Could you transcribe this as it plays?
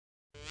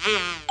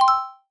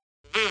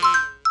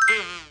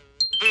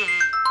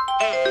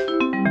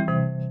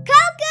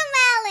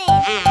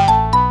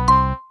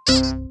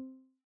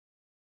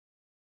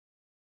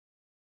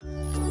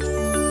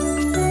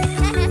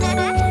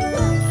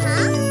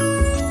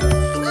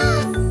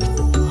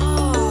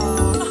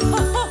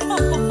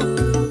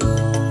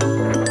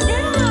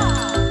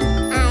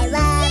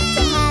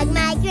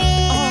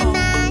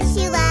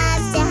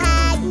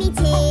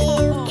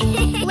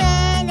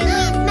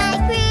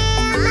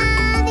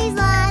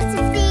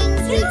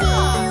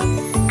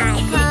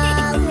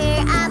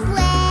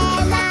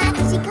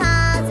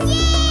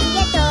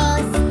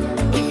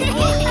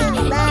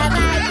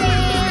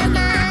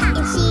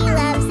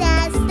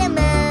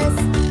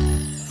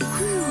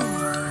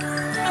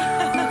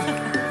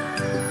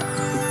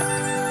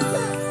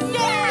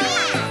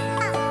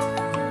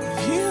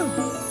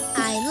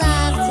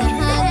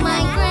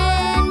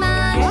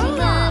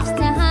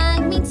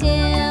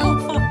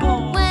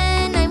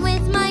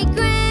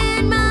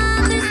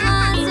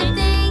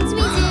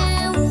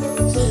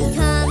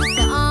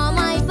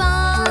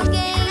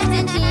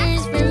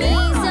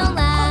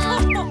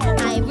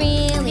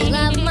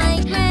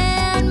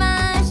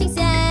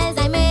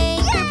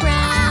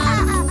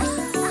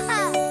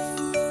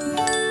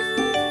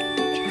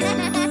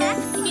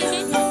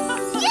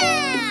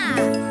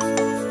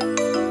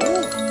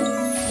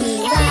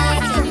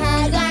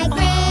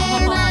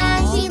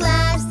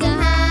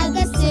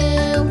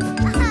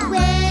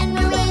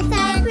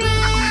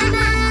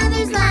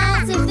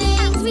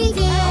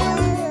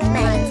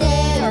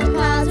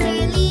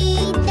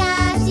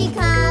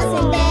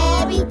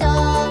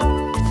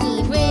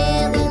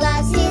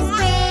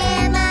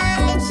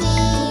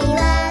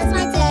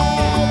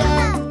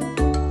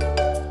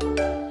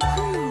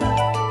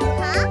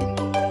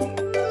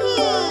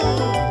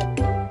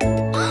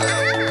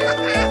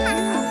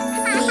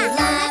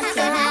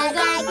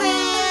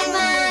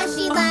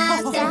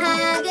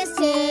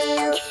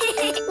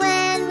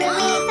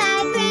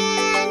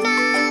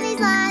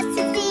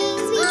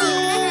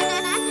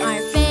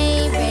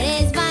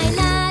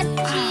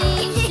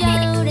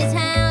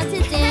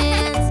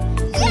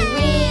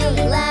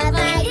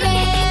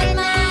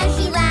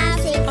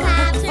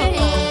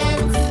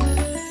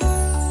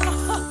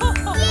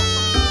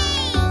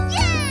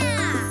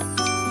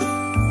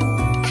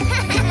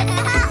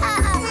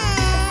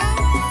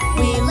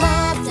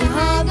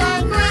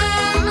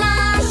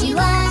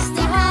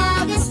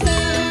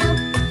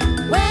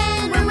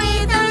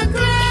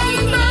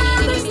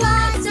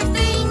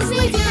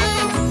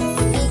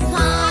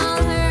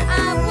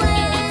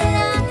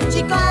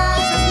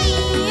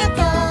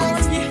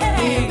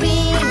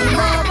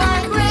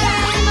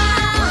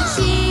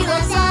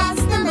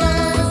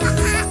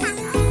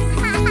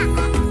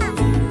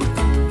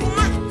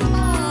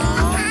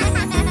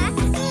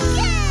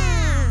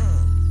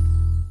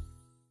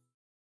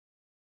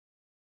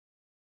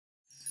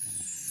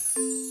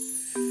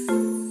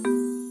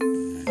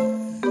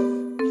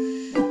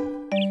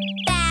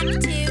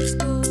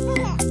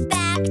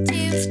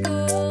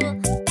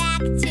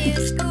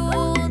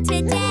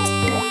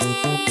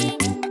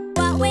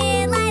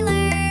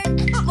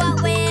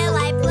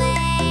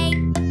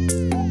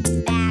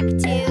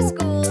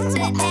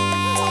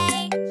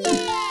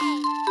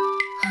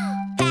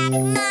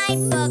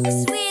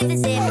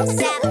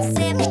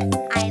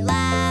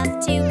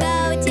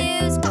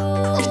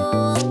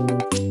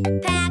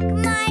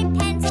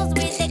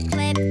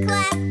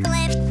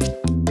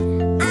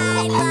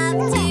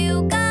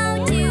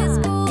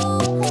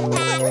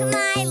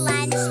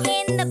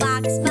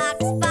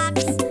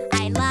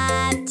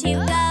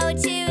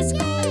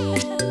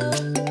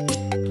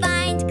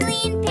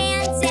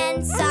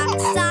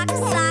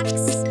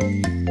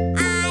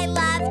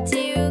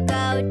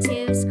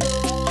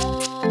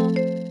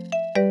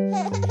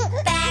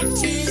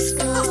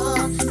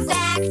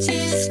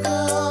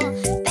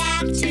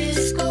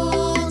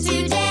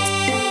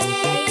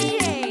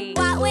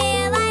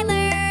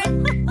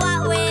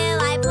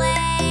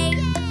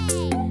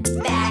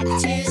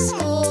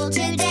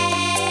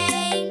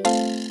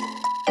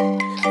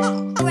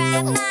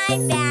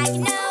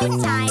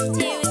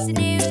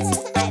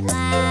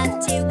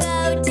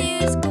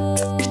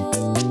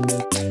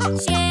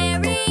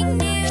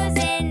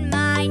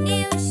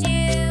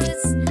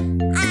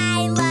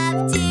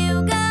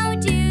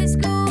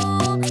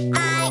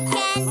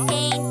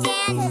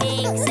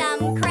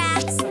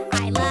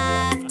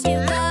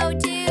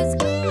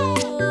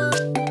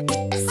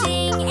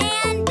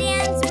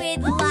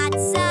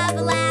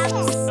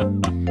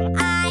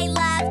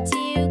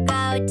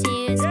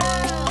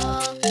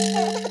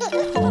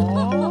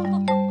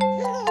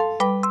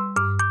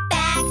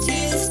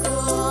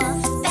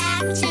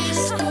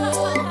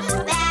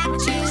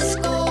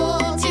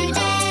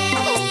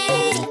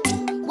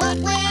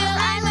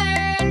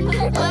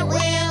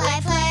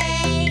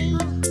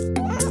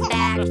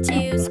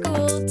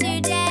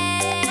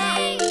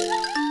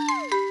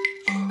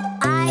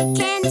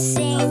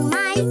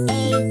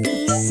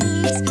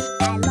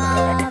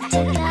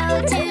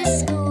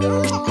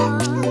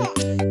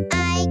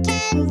I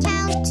can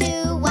count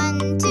to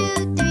 1,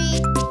 2,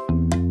 3.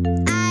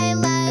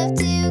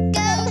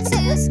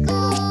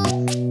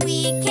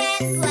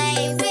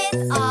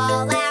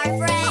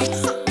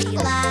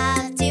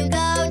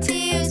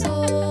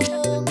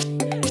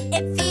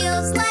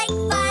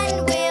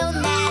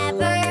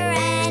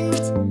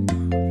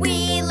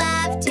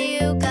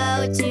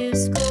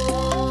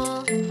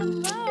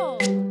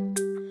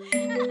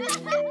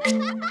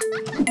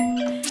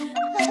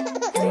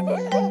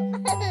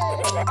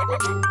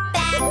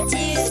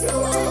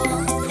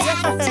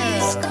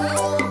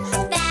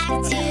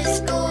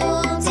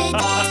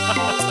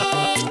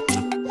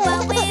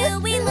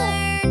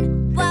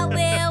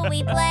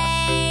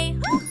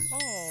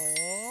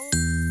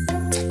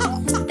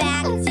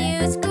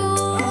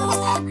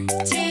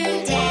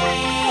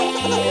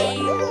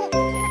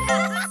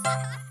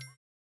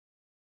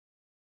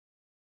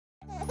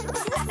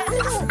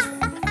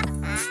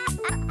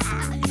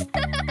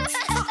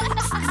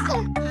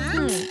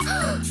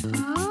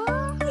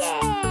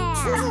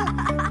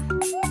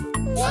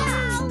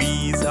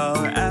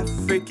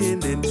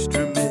 African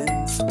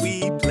instruments,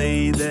 we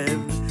play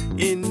them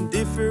in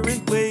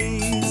different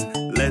ways.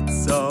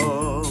 Let's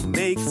all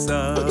make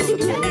some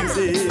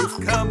music.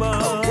 Come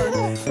on,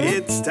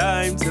 it's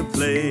time to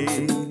play.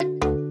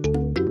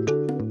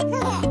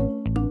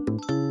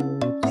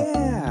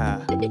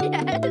 Yeah.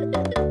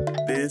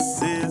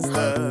 This is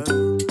the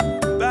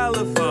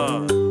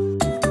balafon.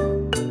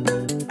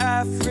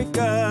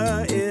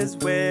 Africa is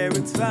where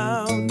it's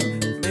found,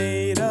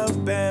 made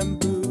of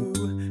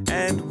bamboo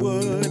and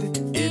wood.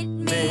 It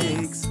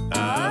makes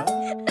a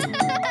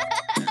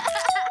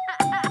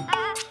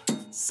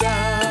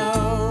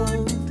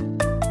sound.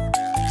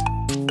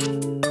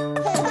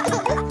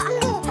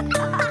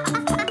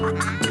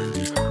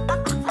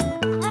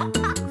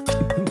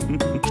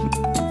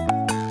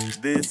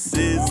 This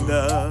is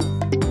the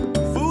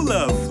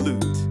fula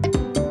flute.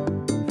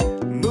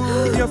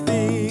 Move your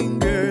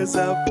fingers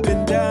up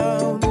and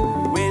down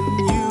when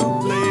you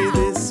play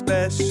this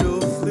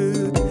special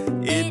flute.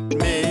 It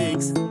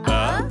makes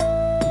a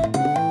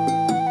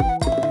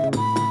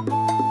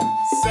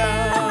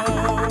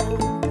sound.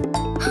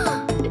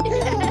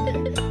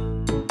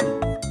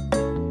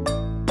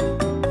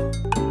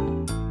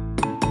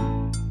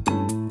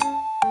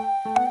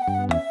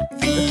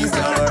 These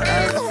are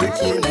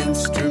African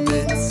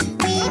instruments.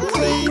 We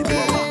play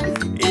them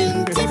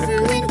in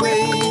different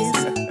ways.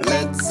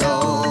 Let's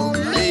all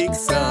make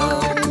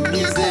some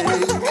music.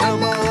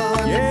 Come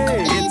on,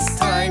 it's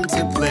time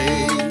to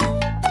play.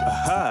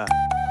 Aha.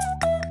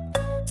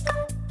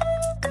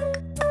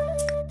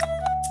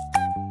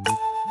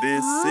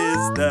 This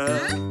is the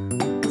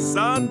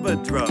samba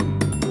drum.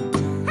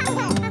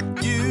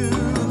 You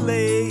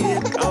lay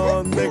it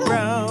on the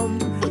ground.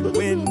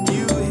 When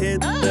you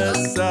hit the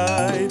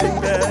sliding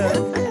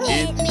bell,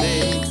 it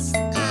makes a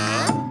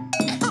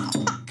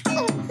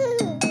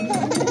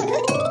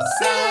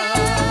sound.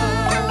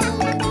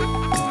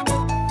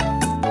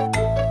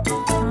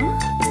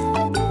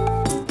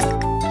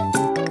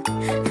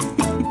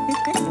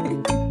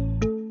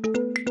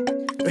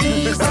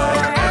 These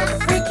are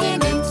African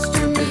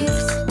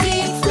instruments. We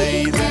play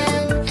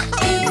them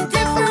in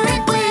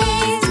different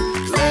ways.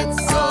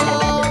 Let's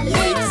all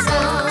make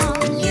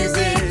some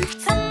music.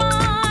 Come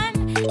on,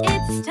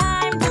 it's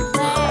time to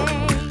play.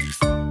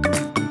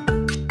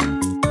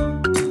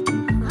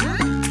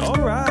 All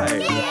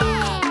right.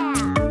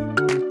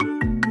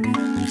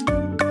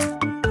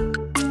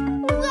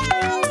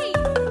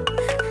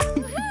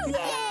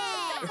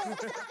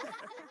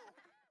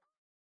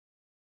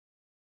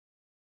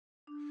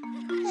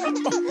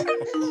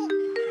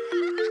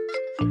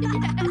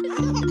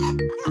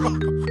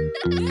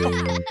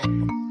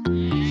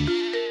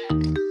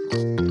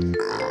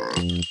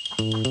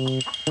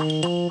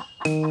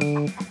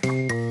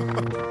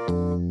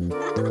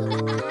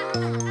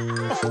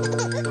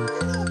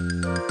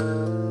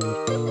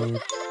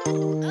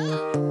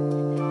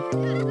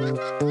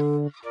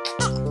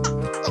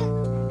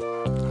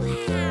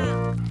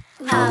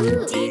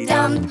 Humpty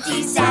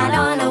Dumpty sat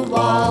on a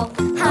wall.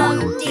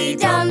 Humpty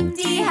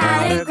Dumpty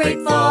had a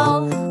great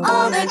fall.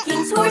 All the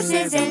king's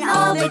horses and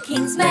all the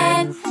king's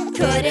men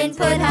couldn't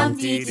put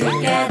Humpty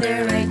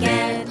together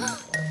again.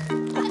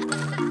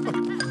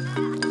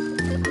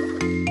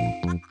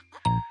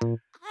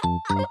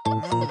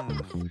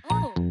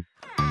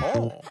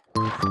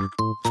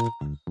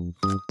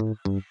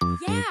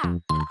 Yeah.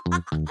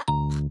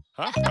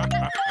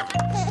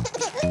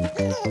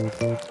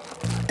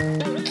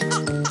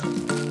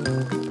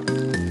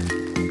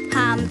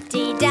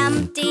 Humpty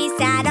Dumpty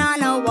sat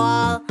on a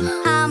wall.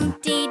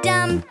 Humpty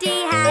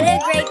Dumpty had a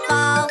great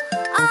fall.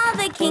 All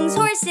the king's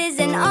horses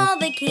and all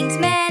the king's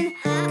men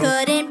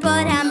couldn't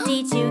put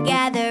Humpty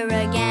together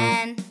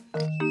again.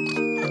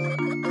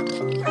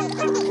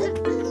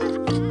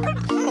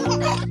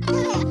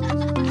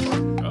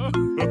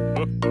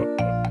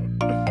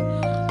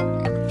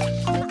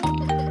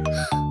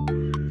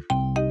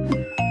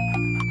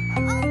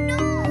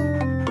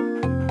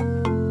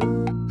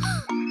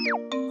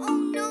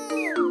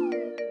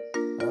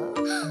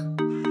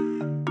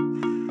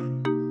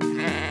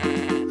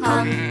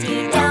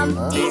 Humpty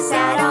Dumpty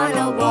sat on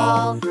a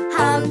wall.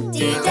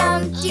 Humpty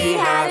Dumpty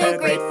had a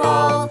great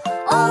fall.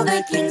 All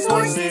the king's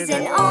horses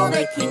and all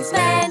the king's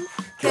men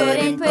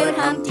couldn't put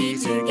Humpty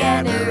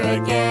together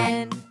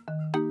again.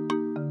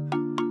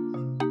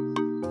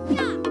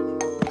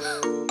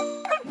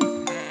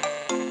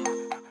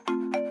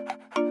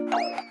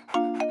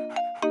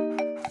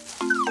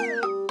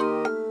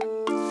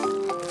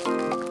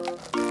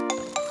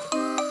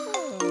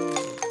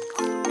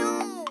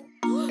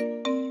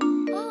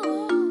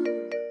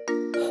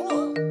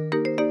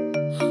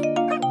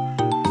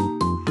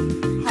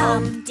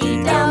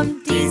 Humpty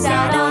Dumpty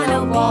sat on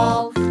a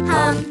wall.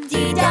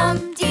 Humpty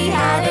Dumpty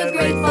had a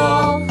great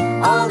fall.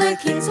 All the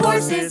king's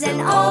horses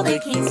and all the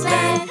king's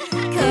men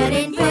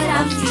couldn't put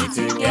Humpty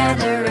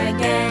together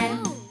again.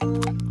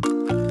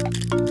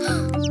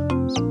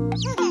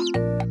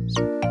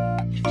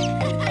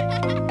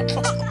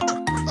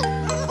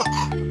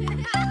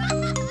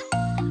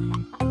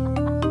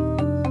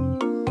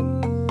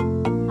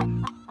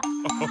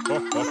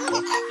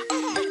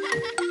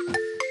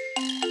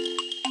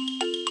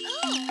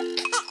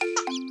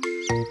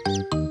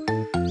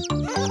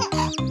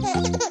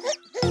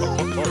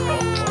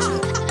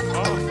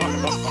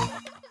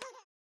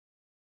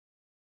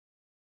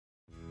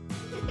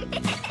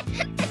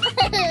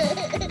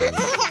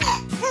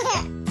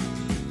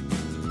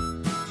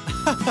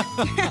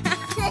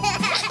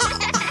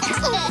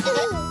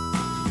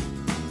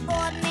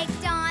 Old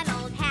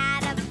MacDonald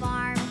had a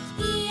farm,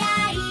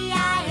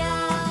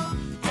 E-I-E-I-O.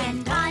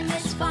 And on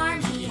this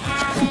farm he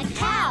had a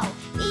cow,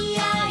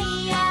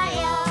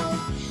 E-I-E-I-O.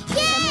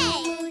 Yay! A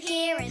moo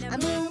here and a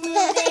moo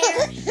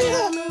there,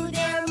 here a moo,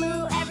 there a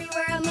moo,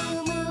 everywhere a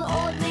moo moo.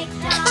 Old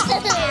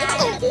MacDonald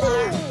had a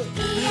farm,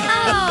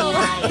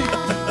 E-I-E-I-O.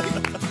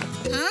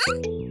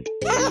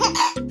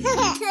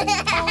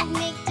 Old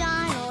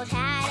MacDonald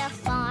had a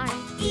farm,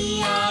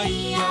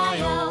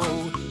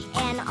 E-I-E-I-O.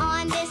 And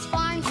on this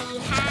farm he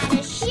had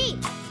a sheep,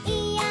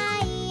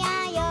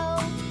 E-I-E-I-O.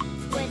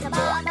 With a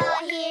ba-ba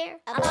here,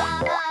 a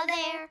ba-ba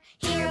there,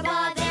 here a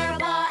ba, there a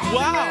ba,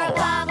 everywhere a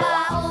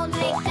ba-ba. Old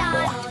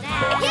MacDonald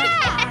had a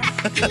farm,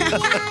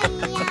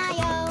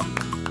 E-I-E-I-O.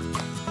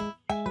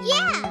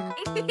 Yeah!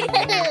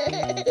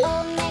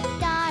 Old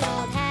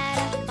MacDonald had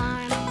a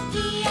farm,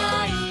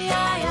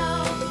 E-I-E-I-O.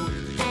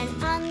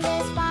 And on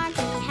this farm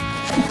he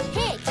had a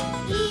pig,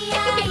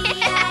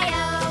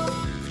 E-I-E-I-O.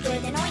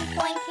 With an oink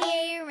oink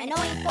here, an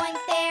oink oink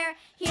there,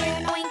 here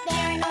an oink,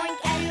 there an oink,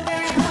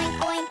 everywhere an oink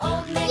oink.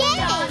 Old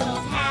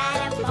MacDonald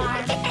had a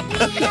farm,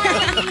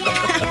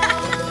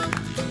 E-I-E-I-O.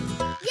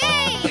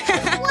 Yay!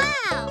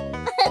 Wow!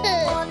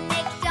 Old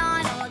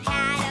MacDonald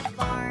had a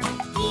farm,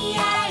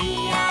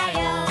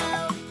 E-I-E-I-O.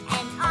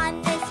 And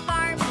on this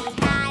farm he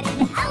had an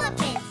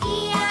elephant,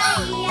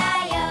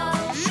 E-I-E-I-O.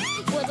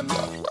 With a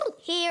bloop bloop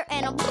here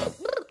and a bloop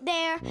bloop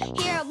there,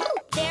 here a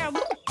bloop, there a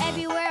bloop,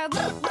 everywhere a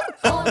bloop bloop.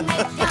 Old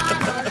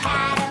MacDonald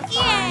had a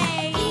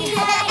farm,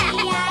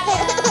 E-I-E-I-O.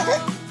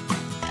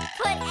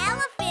 Put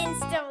elephants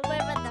to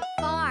live at the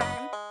farm.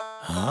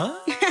 Huh?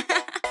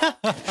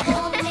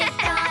 Old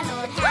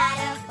MacDonald had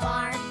a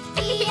farm,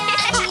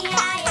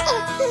 E-I-E-I-O.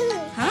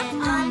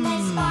 And on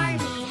this farm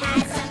he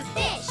had some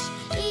fish,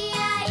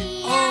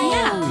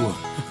 E-I-E-I-O.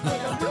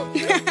 With a bloop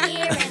bloop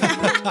here and a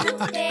bloop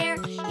bloop there,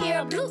 here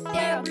a bloop,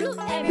 there a bloop,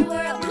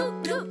 everywhere a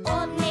bloop bloop.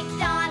 Old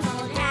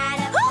MacDonald had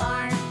a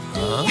farm,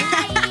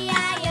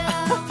 E-I-E-I-O.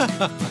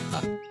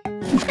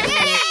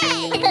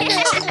 Yay!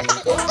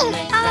 Old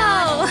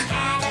MacDonald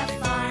had a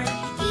farm,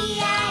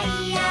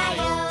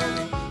 E-I-E-I-O.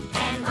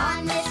 And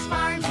on this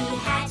farm he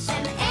had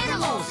some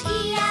animals,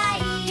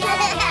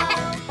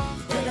 E-I-E-I-O.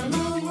 With a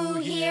moo moo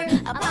here,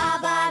 a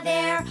ba-ba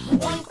there,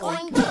 oink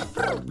oink, bloop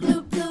bloop,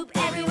 bloop bloop,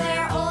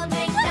 everywhere. Old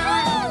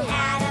MacDonald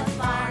had a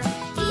farm,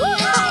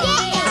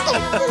 E-I-E-I-O.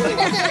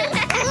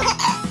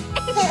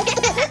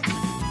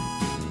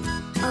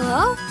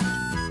 Oh?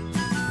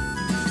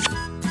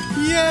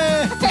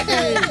 Yay!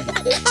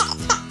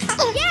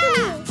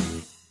 Yeah!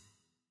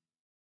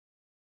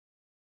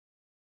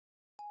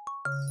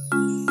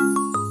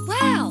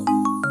 Wow!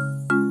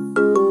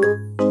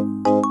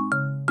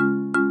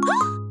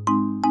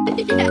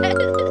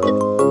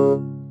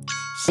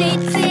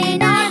 Shapes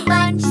in our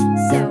lunch,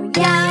 so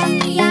yum,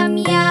 yum,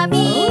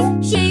 yummy.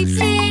 Shapes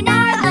in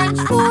our lunch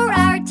for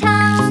our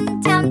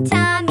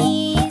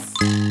tummies.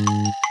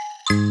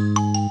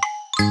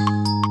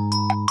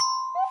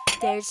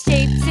 There's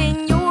shapes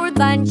in your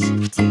lunch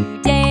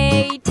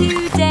today.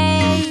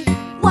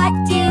 What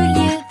do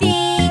you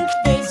think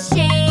this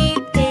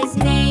shape is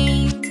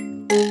named?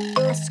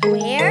 A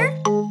square?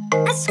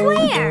 A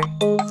square!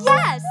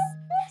 Yes!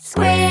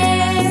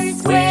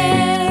 Squares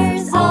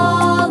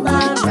all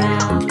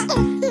around.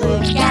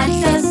 Look at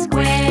the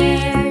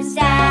squares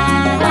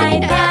that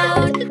I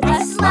found.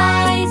 A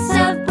slice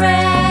of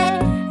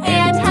bread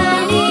and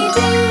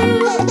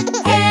honeydew,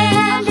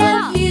 and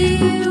a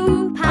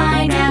few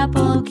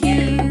pineapple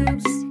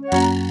cubes.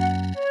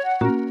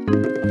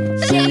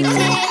 Shapes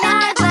in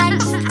our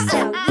lunch, so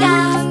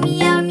yum,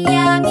 yum,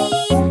 yummy.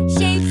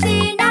 Shapes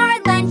in our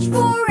lunch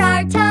for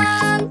our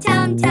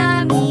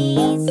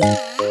tummies.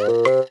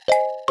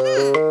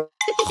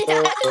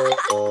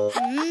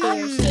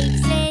 There's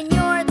shapes in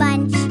your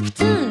lunch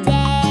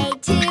today.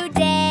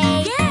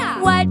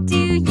 What do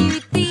you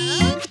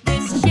think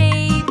this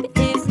shape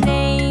is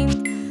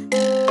named?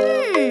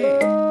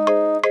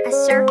 A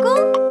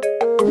circle?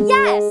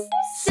 Yes!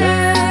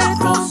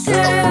 Circles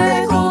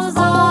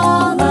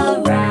all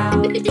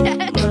around. Look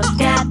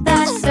at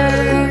the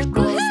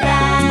circles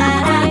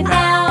that I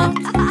found.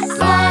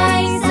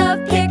 Slice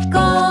of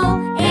pickle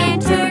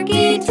and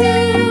turkey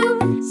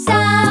too.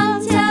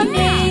 Some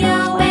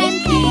tomato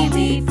and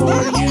kiwi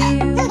for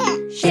you.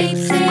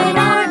 Shapes in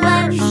our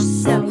lunch,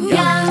 so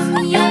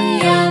yum, yum,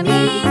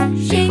 yummy.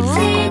 Shapes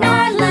in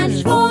our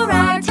lunch for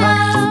our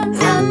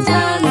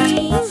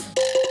tummies.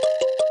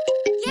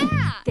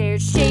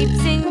 There's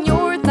shapes in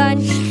your lunch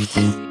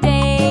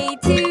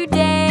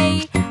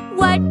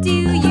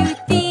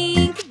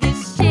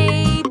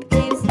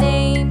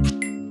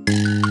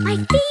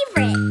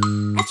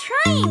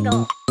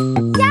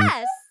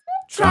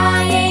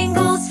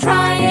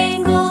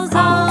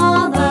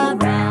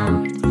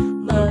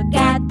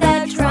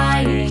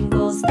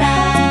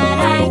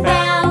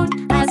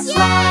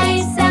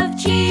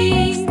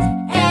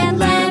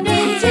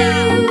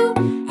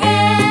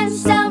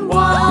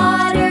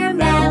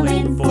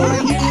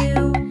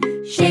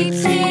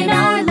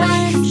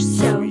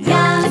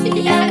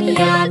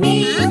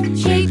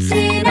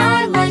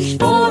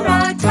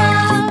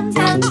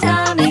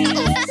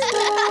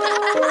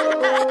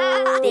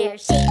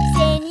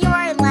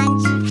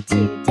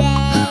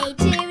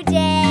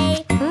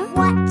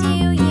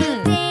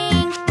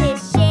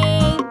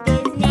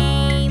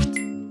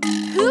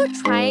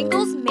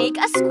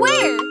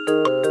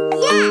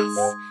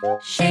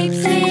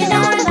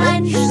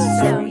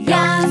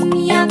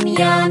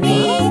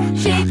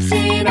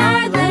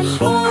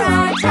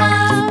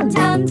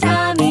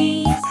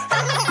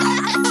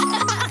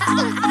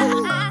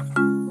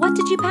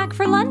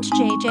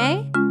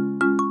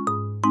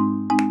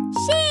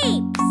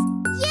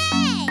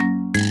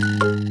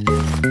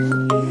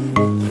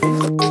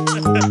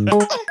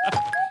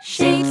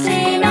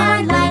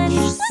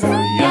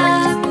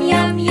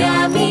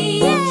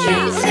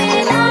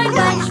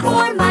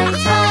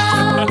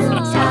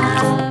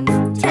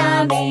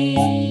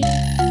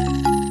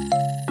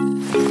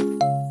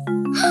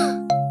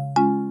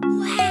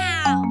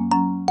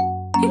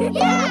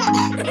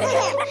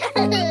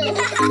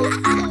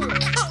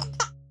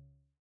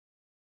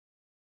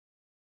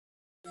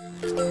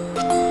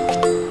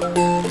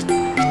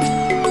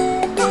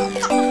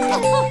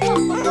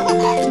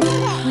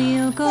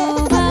We'll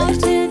go out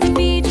to the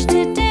beach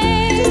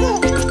today.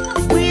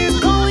 We're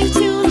going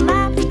to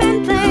laugh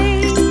and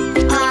play.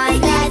 On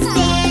the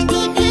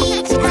sandy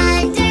beach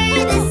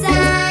under the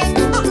sun,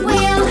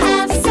 we'll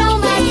have so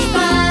much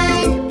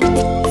fun.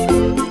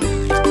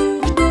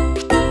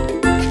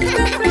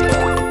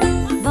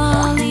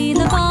 Volley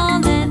the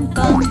ball and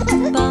bump,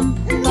 bump,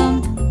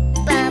 bump.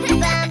 Bump,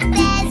 bump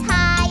as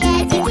high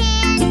as you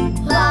can.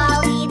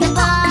 Volley the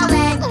ball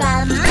and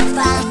bump,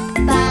 bump,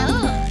 bump.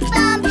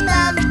 Bump,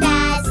 bump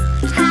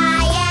as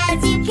high as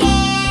you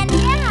can.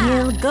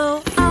 We'll go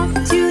out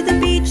to the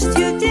beach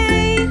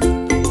today.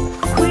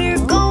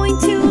 We're going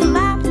to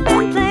laugh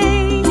and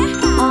play.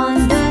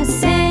 On the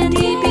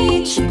sandy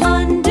beach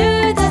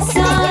under the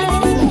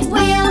sun,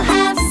 we'll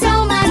have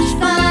so much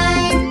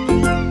fun.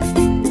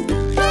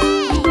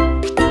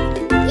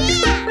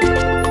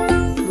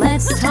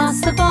 Let's toss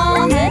the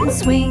ball and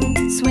swing,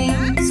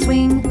 swing,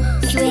 swing.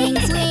 Swing,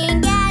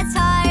 swing as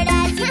hard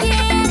as you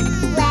can.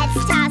 Let's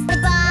toss the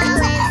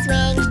ball and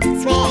swing,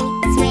 swing,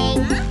 swing.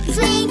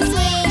 Swing,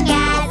 swing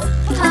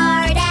as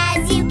hard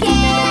as you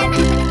can.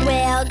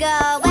 We'll go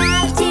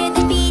out to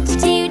the beach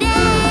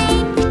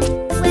today.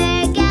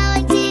 We're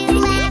going to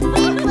laugh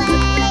and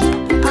play.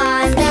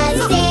 On the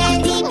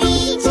sandy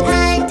beach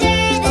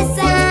under the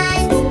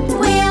sun,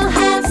 we'll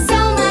have so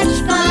much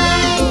fun.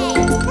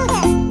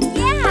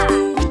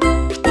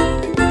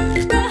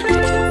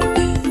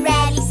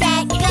 Ready,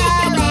 set, go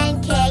and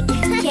kick,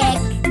 kick,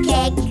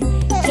 kick,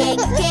 kick,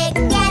 kick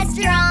as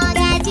strong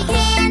as you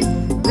can.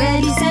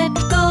 Ready, set,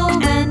 go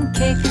and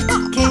kick,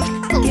 kick,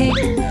 kick,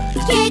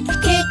 kick,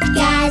 kick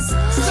as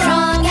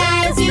strong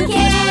as you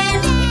can.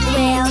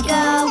 We'll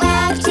go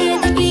out to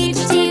the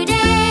beach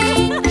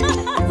today.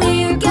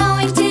 We're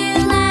going to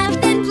laugh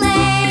and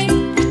play.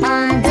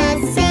 On the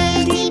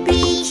sandy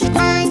beach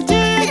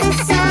under the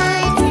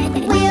sun,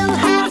 we'll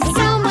have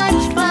so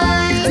much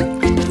fun.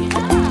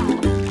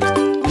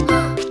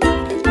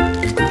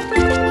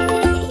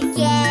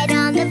 Get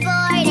on the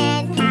board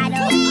and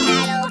paddle,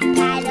 paddle,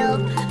 paddle,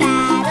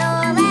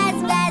 paddle as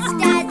best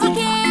as you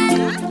can.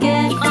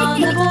 Get on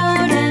the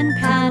board and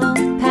paddle,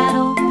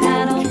 paddle,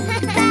 paddle,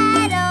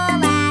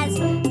 paddle as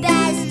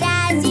best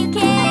as you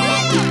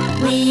can.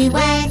 We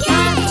went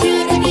out to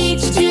the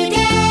beach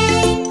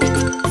today.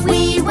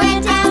 We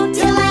went out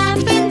to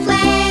laugh and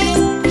play.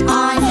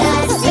 On the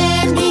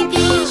sandy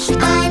beach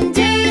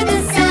under the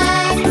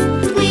sun,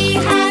 we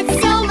had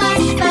so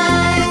much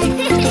fun.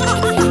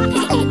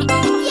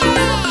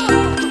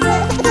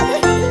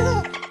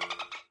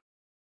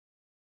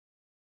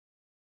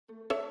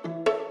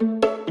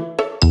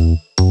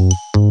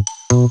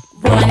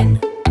 One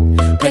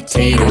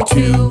potato,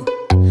 two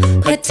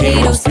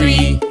potatoes,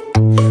 three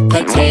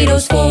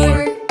potatoes, four,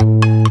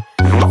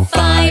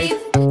 five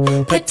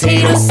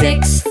potatoes,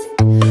 six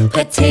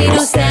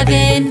potatoes,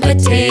 seven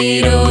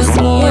potatoes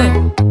more.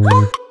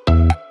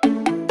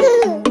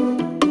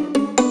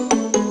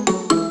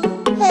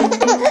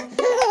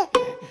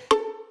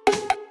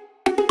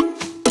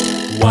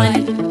 One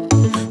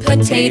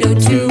potato,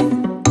 two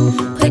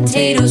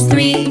potatoes,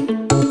 three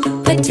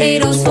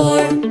potatoes,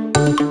 four,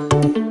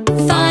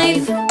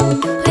 five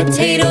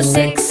potatoes,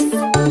 six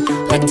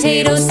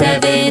potatoes,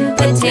 seven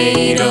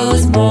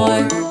potatoes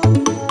more.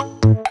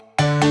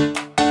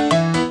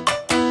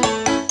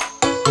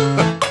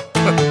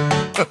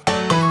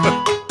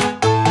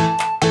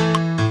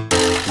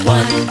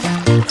 One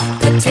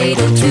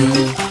potato,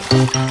 two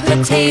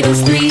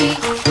potatoes, three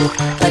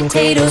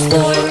potatoes,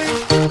 four,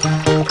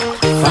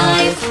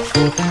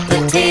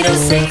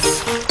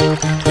 five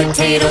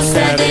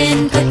potatoes,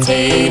 six potatoes, seven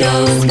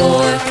potatoes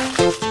more.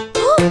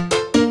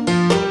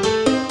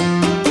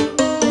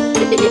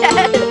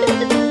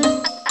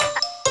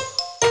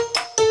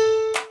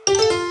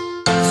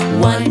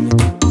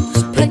 One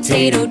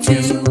potato,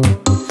 two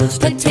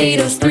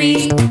potatoes,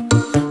 three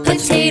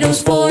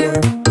potatoes, four,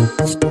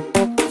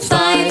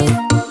 five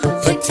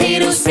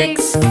potatoes, six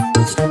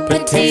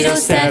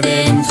potatoes,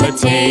 seven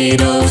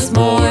potatoes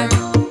more.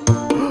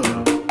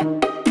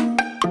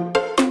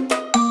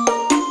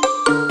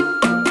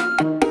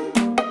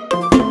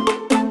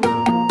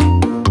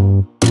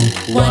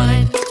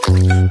 One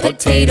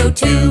potato,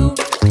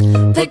 two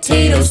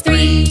potatoes,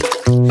 three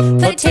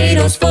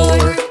potatoes, four,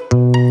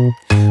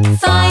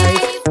 five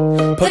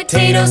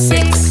potatoes,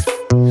 six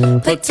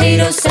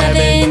potatoes,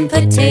 seven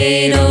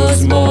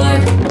potatoes more.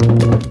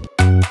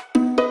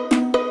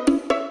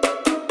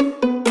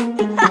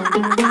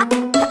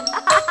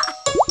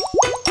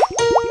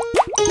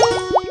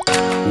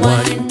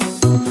 One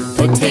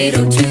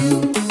potato,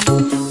 two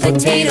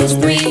potatoes,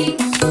 three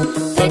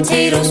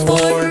potatoes,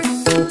 four,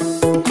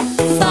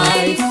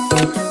 five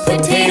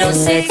potatoes,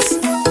 six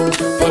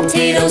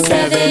potatoes,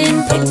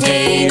 seven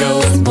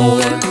potatoes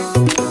more.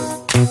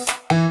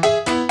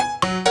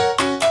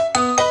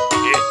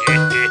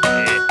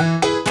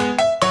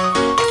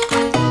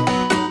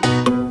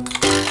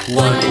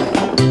 One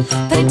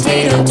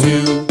Potato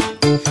 2,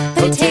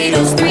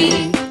 potatoes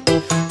 3,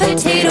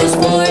 potatoes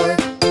 4,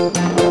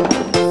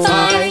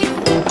 5,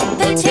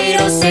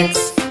 potato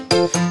 6,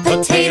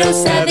 potato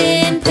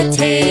 7,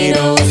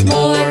 potatoes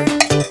more.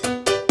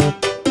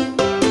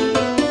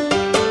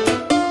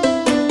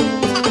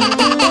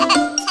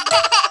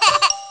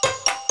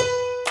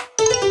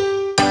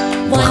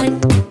 1,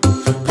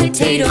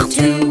 potato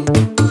 2,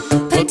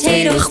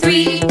 potatoes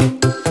 3,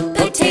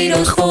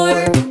 potatoes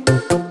 4,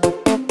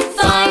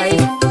 5,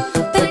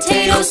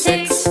 potato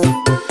 6,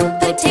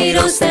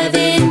 potato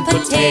 7,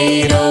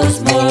 potatoes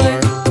more.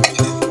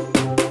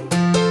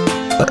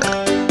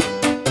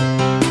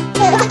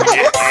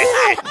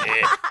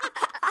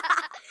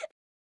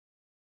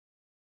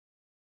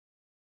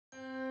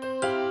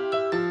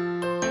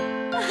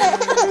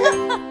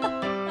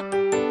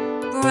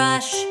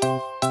 Brush,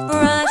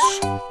 brush,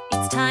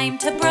 it's time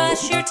to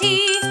brush your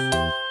teeth.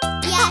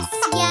 Yes,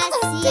 yes,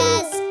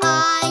 yes,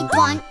 I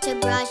want to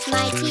brush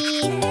my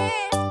teeth.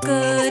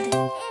 Good,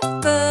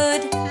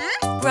 good,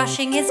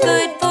 brushing is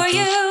good for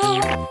you.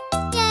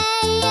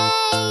 Yay,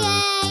 yay,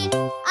 yay,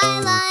 I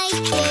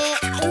like it.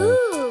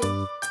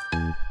 Ooh.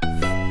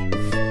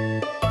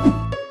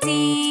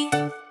 See,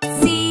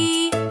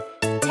 see,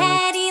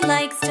 Teddy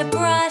likes to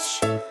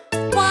brush.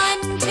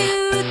 1,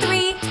 2,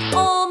 3,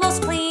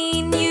 almost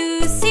clean,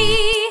 you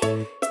see.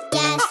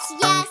 Yes,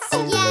 yes,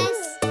 yes,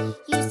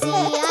 you see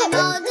I'm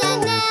all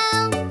done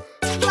now.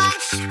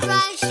 Brush,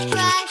 brush,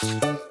 brush,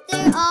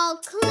 they're all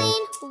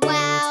clean,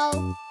 wow.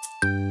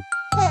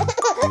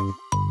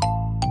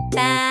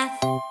 Bath,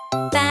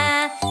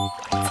 bath,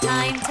 it's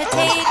time to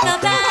take a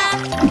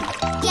bath.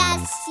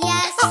 Yes,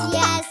 yes,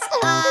 yes,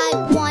 I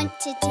want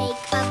to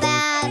take a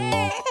bath.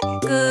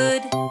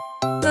 Good,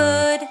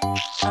 good,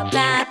 a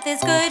bath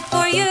is good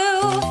for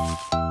you.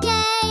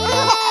 Yay,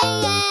 yay,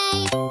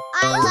 yay,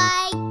 I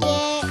like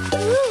it.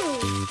 Ooh.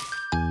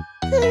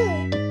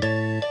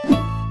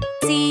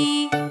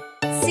 See,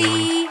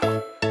 see,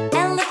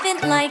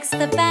 elephant likes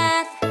the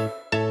bath.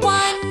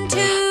 1,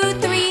 2,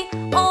 3,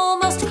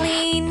 almost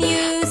clean,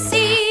 you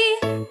see.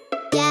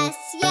 Yes,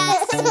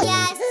 yes,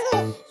 yes,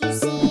 you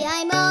see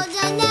I'm all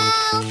done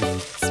now.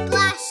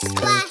 Splash,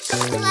 splash,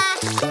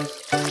 splash,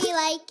 we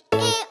like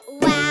it,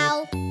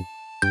 wow.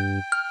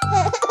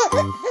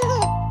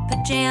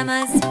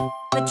 Pajamas,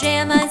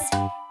 pajamas,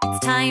 it's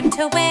time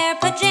to wear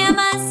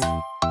pajamas.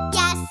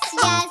 Yes,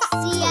 yes,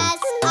 yes,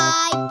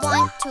 I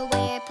want to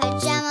wear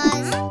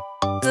pajamas.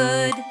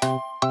 Good,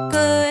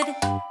 good,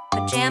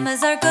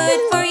 pajamas are good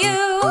for you.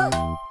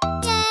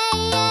 Yay,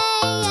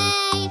 yay,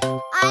 yay,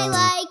 I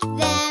like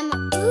them,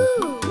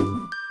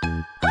 ooh.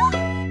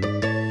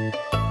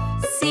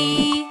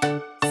 See,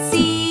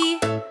 see,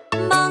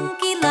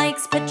 monkey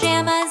likes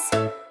pajamas.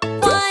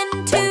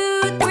 1,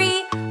 2,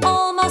 3,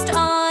 almost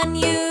on,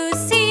 you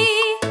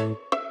see.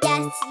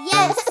 Yes,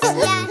 yes,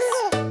 yes,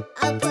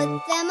 I'll put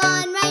them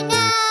on right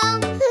now.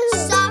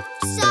 Soft,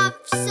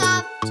 soft,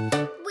 soft,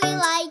 we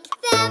like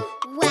them,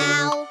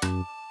 wow.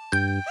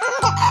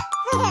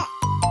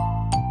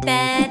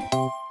 Bed,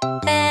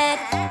 bed,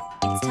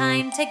 it's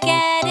time to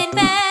get in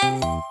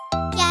bed.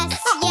 Yes,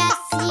 yes,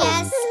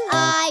 yes,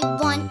 I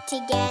want to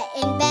get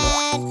in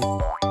bed.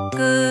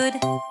 Good,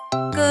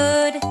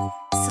 good,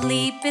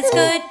 sleep is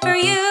good for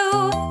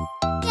you.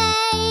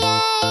 Yay,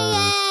 yay,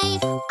 yay,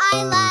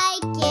 I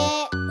like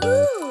it,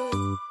 ooh.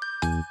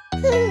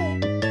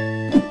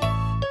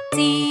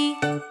 See,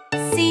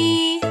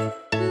 see,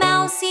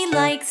 Mousy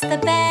likes the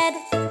bed.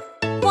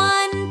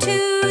 1,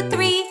 2,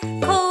 3,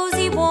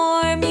 cozy,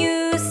 warm,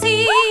 you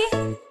see.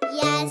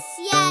 Yes,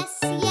 yes,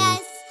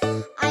 yes,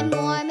 I'm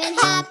warm and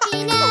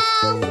happy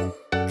now.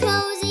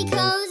 Cozy,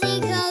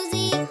 cozy,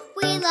 cozy,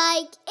 we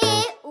like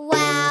it,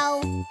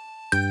 wow.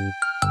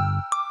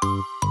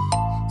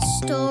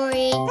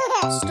 Story,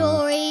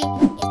 story,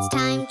 it's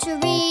time to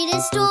read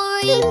a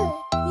story.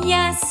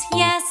 Yes,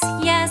 yes,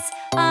 yes,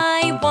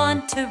 I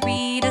want to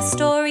read a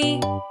story.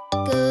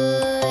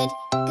 Good,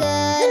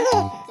 good,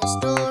 the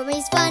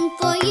story's fun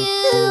for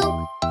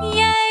you.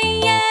 Yay,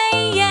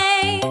 yay,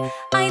 yay,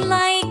 I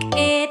like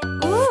it,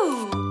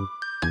 ooh.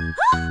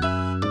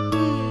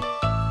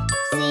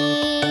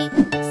 See,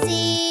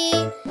 see,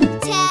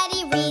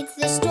 Teddy reads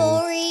the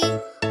story.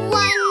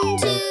 1,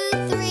 2,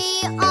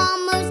 3,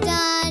 almost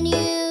done,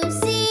 you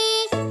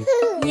see.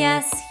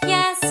 Yes,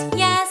 yes,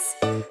 yes,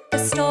 the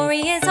story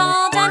is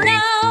all done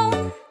now.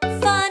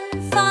 Fun,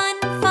 fun,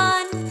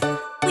 fun,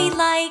 we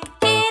like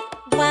it,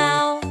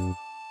 wow.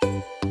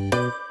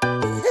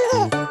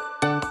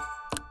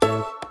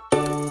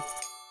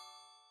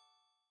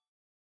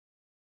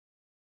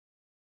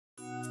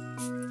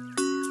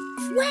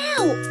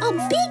 Wow, a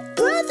big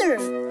brother!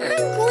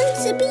 I'm going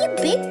to be a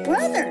big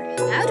brother.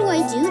 How do I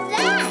do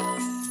that?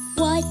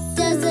 What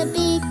does a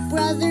big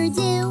brother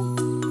do?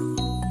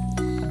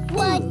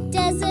 What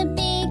does a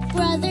big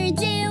brother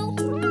do?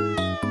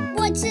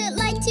 What's it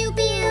like to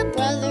be a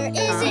brother?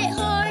 Is it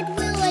hard?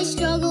 Will I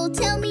struggle?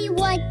 Tell me,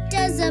 what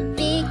does a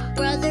big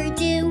brother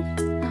do?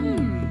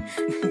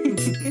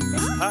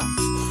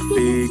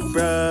 Big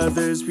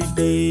brothers read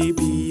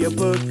baby a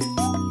book.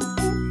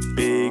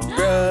 Big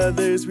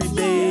brothers read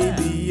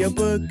baby a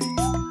book.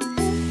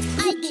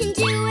 I can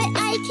do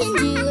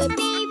it,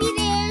 baby,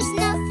 there's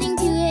nothing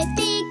to it.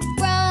 Big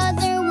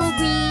brother will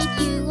read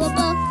you a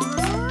book.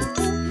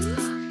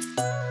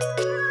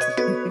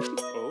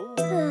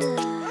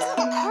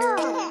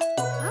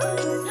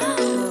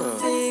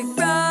 Big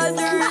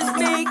brothers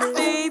make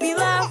baby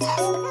laugh.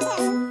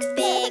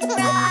 Big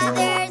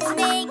brothers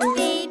make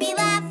baby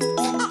laugh.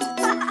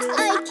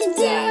 I can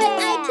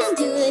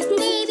do it,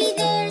 baby,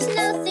 there's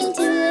nothing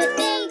to it.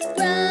 Big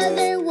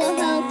brother will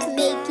help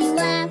make you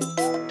laugh.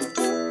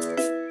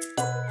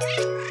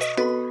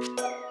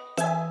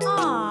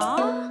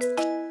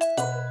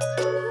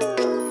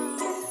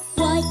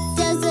 What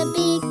does a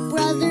big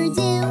brother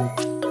do?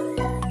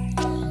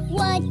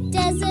 What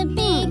does a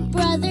big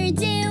brother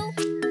do?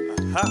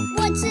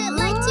 What's it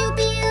like to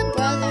be a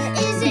brother?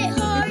 Is it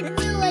hard?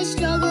 Will I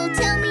struggle?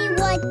 Tell me,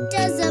 what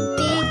does a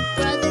big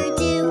brother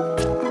do?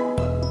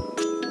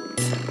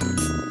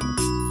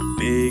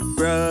 Big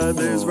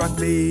brothers rock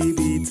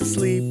baby to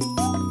sleep.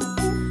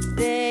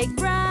 Big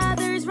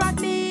brothers rock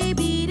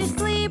baby to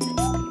sleep.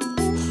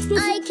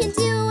 I can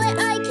do it,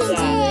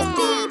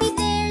 baby,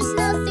 there's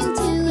nothing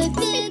to it.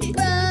 Big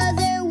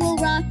brother will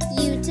rock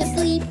you to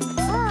sleep.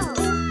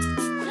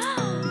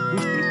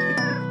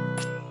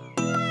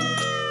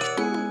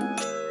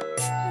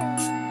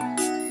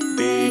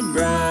 Big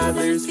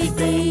brothers feed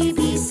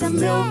baby some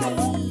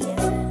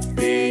milk.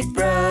 Big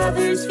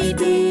brothers feed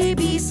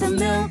baby some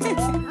milk.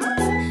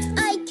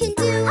 I can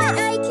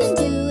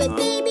do it,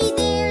 baby,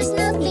 there's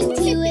nothing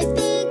to it.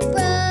 Big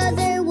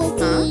brother will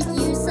feed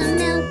you some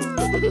milk.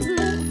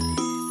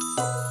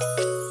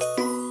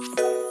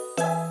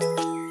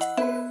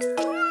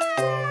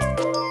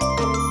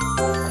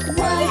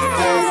 What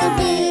does a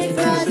big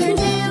brother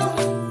do?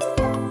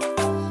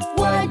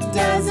 What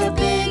does a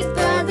big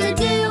brother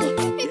do?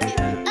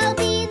 I'll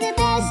be the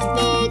best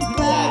big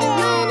brother.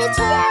 When it's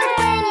hard,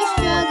 when you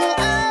struggle,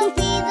 I'll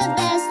be the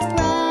best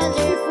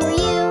brother for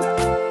you.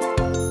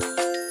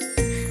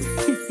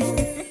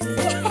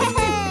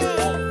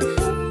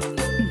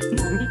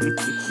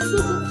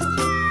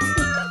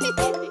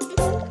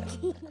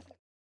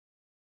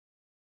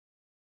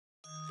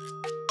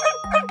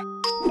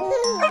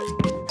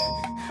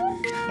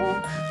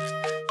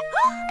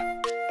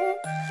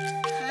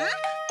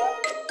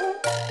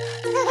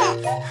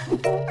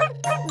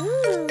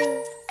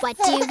 What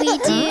do we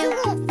do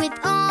with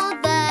all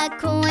the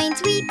coins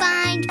we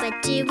find? What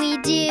do we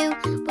do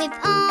with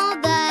all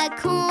the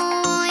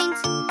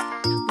coins?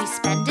 We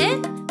spend it?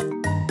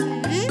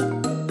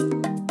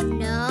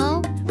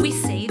 No. We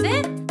save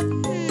it?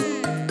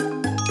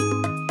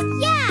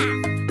 Yeah.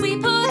 We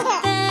put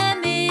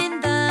them in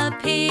the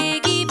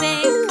piggy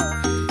bank.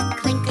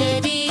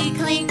 Clinkety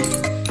clink,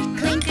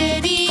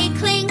 clinkety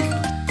clink.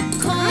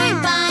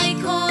 Coin by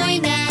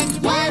coin and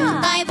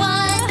one by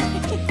one.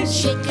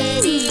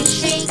 Shakety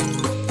shake,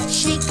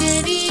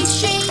 shakety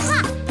shake.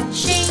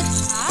 Shake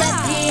the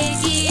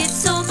piggy, it's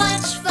so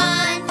much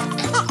fun.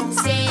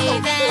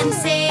 Save and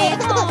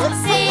save,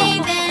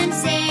 save and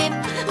save.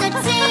 Let's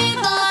save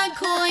our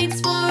coins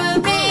for a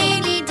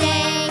rainy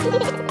day.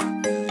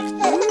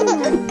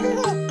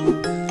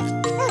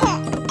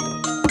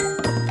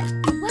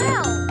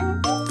 Wow.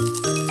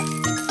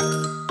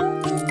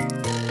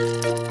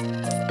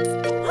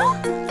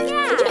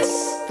 Yes.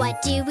 What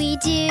do we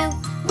do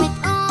with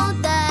all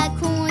the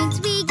coins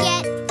we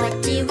get? What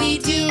do we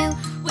do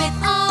with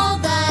all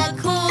the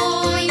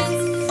coins?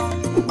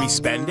 We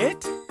spend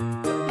it.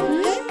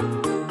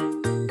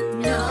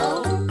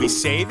 No. We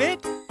save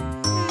it.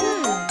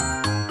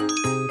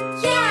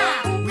 Yeah.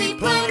 We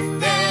put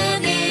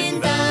them in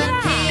the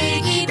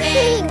piggy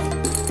bank.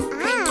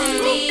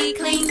 Clinkety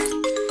clink,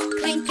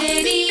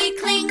 clinkety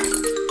clink.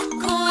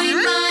 Coin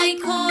by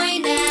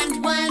coin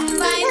and one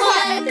by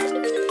one.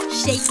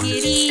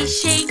 Shakety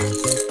shake,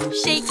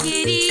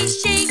 shakety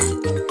shake.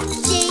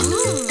 Shake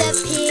the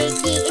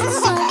piggy, it's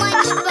so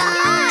much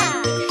fun.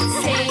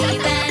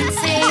 Save and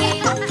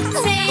save,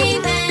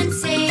 save and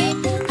save.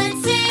 Let's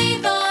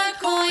save our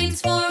coins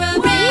for a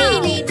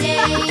rainy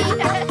day.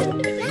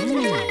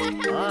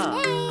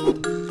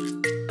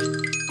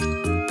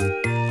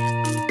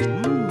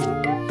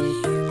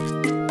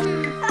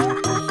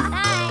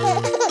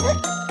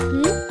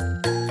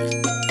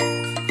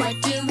 What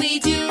do we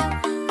do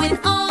with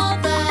all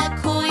the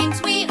coins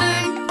we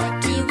earn? What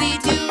do we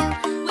do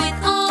with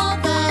all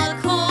the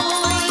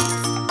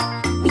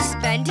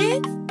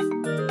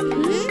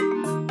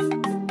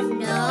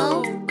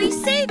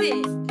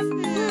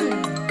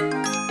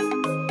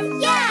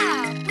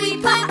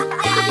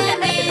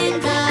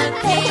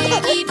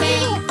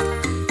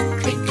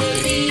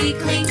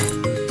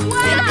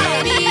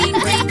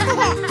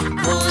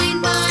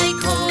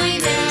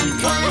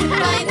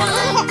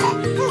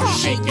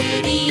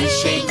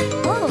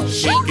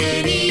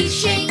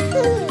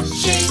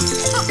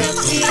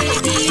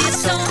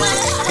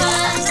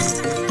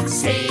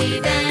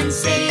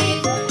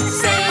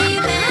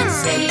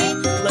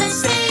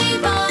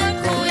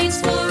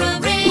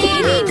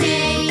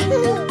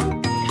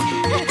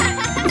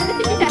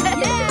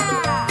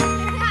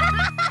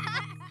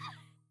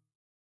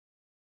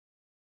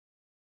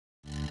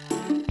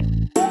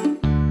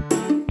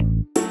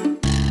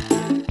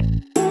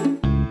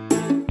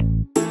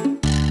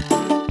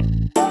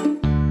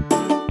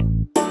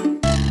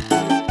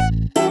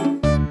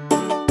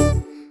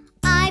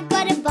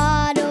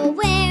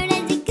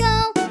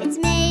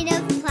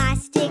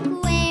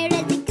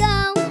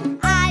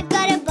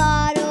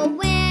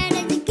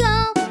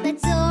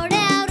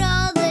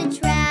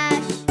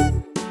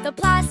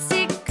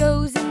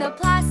the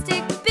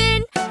plastic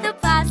bin. The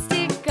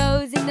plastic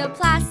goes in the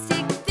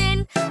plastic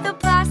bin. The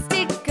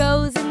plastic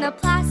goes in the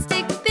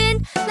plastic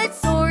bin. Let's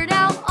sort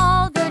out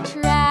all the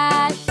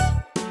trash.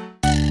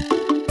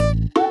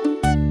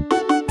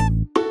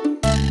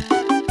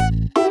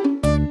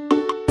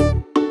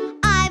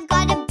 I've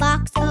got a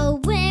box, oh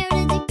where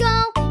does it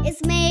go?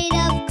 It's made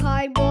of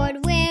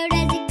cardboard, where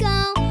does it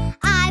go?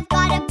 I've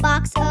got a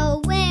box,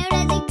 oh where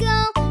does it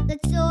go?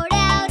 Let's sort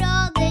out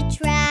all the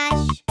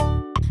trash.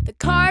 The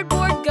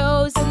cardboard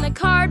goes in the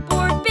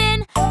cardboard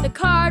bin. The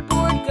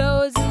cardboard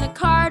goes in the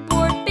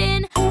cardboard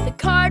bin. The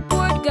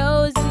cardboard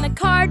goes in the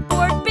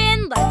cardboard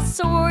bin. Let's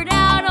sort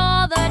out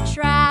all the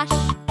trash.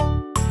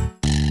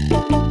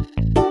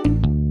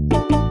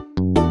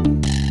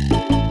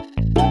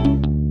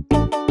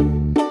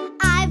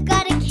 I've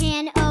got a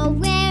can, oh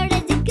where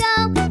does it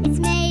go? It's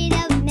made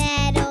of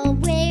metal,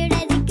 where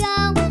does it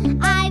go?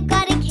 I've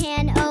got a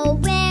can, oh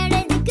where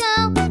does it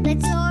go?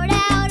 Let's sort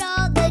out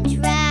all the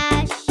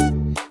trash.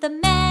 The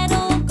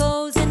metal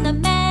goes in the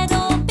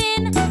metal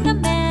bin. The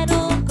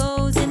metal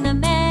goes in the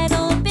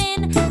metal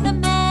bin. The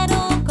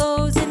metal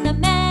goes in the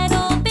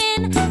metal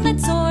bin.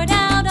 Let's sort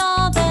out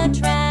all the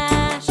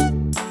trash.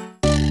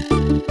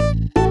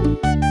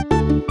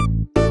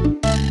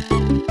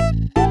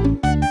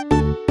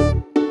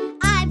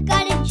 I've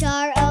got a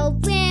jar, oh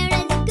where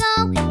does it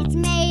go? It's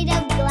made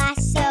of glass,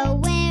 so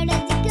where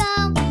does it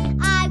go?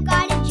 I've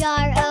got a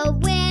jar, oh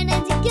where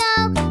does it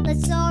go?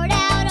 Let's sort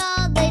out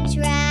all the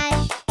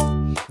trash.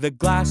 The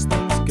glass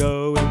things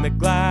go in the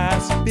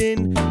glass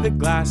bin. The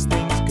glass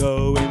things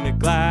go in the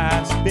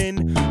glass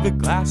bin. The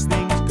glass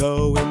things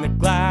go in the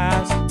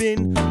glass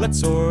bin. Let's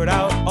sort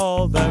out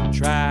all the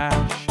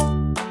trash.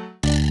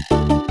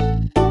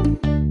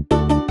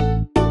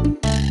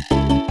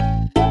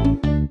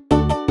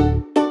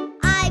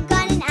 I've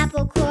got an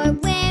apple core,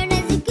 where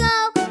does it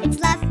go? It's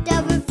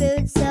leftover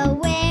food, so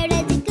where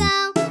does it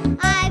go?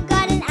 I've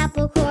got an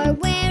apple core,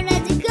 where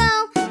does it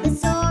go?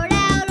 Let's sort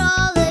out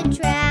all the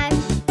trash.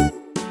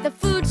 The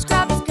food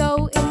scraps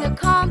go in the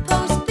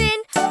compost bin.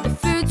 The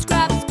food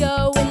scraps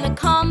go in the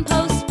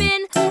compost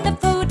bin. The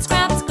food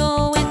scraps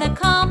go in the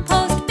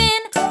compost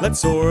bin. Let's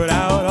sort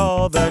out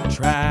all the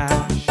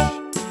trash.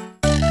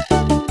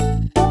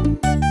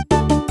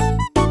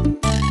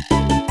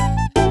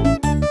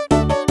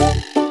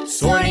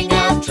 Sorting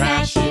out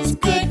trash is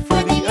good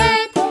for the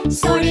earth.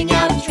 Sorting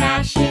out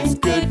trash is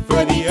good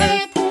for the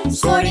earth.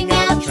 Sorting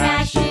out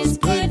trash is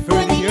good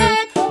for the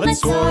earth.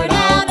 Let's sort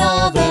out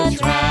all the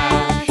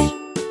trash.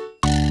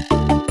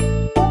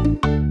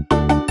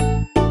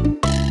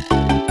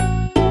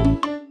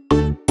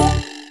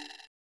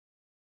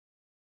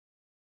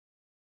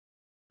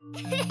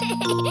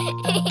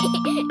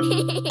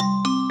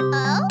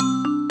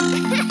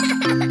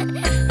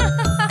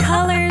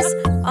 Colors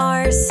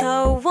are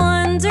so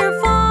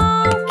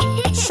wonderful,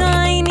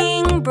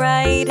 shining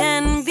bright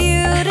and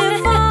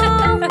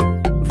beautiful.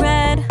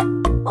 Red,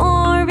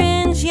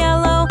 orange,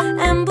 yellow,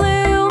 and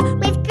blue.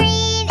 With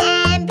green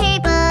and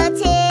purple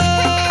too.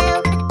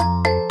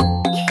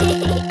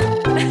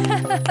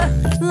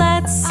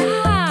 Let's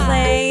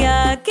play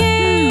a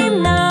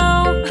game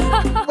now.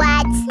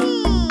 What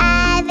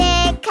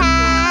other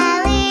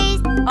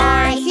colors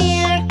are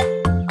here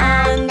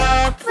on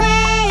the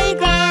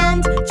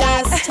playground?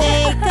 Just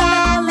take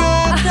a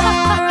look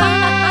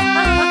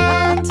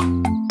around.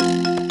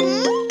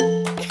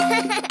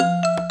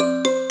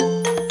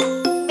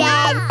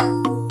 Red,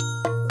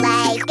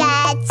 like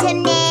a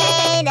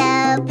tomato.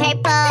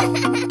 Purple,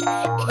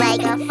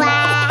 like a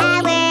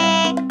flower.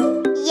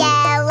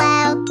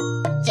 Yellow,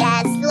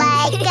 just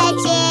like a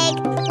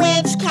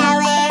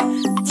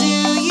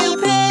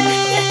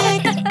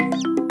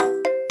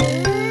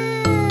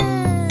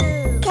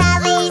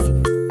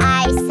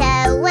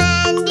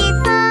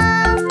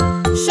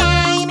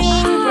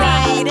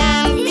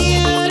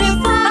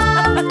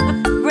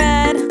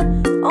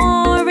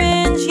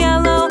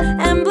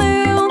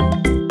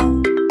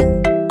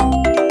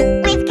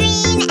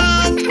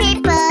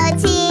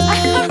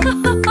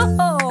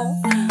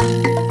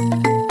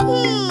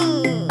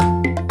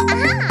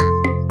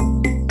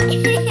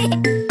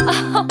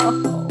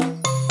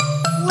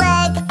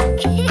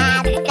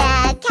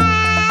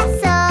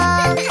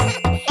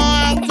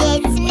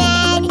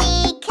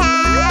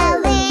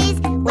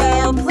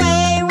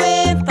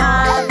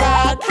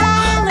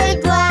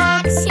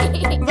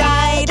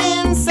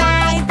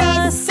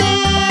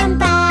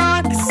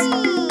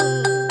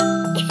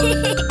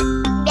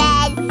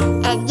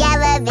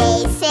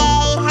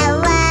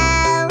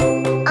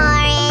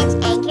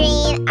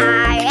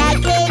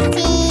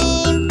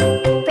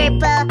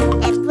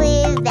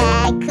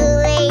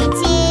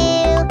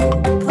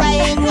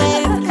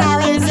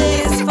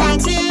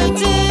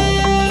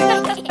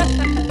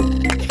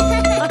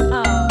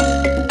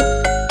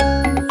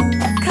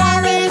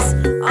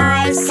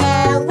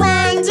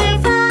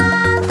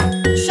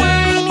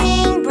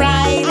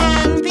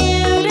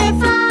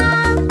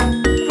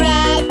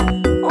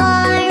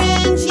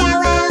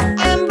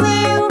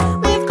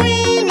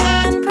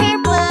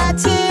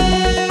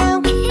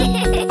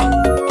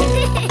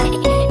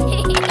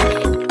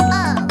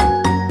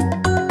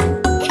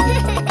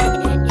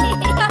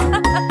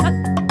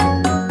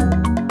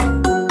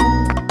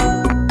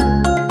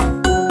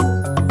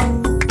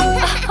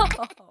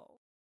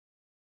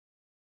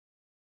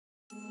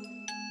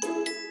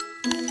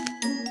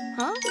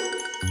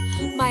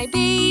My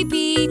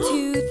baby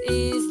tooth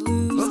is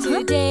loose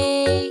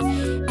today.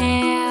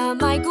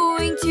 Am I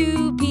going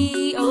to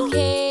be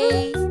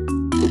okay?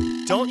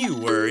 Don't you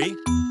worry.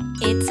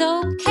 It's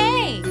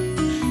okay.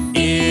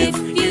 If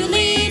you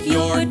leave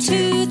your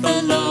tooth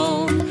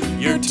alone,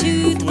 your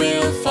tooth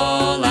will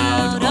fall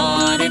out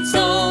on its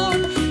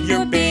own.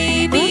 Your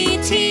baby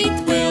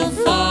teeth will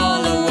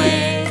fall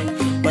away,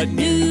 but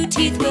new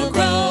teeth will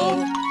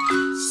grow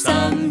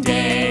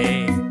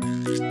someday.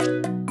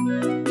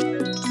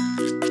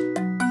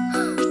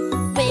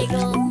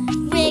 Wiggle,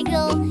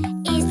 wiggle,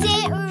 is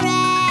it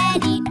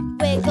ready?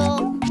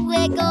 Wiggle,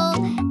 wiggle,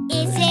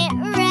 is it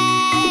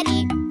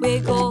ready?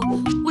 Wiggle,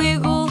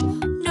 wiggle,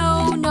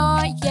 no,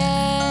 not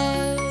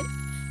yet.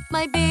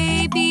 My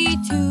baby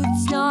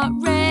tooth's not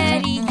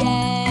ready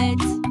yet.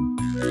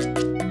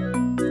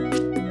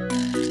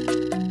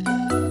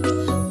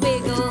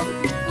 Wiggle,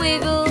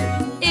 wiggle,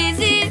 is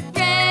it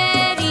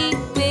ready?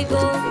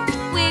 Wiggle,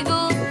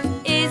 wiggle,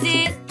 is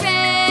it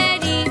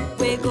ready?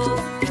 Wiggle,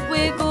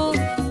 wiggle,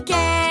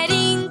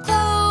 getting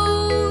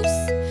close.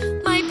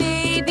 My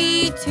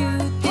baby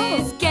tooth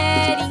is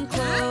getting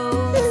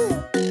close.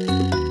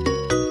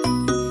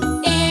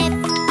 If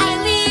I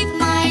leave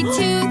my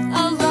tooth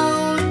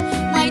alone,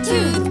 my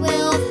tooth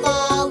will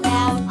fall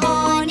out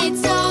on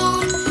its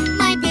own.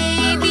 My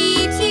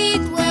baby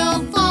teeth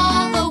will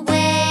fall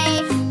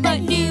away,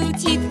 but new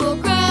teeth will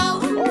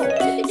grow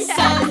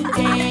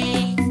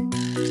someday.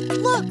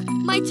 Look,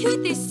 my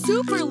tooth is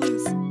super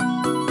loose.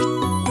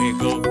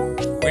 Wiggle,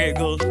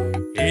 wiggle,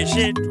 is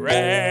it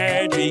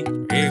ready?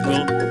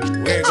 Wiggle,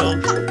 wiggle,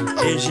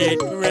 is it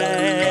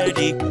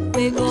ready?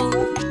 Wiggle,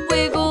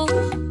 wiggle,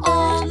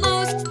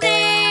 almost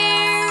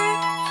there.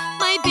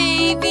 My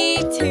baby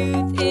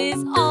tooth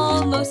is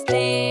almost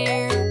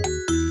there.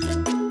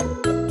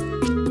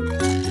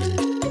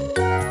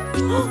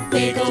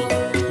 Wiggle,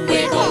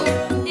 wiggle,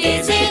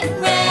 is it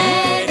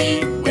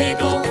ready?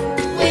 Wiggle,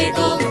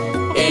 wiggle,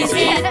 is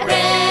it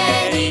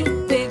ready?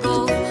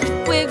 Wiggle,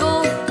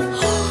 wiggle,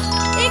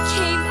 it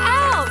came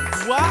out.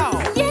 Wow!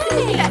 Yay!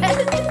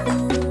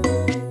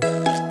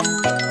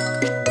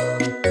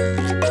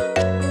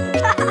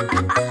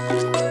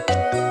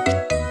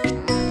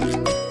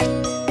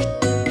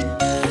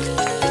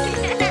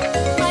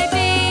 My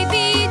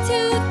baby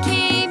tooth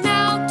came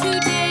out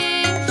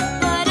today,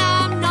 but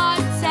I'm not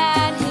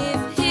sad.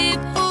 Hip, hip,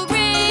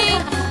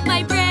 hooray!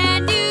 My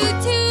brand new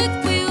tooth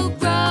will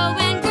grow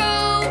and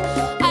grow.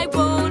 I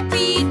won't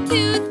be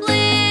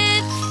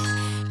toothless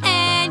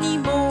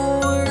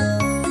anymore.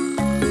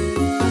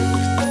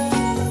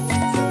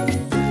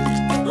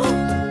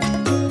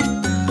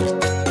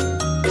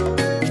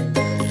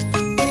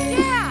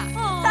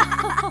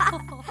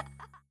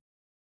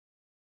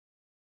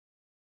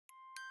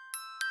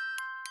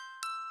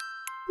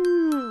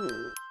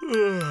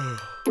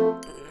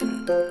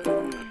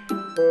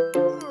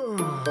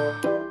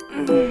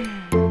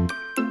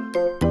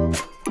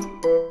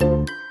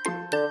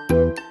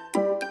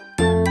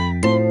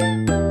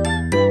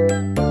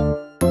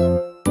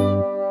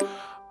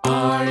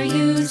 Are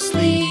you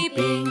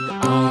sleeping?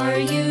 Are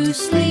you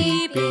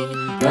sleeping?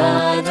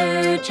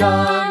 Brother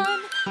John,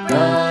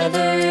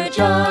 Brother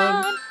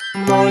John.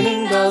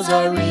 Morning bells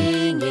are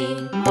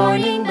ringing,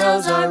 morning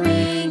bells are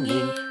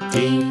ringing.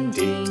 Ding,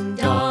 ding,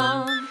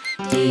 dong,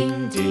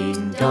 ding,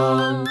 ding,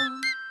 dong.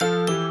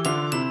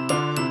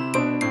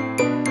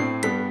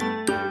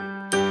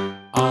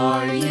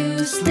 Are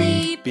you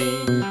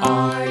sleeping?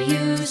 Are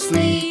you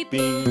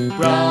sleeping?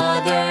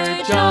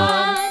 Brother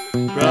John,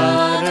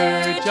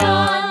 Brother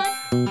John.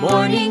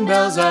 Morning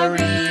bells are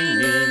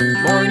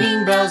ringing,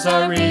 morning bells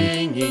are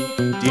ringing.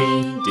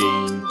 Ding,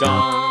 ding,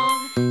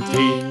 dong,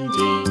 ding,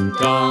 ding,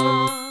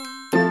 dong.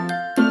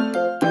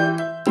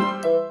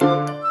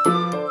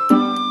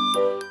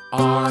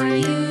 Are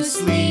you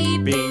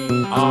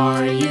sleeping?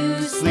 Are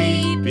you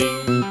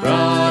sleeping?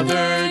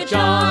 Brother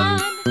John,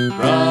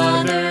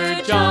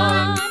 Brother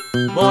John.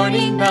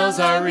 Morning bells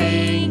are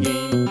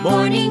ringing,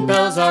 morning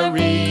bells are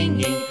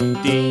ringing.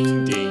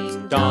 Ding,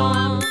 ding,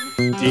 dong,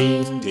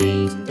 ding,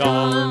 ding,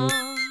 dong.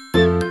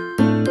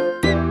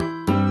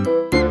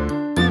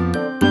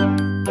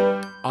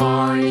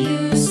 Are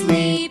you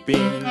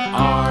sleeping?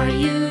 Are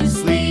you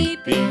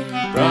sleeping?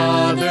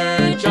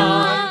 Brother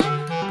John,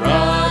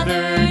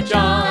 Brother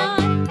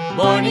John.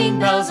 Morning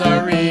bells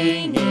are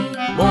ringing,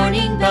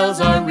 morning bells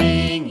are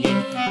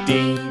ringing.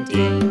 Ding,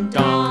 ding,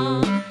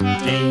 dong,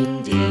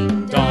 ding,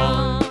 ding,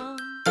 dong.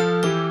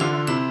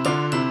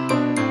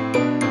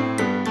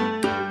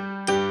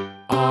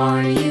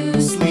 Are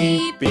you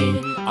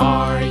sleeping?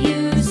 Are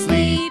you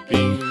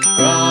sleeping?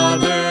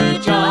 Brother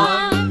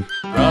John,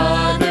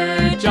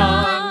 Brother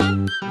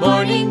John.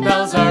 Morning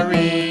bells are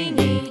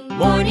ringing,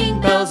 morning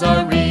bells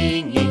are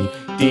ringing.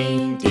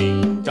 Ding,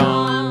 ding,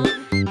 dong,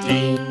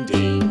 ding,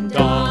 ding,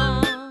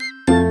 dong.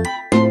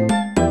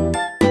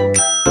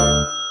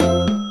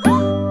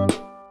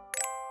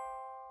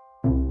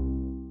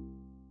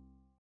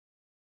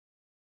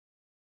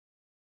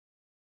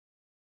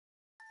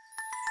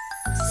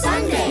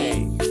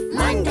 Sunday,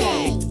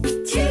 Monday,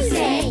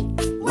 Tuesday,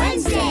 Wednesday.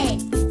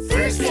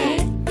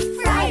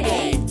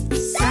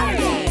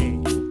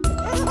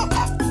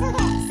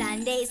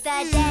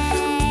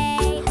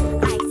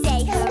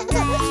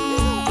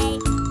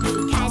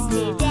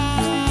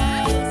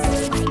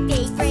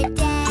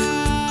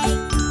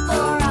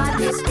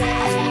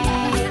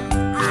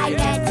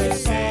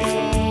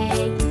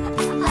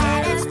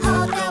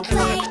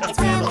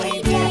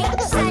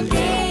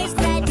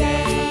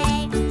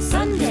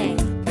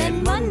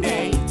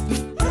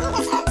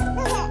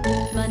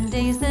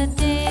 Tuesday's the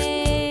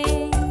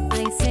day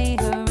I say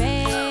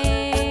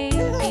hooray,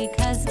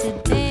 because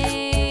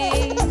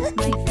today's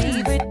my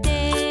favorite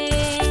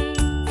day.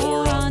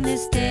 For on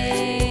this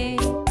day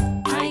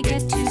I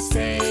get to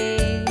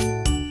say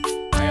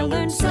I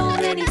learned so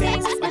many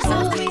things. My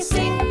songs we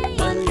sing.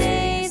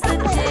 Monday's the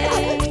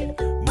day.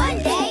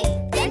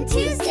 Monday, then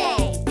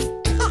Tuesday.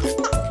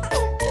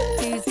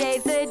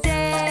 Tuesday's the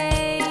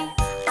day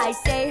I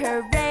say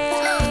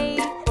hooray,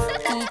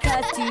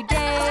 because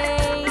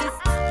today's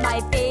my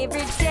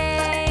favorite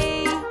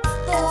day.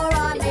 For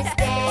on this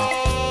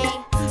day,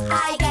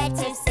 I get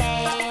to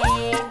say,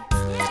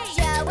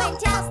 show and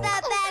tell's the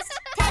best.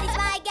 Teddy's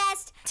my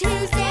guest.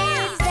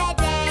 Tuesday's the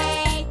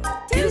day.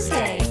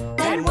 Tuesday,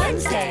 then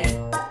Wednesday.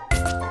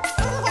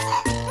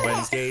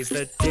 Wednesday's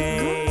the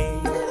day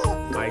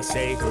I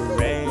say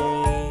hooray,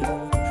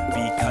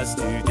 because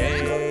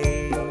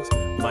today's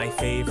my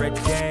favorite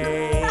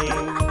day.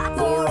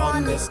 For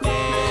on this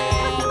day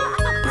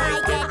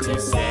I get to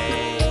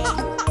say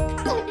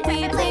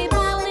We play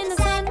ball in the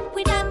sun,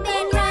 we jump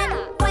and run.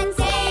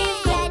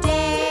 Wednesday's the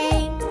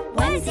day.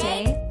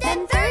 Wednesday,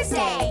 Then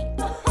Thursday.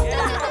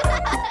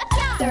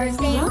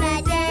 Thursday's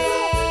the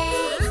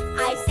day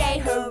I say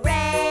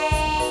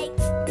hooray,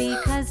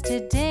 because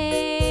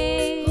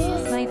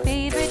today's my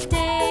favorite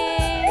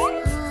day.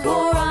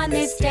 For on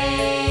this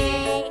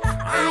day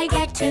I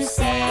get to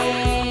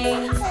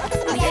say,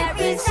 we get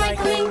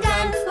recycling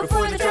done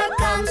before the truck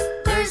comes.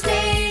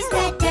 Thursday's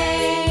the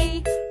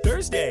day.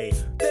 Thursday,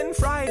 then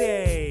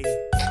Friday.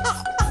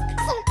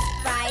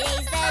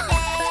 Friday's the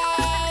day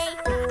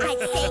I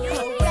say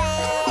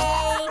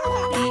hooray,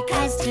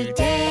 because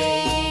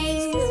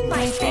today's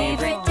my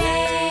favorite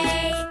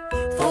day.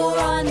 For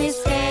on this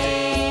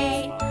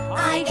day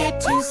I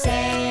get to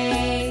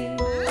say,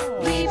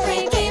 we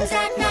play games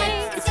at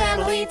night, it's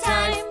family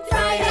time.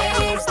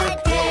 Friday's the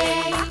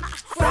day.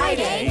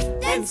 Friday,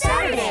 then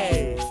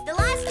Saturday, the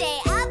last day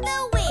of the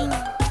week.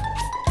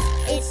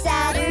 It's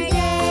Saturday,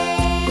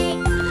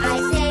 I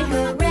say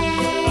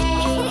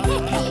hooray,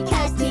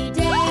 because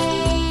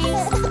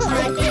today's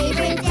my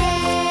favorite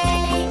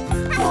day.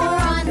 For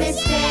on this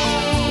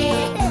day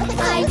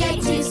I get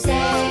to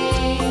say,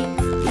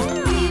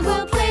 we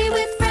will play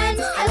with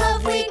friends, I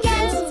love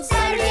weekends.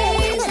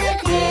 Saturday's the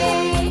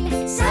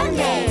day.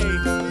 Sunday,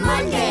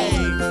 Monday,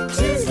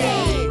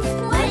 Tuesday,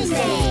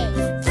 Wednesday,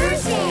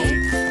 Thursday,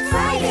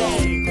 Friday,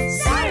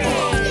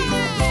 Saturday.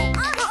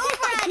 All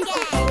over again.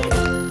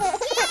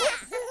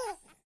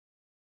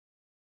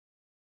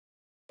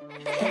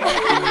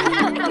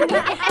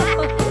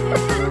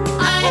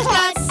 I've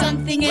got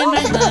something in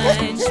my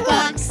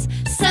lunchbox,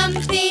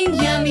 something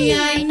yummy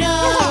I know.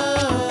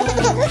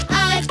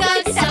 I've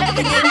got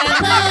something in my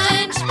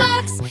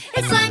lunchbox,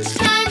 it's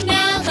lunchtime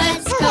now,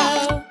 let's go.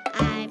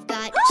 I've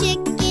got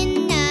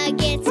chicken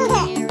nuggets,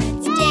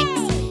 carrot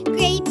sticks,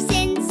 grapes,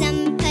 and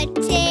some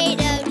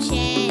potato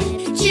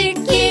chips.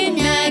 Chicken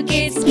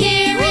nuggets,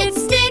 carrot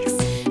sticks,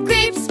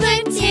 grapes,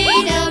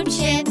 potato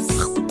chips.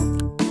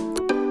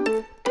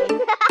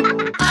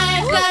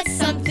 I've got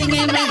something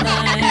in my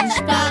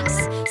lunchbox,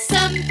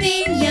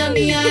 something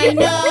yummy I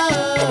know.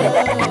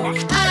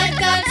 I've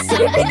got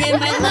something in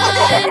my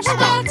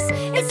lunchbox,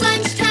 it's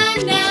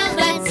lunchtime now,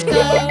 let's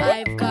go.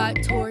 I've got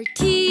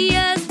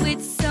tortillas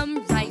with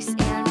some rice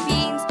and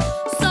beans,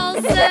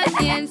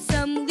 salsa and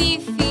some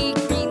leafy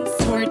greens.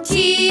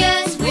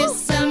 Tortillas with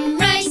some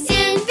rice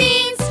and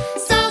beans,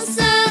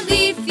 salsa,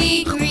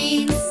 leafy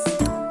greens.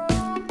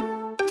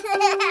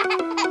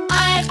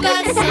 I've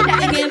got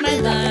something in my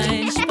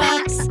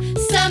lunchbox,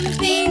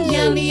 something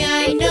yummy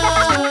I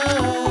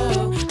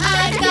know.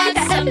 I've got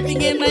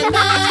something in my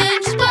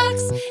lunchbox,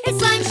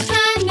 it's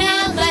lunchtime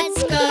now,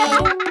 let's go.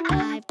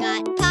 I've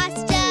got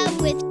pasta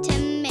with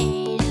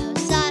tomato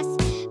sauce,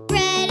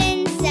 bread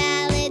and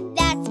salad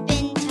that's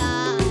been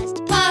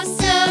tossed.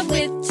 Pasta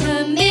with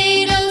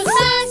tomato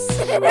sauce,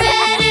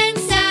 bread and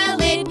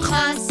salad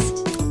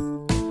tossed.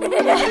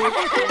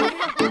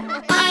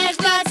 I've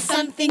got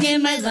something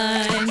in my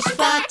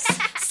lunchbox,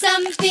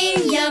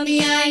 something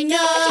yummy I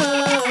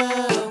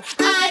know.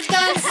 I've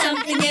got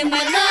something in my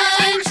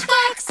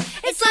lunchbox,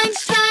 it's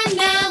lunchtime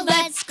now,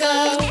 let's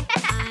go.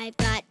 I've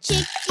got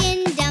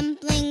chicken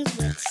dumplings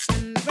with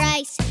some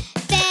rice,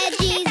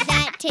 veggies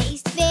that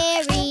taste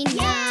very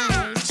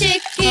nice.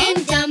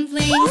 Chicken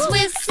dumplings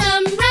with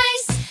some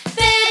rice,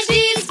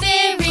 veggies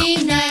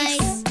very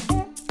nice.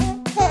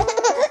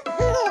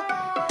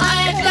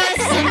 I've got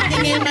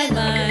something in my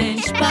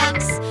lunchbox,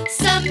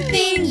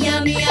 something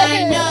yummy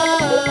I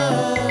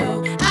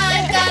know.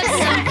 I've got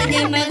something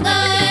in my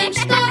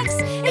lunchbox,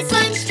 it's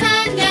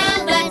lunchtime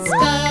now, let's go.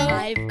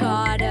 I've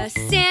got a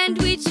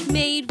sandwich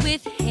made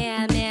with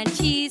ham and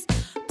cheese,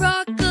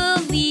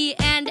 broccoli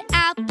and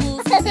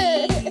apples,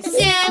 please.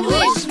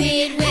 Sandwich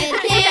made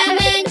with ham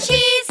and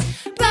cheese,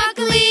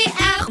 broccoli,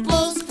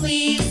 apples,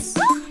 please.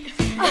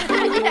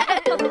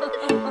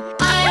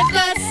 I've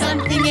got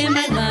something in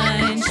my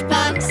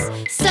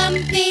lunchbox,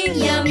 something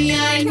yummy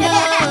I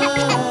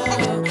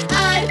know.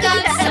 I've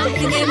got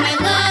something in my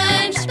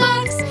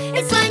lunchbox,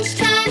 it's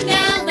lunchtime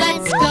now,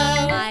 let's go.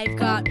 I've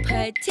got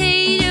potatoes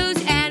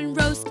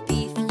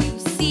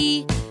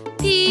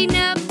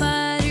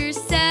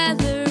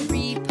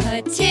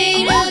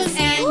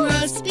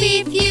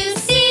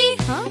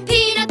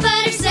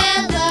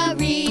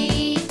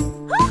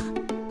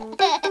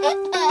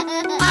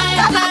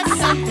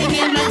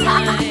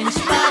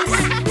lunchbox.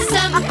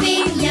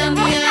 Something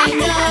yummy, I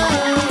know.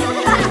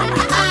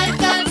 I've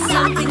got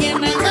something in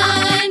my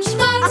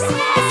lunchbox.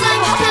 It's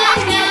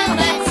lunchtime now,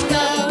 let's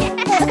go.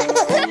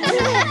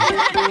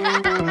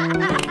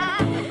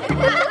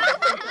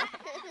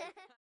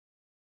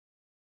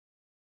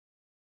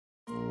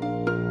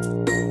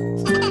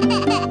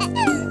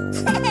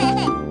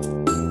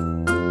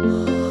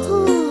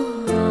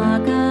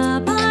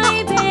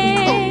 Rock-a-bye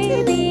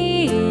baby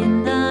in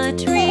the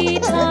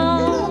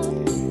treetop.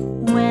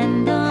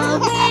 When the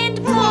wind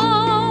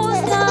blows,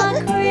 the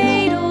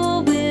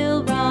cradle will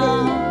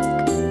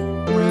rock.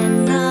 When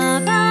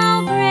the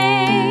bough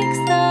breaks,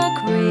 the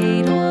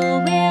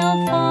cradle will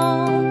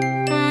fall,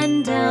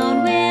 and down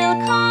will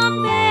come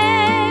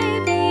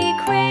baby,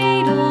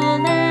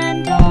 cradle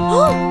and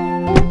all.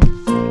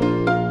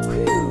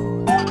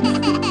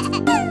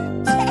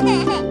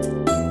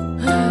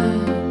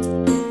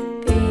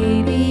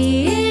 Baby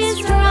is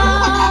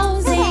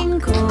drowsing,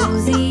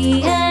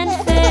 cozy and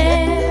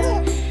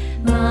fair.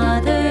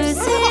 Mother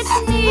sits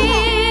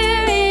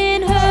near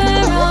in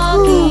her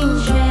rocking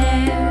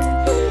chair.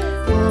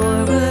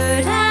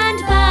 Forward and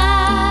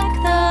back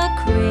the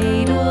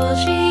cradle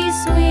she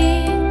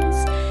swings.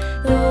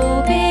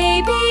 Though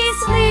baby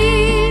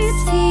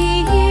sleeps, he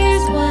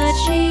hears what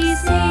she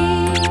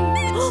sings.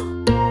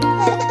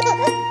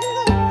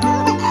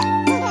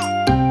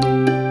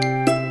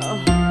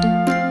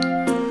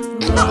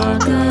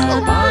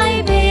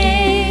 Rock-a-bye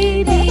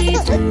baby,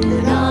 do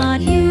not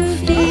you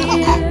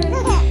fear.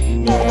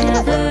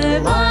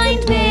 Never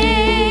mind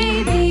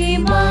baby,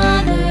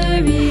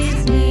 mother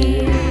is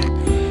near.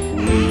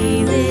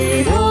 3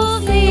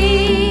 little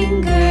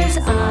fingers,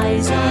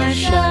 eyes are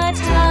shut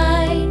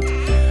tight.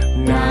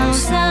 Now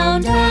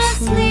sound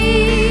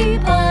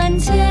asleep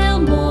until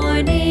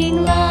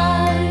morning light.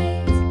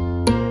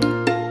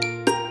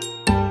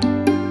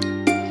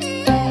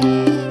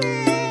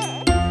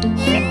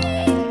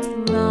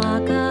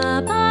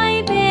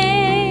 Rock-a-bye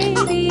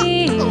baby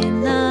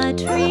in the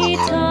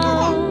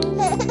treetop.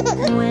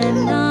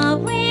 When the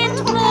wind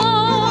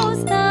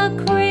blows, the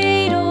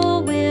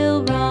cradle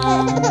will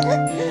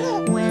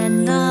rock.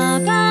 When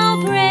the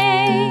bough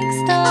breaks,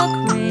 the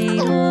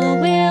cradle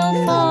will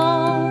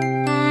fall,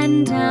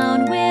 and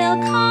down will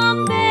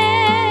come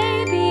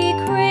baby,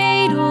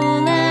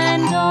 cradle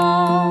and all.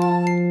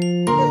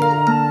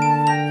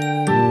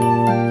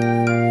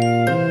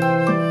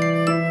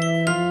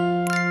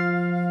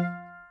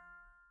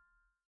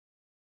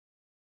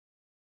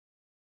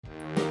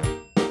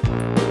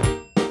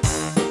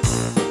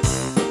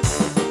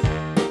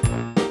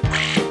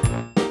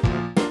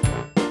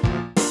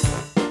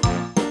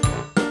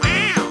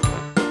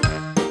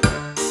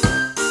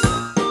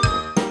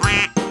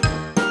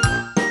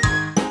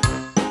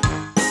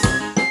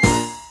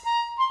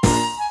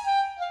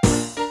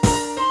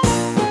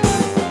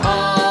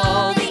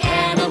 All the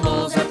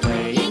animals are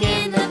playing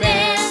in the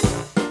band.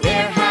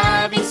 They're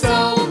having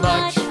so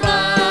much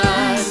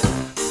fun.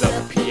 The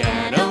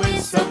piano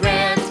is so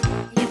grand.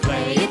 You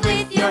play it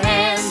with your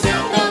hands. It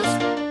goes.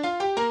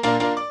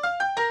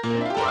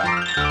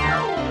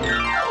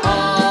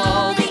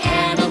 All the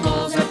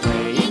animals are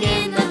playing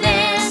in the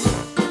band.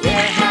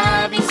 They're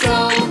having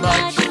so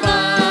much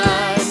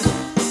fun.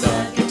 The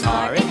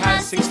guitar, it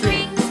has 6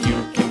 strings. You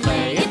can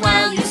play it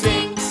while you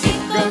sing. It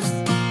goes.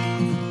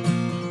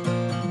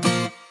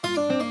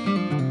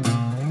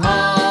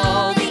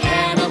 All the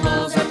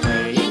animals are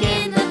playing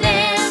in the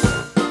band.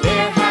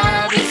 They're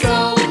having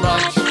so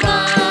much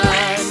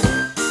fun.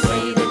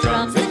 Play the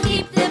drums and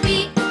keep the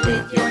beat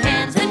with your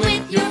hands and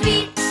with your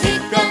feet.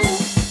 It goes.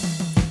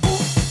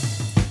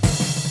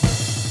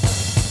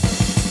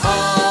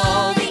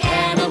 All the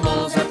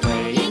animals are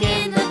playing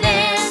in the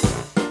band.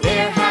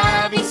 They're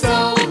having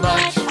so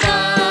much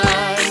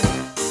fun.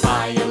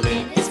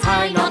 Violin is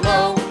high, not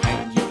low,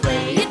 and you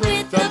play it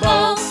with the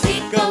bow.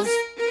 It goes.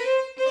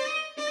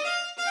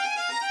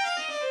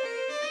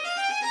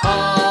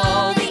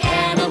 All the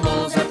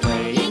animals are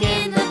playing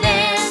in the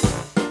band.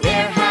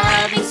 They're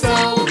having so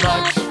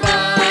much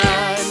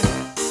fun.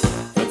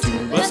 The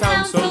tuba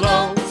sounds so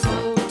low,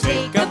 so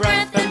take a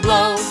breath and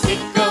blow.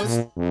 It goes.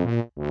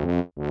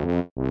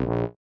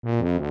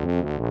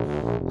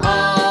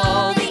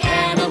 All the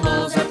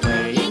animals are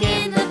playing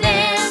in the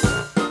band.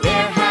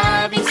 They're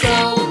having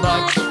so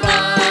much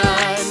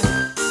fun.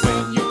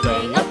 When you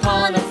play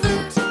upon a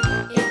flute,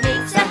 it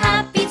makes a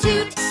happy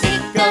toot.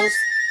 It goes.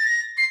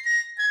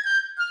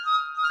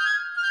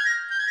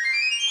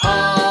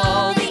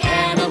 All the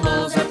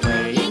animals are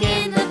playing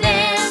in the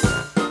band.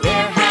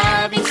 They're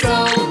having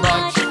so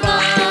much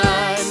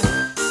fun.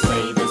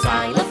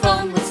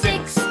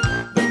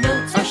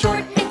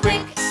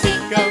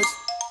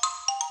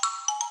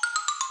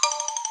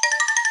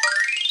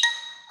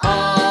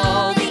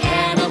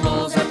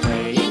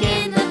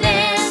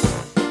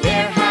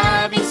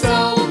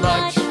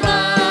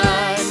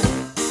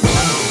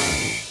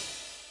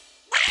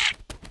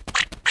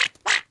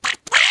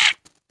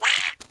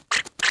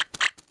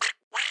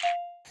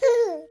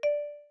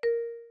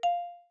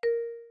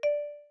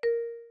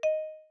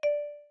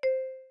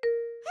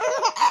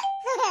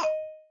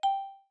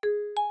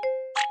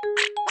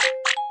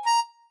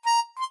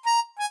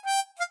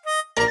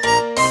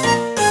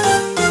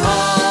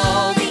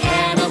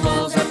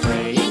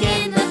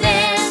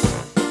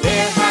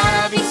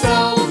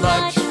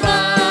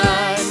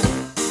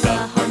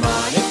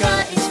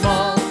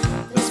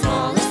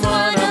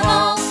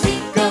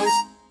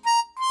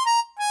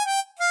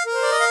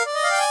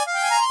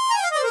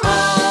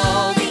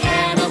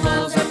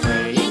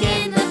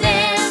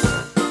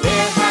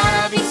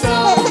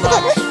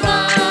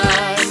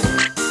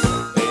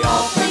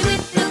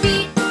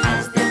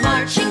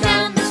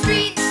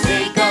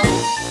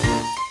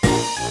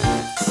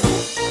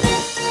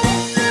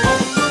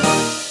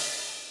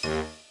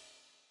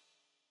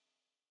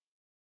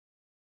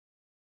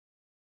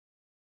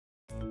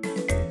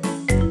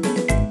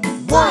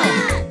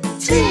 1,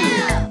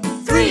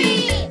 2,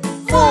 3,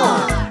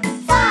 4,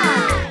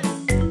 5.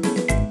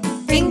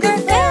 Finger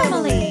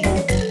family.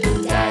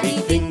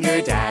 Daddy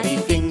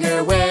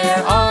finger,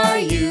 where are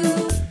you?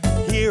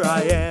 Here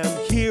I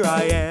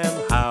am,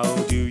 how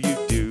do you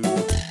do?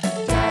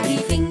 Daddy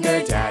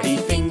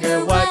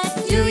finger, what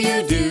do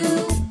you do?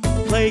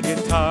 Play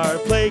guitar,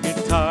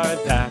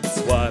 that's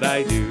what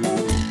I do.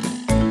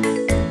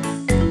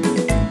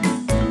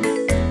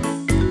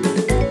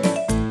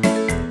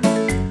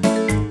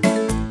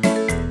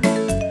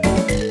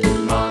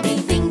 Mommy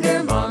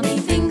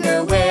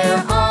finger,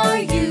 where are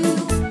you?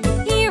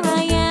 Here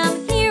I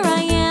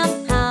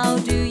am, how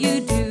do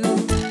you do?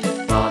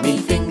 Mommy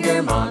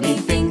finger,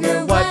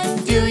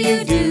 what do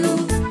you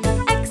do?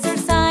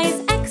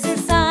 Exercise,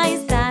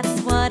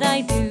 that's what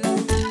I do.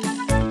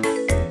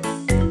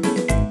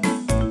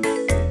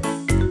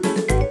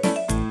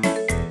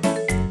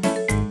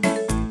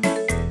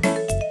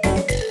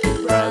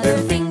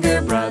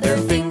 Brother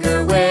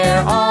finger, where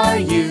are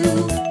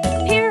you?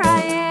 Here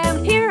I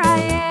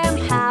am,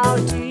 how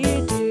do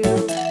you do?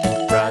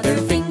 Brother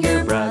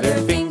finger,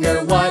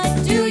 what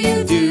do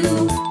you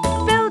do?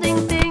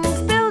 Building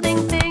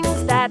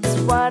things, that's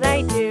what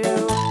I do.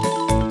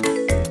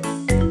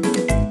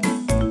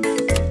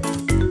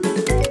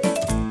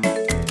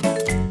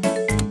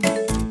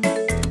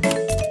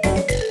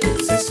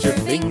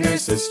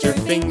 Sister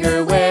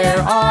finger, where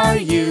are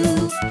you?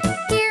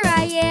 Here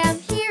I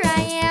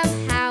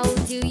am, how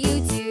do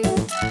you do?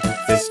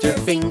 Sister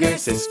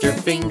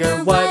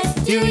finger, what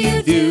do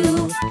you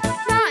do?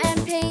 Draw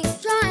and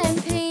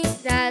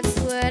paint, that's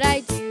what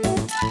I do.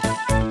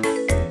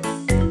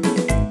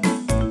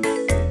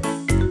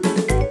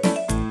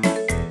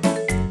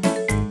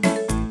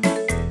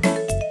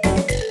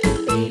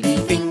 Baby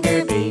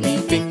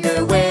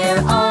finger, where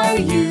are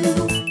you?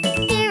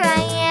 Here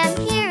I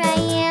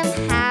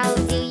am, how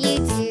do you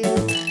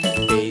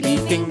do? Baby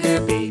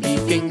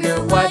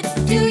finger, what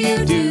do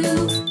you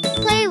do?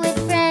 Play with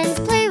friends,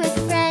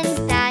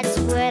 that's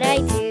what I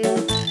do.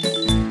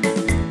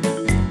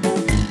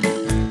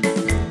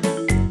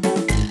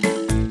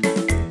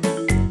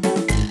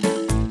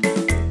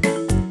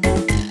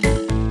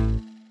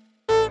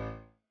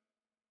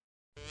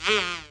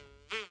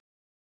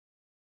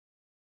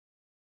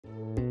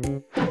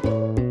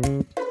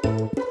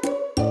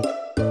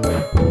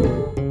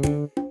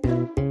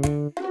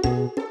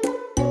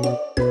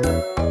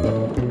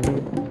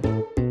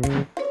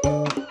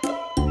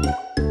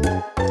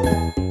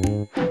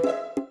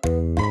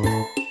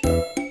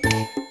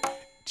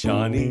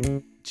 Johnny,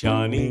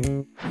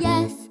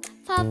 Yes,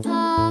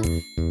 Papa.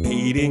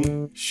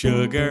 eating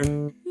sugar.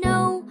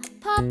 No,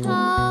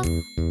 Papa.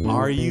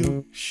 Are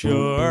you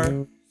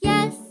sure?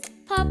 Yes,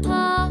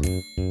 Papa.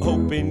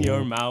 Open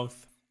your mouth.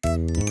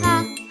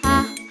 Ha,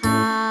 ha,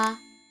 ha.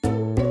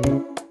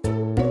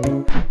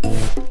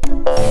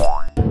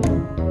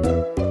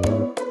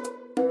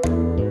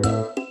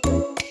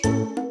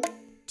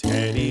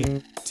 Teddy,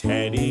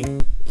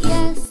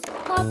 Yes,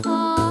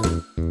 Papa.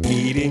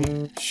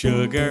 eating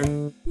sugar.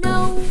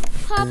 No,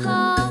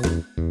 Papa.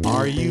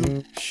 Are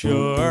you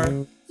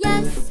sure?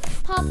 Yes,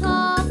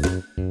 Papa.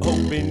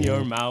 Open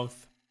your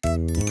mouth.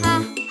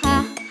 Ha,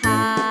 ha,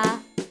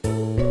 ha.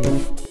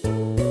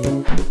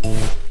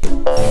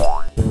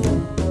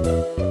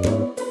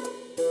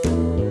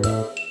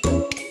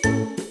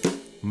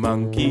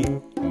 Monkey,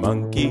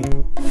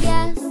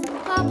 Yes,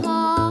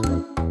 Papa.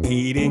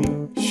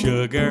 eating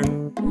sugar.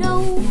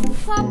 No,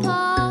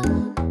 Papa.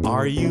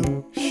 Are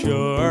you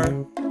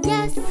sure?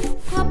 Yes,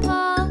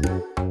 Papa.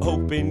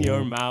 Open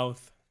your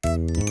mouth.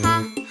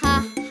 Ha,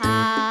 ha,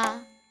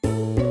 ha.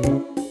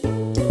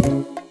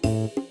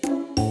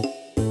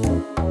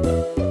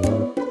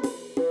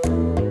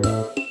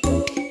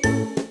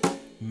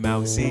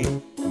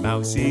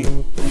 Mousy,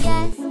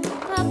 Yes,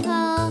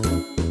 Papa.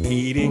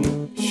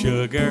 eating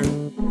sugar.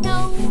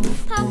 No,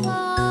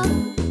 Papa.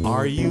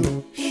 Are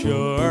you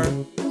sure?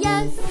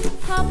 Yes,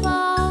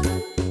 Papa.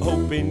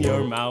 Open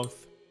your mouth.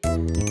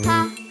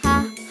 Ha,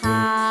 ha,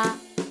 ha.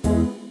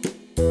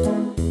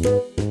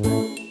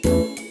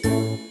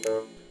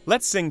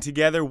 Let's sing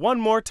together one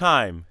more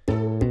time.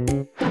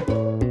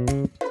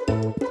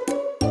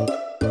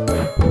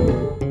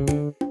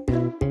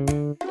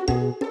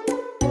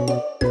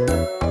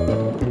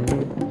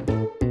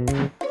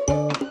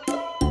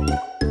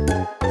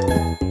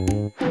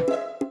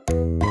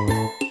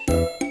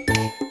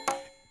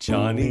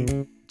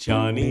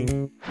 Johnny,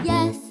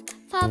 Yes,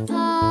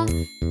 Papa.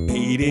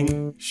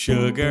 eating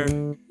sugar.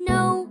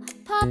 No,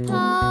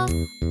 Papa.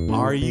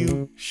 Are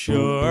you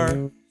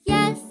sure?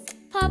 Yes,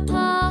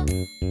 Papa.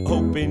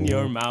 Open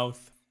your mouth.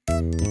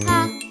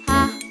 Ha,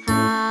 ha,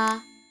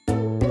 ha.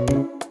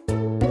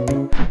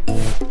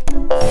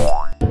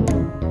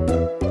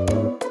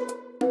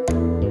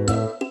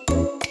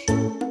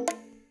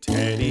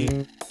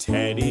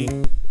 Teddy,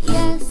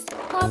 Yes,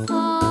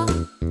 Papa.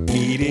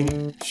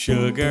 eating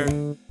sugar.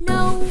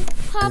 No,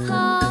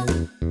 Papa.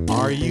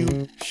 Are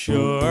you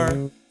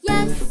sure?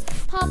 Yes,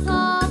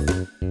 Papa.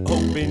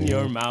 Open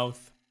your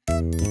mouth.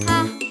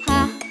 Ha,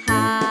 ha,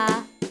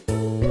 ha.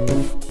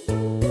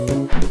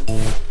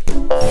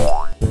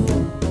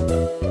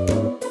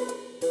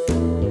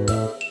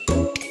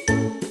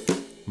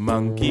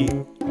 Monkey,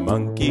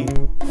 monkey,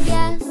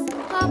 Yes,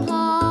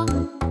 Papa.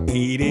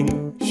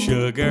 eating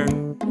sugar.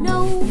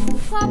 No,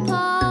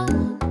 Papa.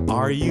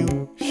 Are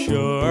you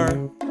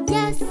sure?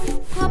 Yes,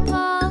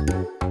 Papa.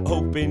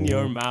 Open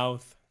your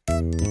mouth.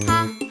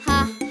 Ha, ha,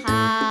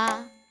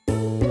 ha.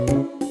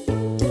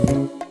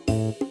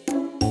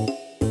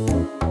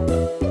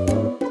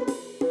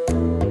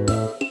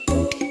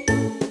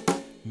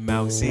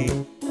 Mousy,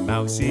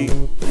 mousy,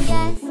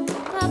 Yes,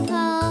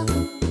 Papa.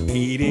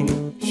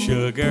 eating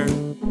sugar.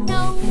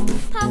 No,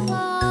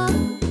 Papa.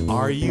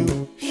 Are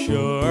you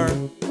sure?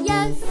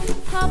 Yes,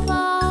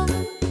 Papa.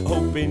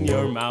 Open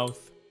your mouth.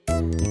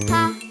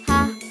 Ha,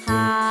 ha,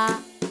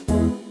 ha.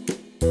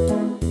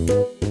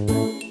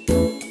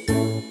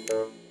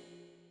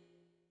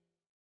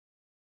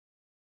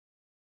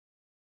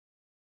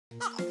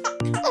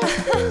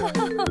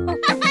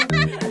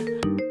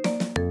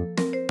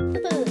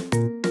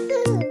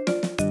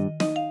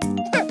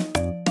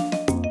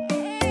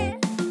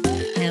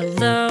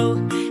 Hello,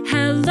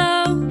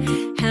 hello,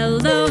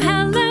 hello,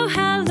 hello,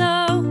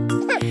 hello.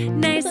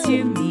 Nice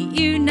to meet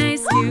you,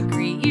 nice to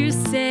greet you.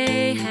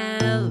 Say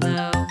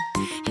hello.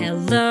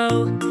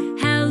 Hello,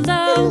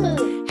 hello,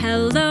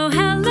 hello,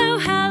 hello,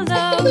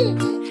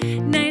 hello.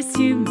 Nice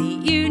to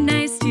meet you,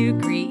 nice to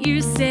greet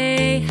you.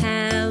 Say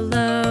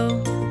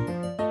hello.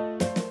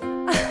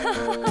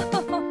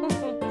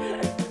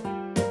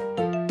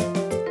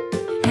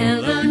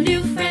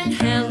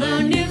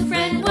 Hello, new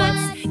friend,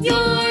 what's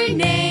your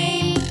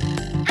name?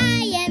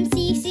 I am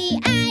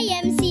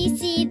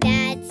Cece,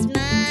 that's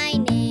my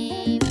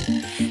name.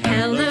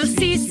 Hello,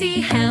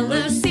 Cece,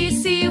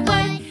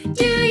 what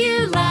do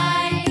you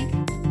like?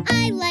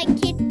 I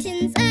like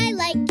kittens,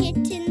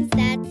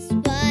 that's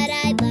what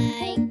I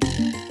like.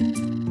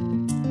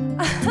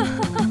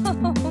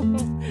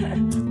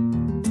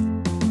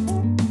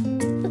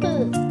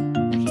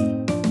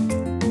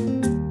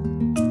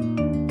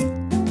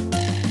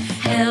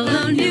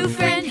 Hello, new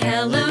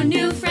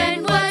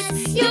friend,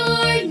 what's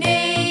your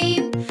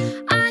name?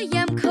 I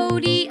am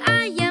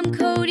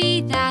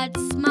Cody,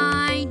 that's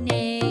my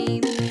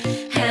name.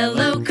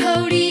 Hello,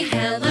 Cody,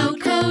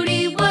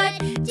 what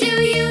do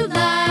you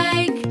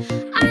like?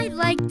 I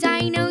like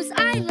dinos,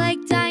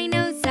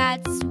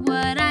 that's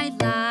what I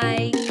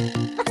like.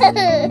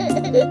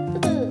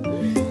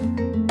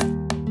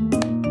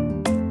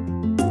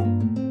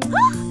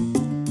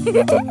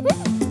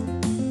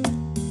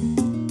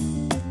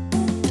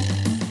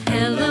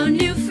 Hello,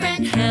 new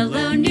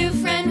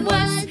friend,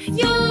 what's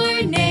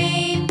your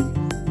name?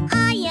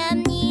 I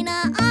am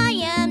Nina,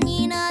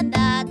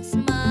 that's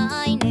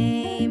my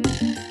name.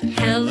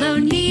 Hello,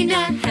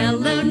 Nina,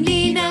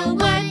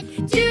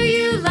 what do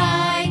you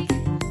like?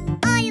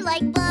 I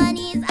like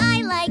bunnies,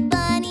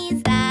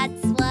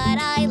 that's what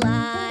I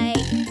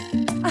like.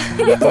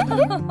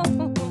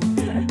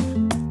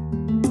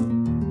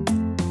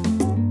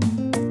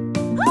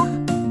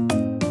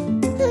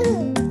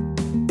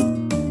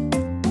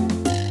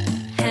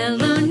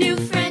 Hello, new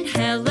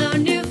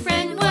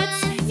friend,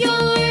 what's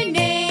your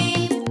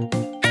name?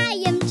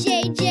 I am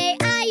JJ,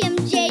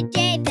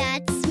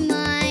 that's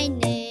my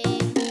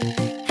name.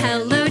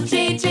 Hello,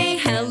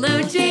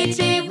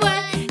 JJ,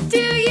 what do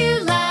you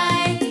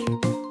like?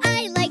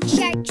 I like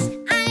sharks,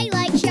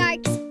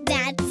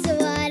 that's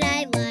what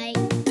I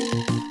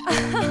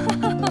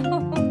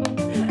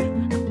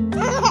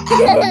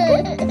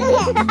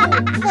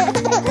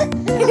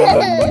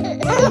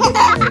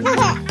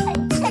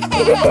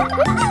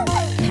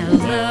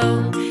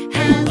Hello,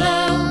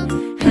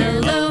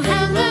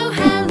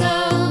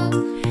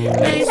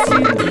 nice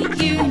to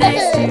meet you,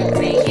 nice to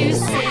greet you.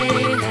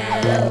 Say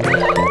hello.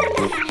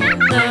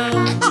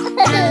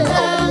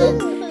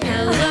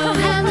 Hello.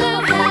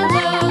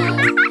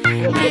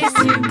 Nice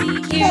to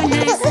meet you,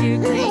 nice to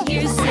greet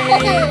you. Say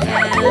hello.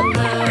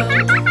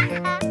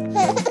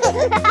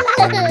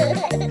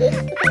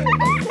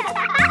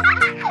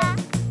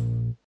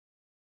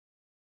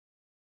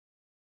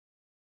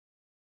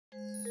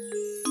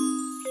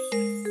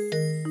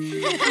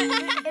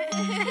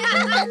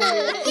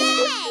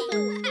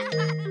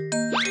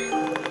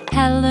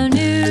 Hello,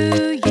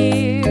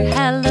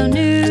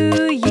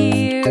 New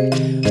Year.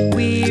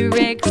 We're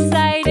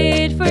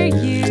excited for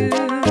you.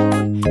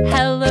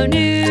 Hello,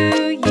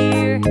 New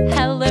Year.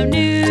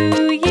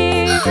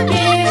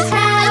 Here's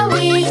how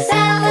we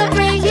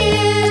celebrate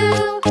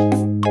you.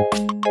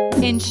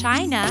 In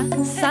China,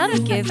 some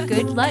give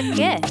good luck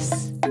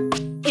gifts.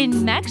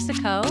 In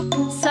Mexico,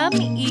 some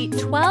eat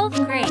 12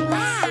 grapes.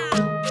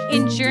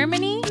 In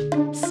Germany,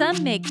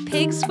 some make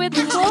pigs with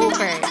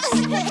clovers.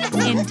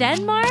 In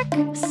Denmark,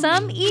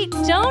 some eat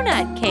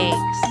donut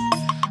cakes.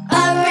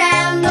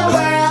 Around the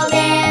world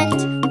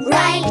and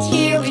right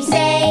here we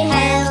say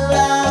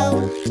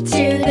hello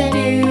to the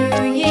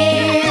new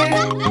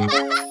year.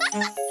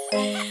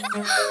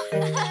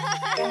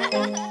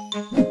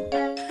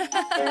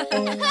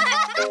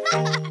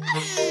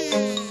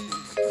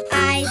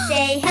 I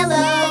say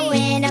hello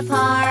in a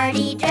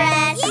party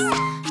dress.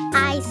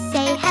 I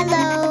say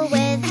hello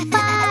with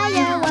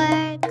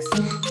fireworks.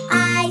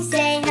 I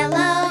say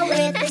hello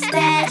with a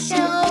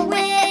special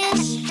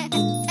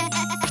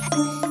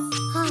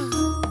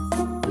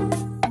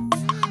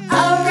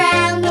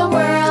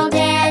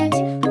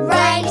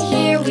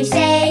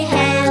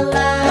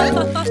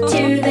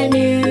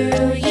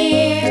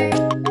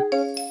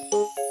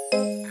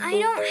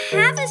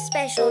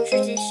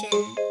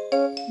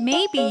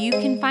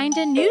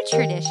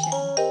tradition.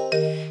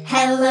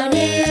 Hello New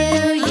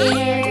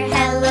Year,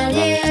 hello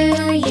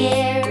New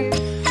Year.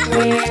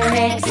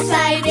 We're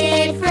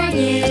excited for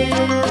you.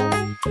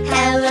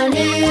 Hello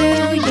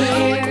New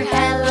Year,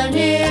 hello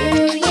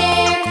New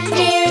Year.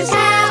 Here's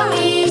how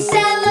we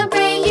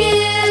celebrate you.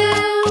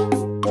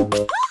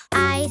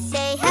 I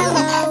say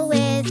hello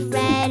with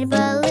red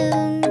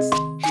balloons.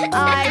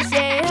 I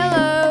say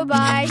hello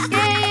by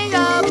staying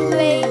up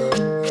late.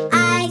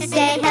 I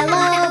say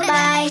hello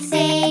by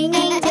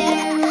singing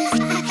tunes.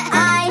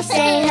 I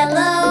say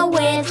hello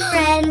with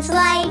friends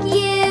like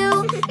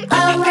you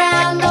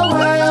around the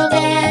world,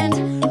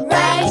 and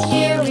right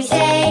here we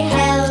say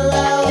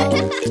hello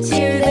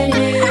to the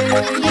new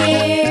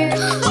year.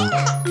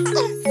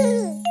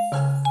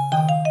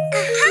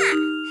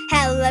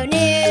 Hello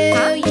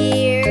New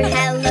Year,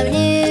 hello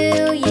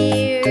New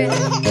Year.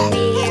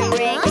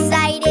 We're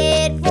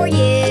excited for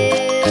you.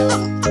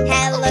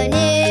 Hello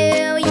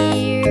New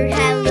Year,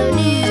 hello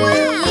New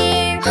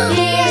Year.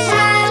 Here's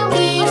how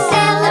we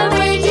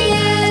celebrate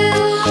you.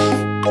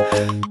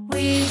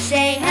 We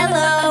say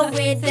hello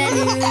with a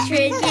new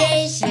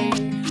tradition.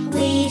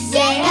 We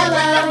say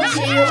hello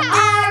to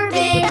our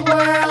big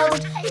world.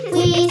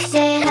 We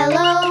say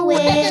hello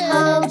with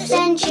hopes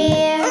and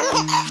cheer.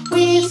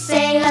 We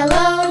say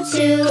hello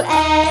to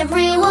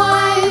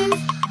everyone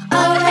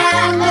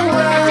around the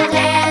world,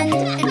 and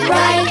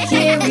right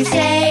here we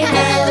say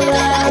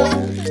hello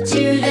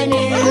to the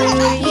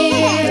new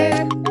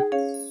year.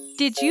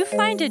 Did you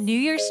find a New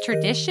Year's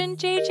tradition,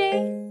 JJ?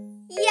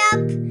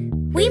 Yup,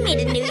 we made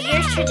a New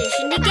Year's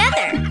tradition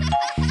together.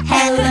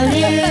 Hello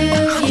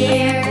New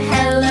Year,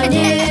 hello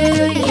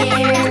New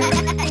Year.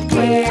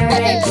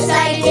 We're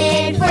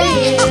excited for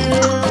you.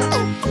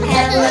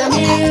 Hello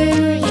New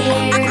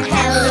Year,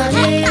 hello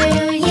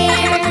New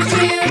Year.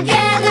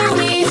 Together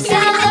we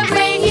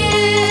celebrate you.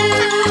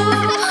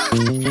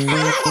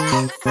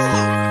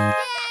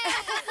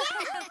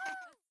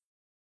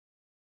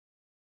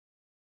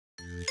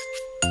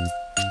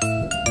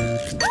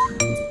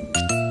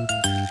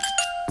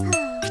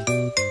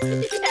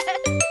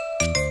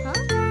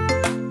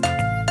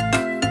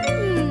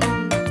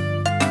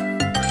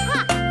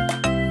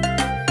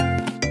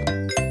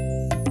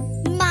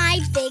 My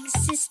big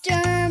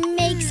sister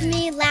makes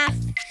me laugh.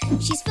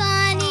 She's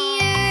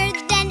funnier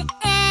than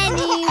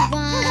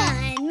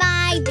anyone.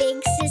 My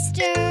big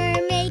sister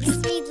makes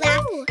me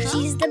laugh.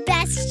 She's the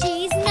best,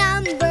 she's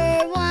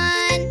number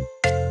one.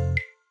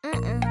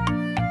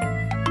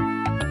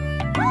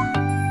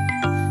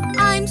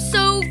 I'm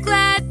so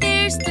glad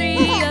there's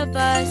three of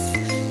us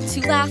to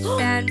laugh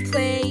and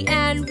play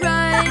and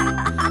run.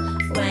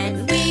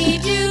 When we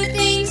do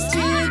things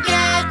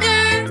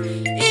together,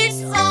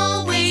 it's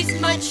always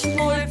much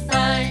more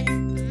fun.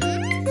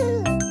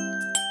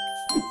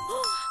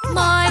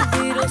 My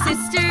little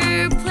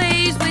sister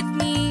plays with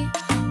me.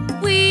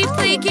 We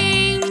play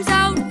games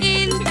out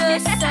in the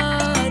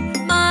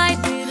sun. My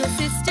little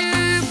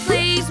sister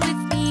plays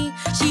with me.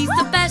 She's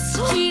the best,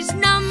 she's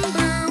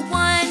number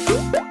one.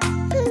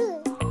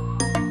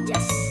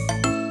 Yes.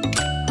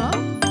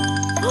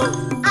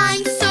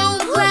 I'm so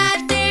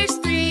glad there's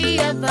three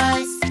of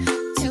us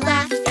to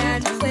laugh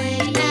and play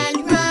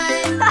and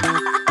run.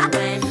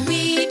 When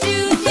we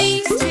do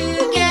things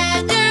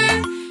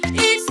together,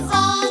 it's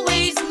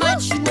always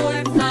much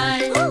more fun.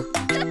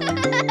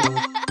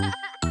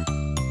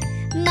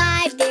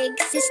 My big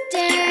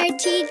sister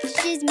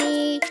teaches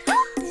me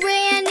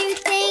brand new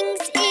things.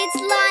 It's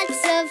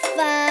lots of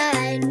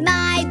fun.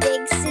 My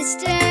big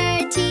sister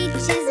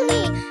teaches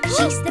me.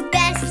 She's the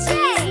best.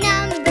 She's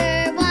number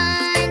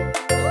one.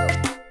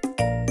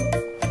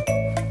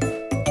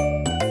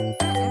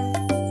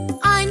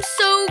 I'm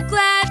so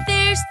glad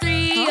there's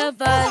three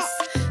of us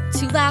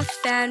to laugh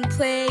and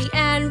play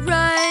and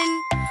run.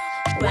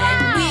 When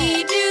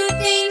we do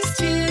things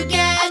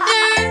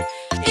together,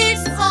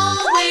 it's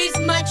always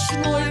much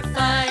more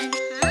fun.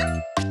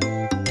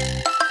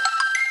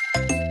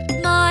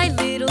 My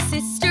little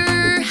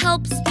sister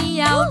helps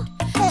me out.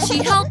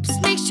 She helps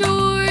make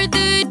sure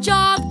the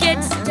job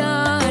gets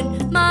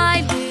done.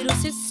 My little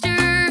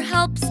sister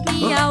helps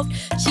me out.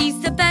 She's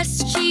the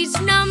best, she's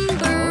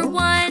number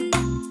one.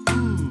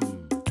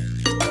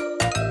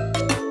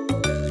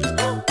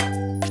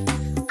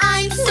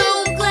 I'm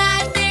so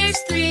glad there's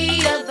three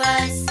of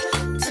us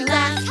to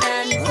laugh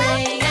and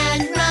play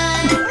and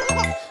run.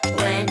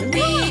 When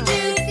we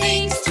do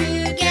things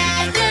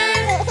together,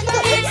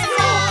 it's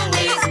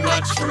always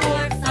much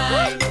more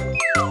fun.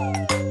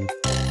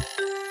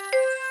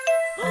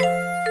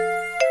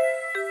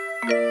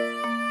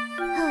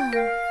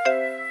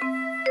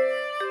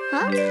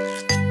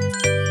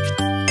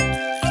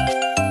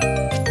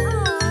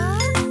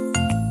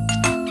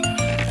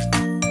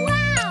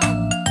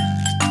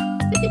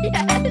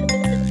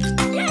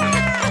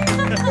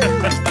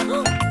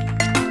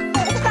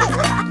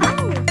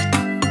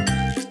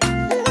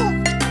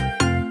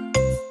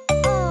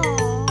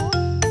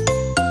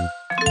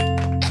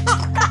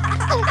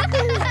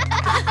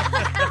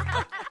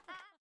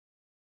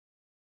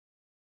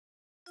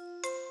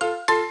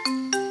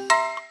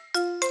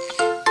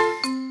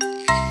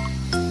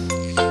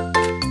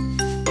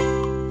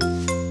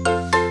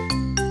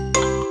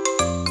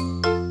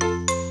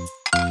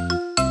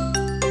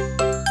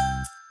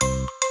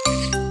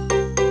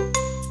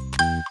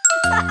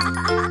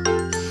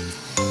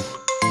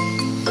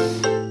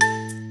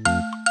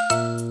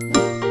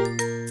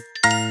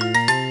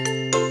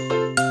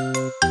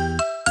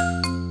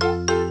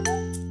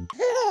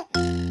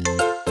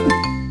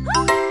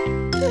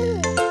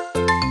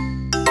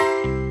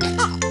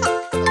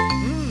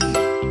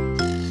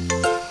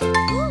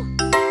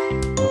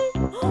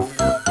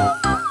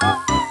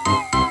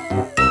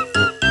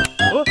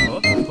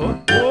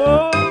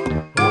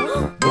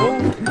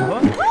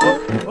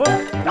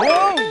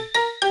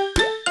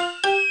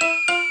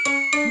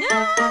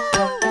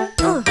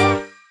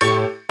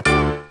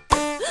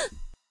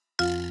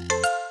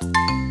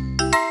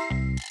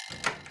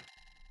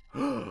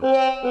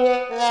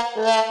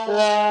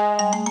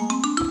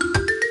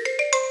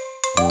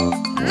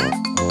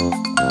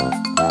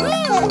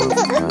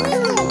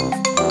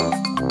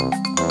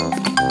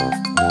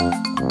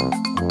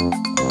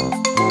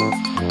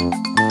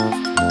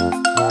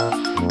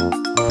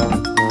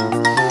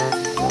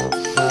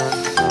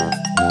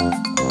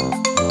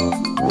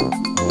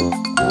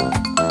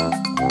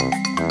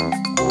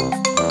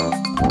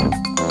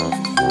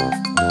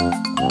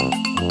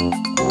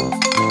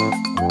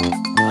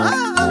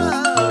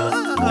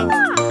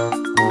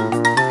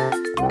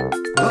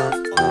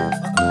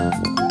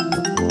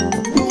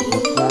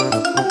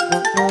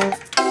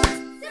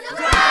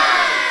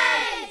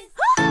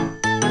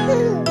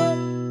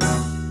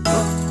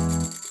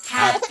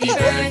 Happy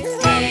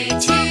birthday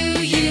to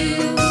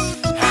you.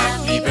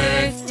 Happy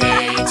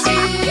birthday to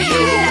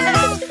you.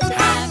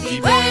 Happy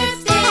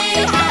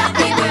birthday,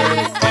 happy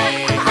birthday,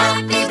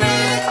 happy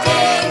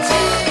birthday to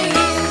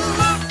you.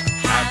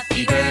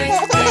 Happy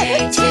birthday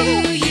to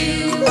you.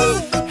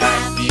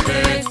 Happy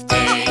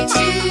birthday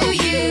to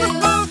you.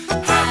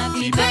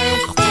 Happy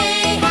birthday,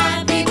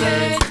 happy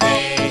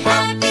birthday,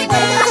 happy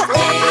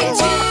birthday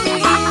to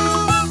you.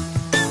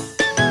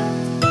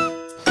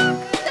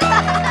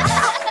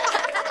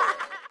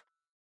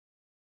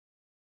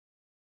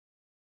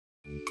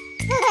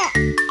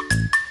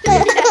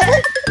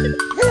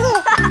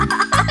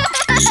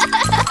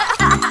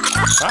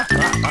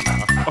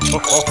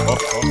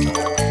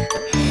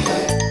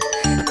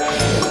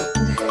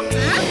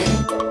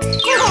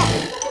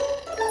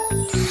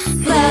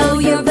 Blow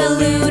your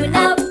balloon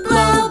up,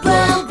 blow,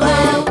 blow,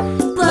 blow.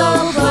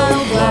 Blow,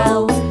 blow,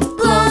 blow.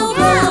 Blow,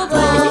 blow,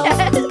 blow.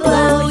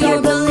 Blow your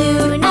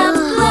balloon up,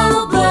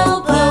 blow,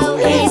 blow, blow.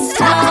 It's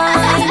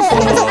time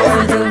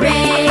for the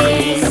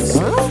race.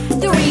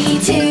 3,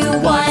 2,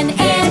 1,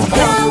 and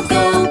go,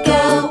 go,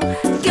 go.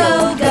 Go,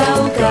 go,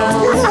 go.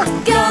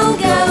 Go,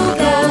 go,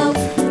 go.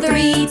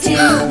 3,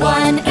 2,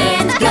 1,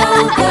 and go,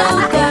 go,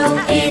 go.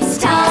 It's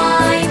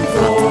time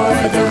for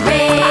the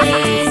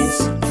race.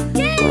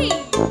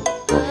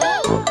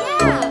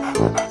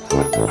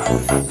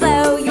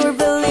 Blow your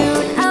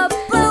balloon up,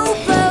 blow,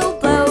 blow,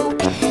 blow.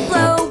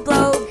 Blow,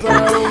 blow,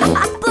 blow.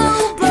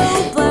 Blow, blow,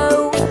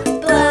 blow.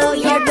 Blow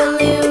your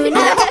balloon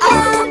up,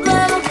 blow,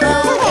 blow,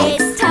 blow.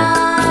 It's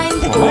time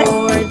for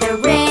the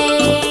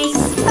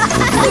race.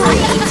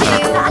 3,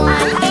 2,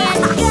 1,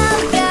 and go,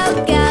 go,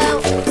 go.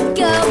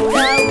 Go,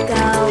 go,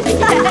 go.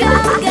 Go,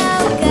 go,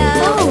 go.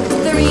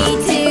 3,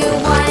 2,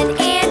 1,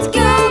 and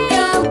go,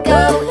 go,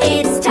 go.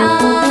 It's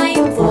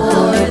time for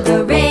the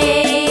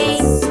race.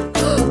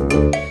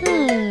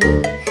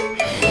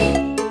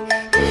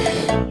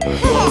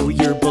 Blow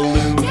your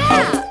balloon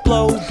up,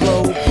 blow, blow,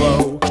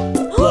 blow.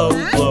 Blow,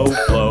 blow,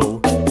 blow.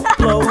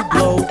 Blow,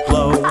 blow,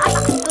 blow.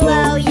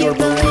 Blow your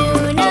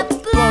balloon up,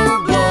 blow,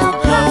 blow,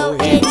 blow.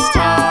 It's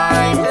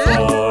time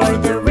for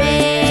the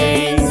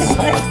race.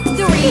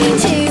 3,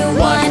 2,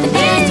 1,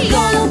 and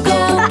go,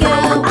 go, go.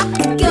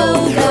 Go,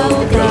 go,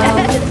 go.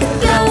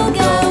 Go,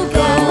 go,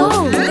 go.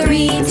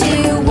 3,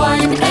 2,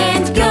 1,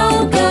 and go,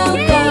 go,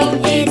 go.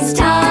 It's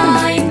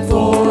time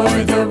for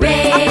the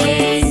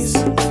race.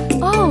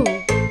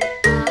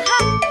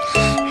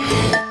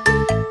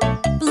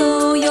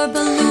 Blow your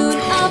balloon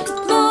up,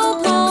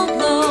 blow, blow,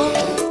 blow.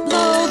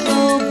 Blow,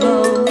 blow,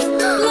 blow.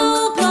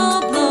 Blow, blow,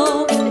 blow.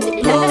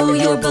 Blow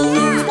your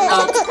balloon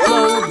up,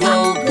 blow,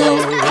 blow, blow.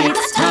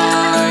 It's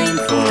time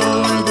for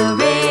the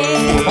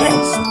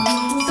race.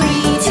 3,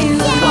 2,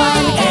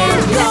 1,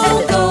 and go,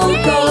 go,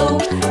 go.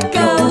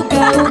 Go,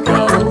 go,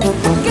 go.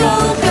 Go,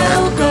 go,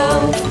 go.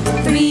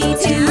 3,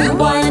 2,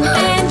 1,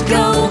 and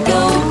go,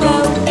 go, go.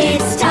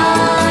 It's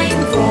time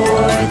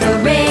for the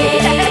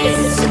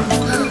race.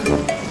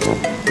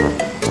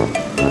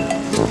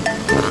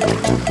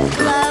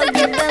 Blow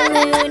your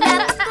balloon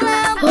up,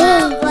 blow, blow,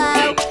 blow.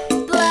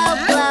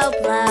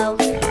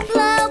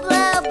 Blow, blow, blow. Blow,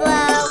 blow,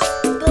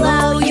 blow.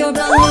 Blow your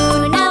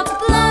balloon up,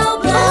 blow,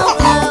 blow,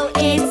 blow.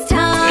 It's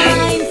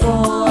time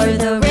for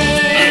the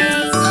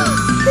race.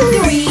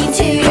 3,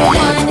 2,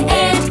 1,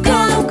 and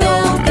go, go,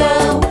 go.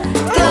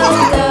 Go,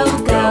 go,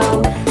 go.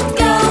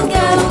 Go, go,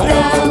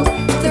 go.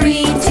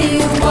 3,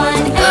 2, 1,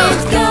 and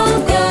go,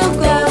 go,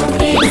 go.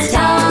 It's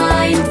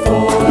time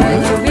for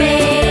the race.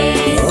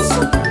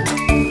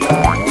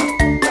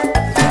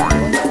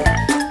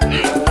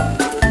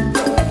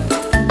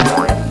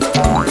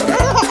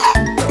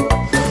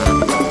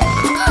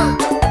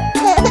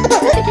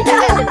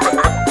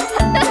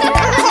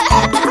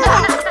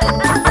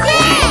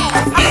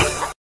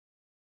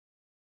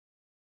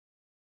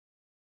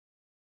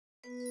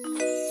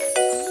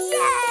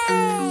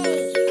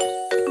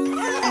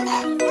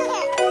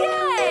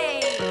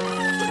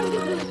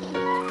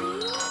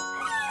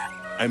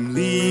 I'm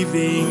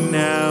leaving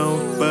now,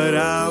 but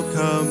I'll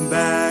come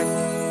back.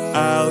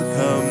 I'll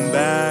come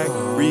back.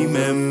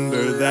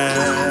 Remember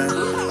that.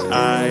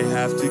 I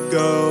have to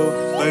go,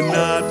 but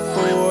not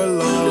for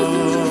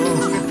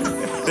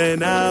long.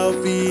 Then I'll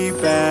be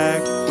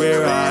back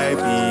where I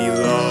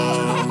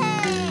belong.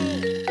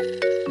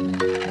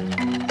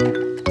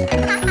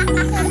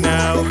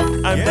 Now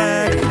I'm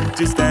back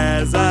just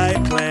as I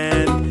planned.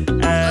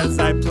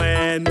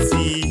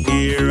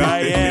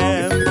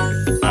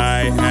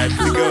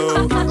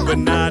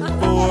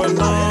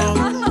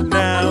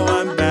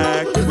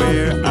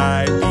 where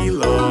I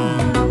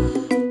belong.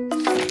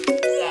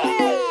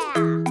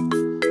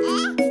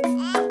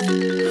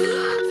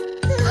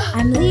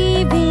 I'm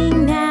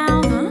leaving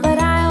now, but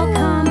I'll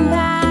come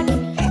back.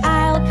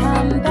 I'll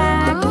come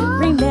back.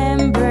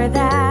 Remember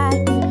that.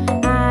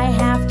 I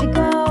have to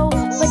go,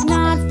 but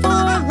not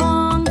for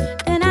long.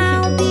 Then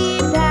I'll be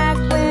back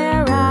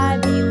where I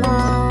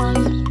belong.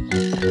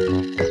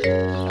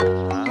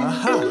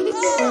 Aha!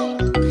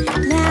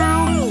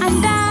 Now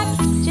I'm back,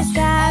 just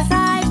as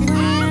I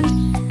planned.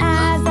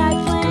 As I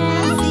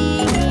planned,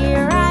 see,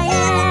 here I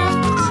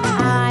am.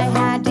 I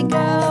had to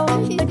go,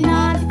 but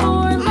not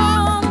for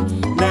long.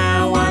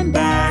 Now I'm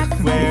back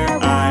where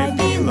I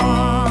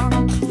belong.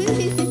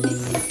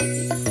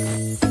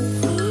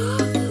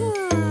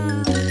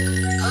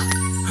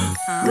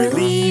 We're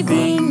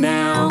leaving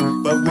now,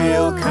 but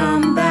we'll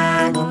come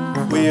back.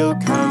 We'll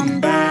come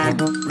back.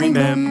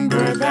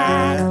 Remember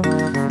that.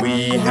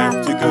 We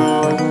have to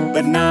go,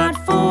 but not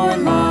for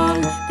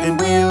long. Then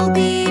we'll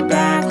be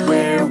back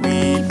where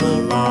we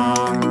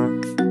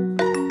belong.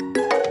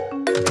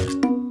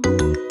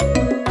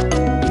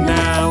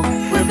 Now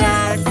we're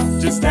back,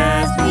 just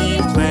as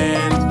we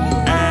planned.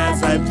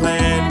 As I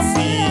planned,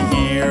 see,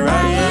 here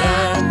I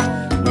am.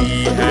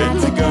 We had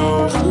to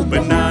go,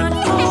 but not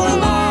for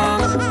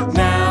long.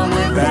 Now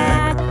we're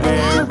back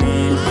where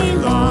we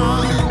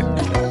belong.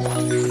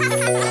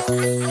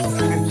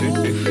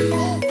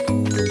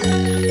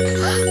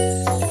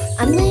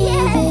 I'm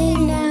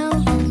leaving now,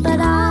 but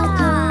I'll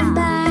come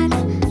back.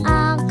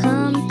 I'll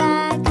come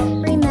back.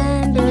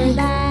 Remember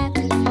that.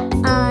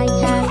 I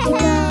have to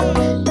go,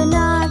 but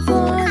not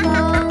for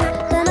long.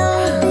 Then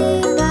I'll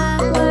be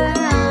back where I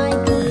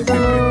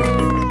belong.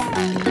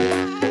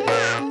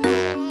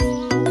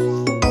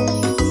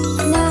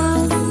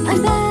 Now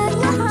I'm back,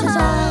 just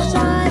as I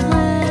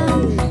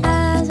planned.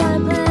 As I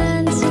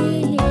planned,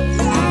 see,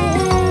 here I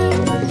am.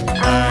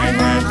 I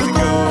had to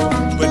go,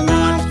 but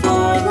not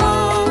for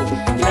long.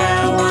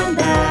 Now I'm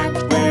back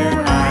where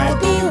I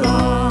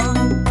belong.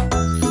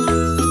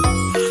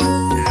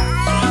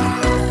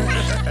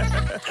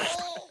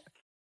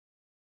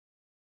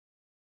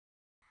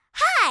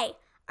 Hi,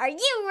 are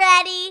you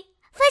ready?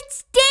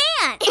 Let's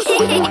dance!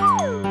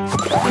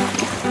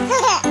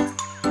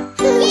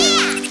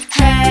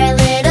 Her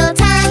little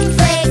tongue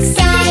flicks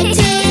side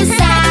to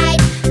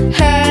side.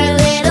 Her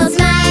little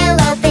smile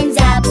opens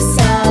up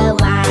so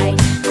wide.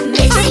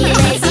 Missy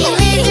Lizzy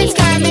Lizards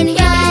come and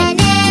run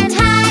and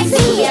hide.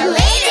 See you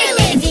later,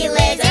 Lizzy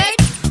Lizard.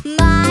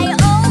 My,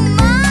 oh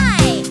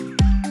my!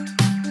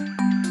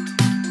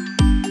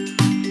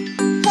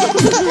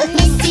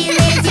 Missy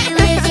Lizzy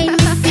Lizard,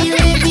 Missy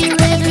Lizzy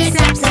Lizard,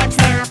 snap, snap,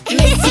 snap.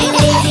 Missy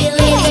Lizzy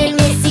Lizard,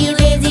 Missy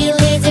Lizzy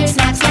Lizard,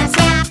 snap, snap,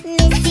 snap.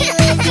 Missy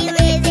Lizzy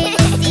Lizard,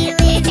 Missy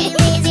Lizzy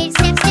Lizard,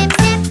 snap, snap,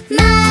 snap.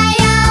 My,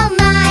 oh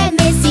my,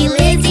 Missy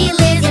Lizzy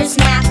Lizard,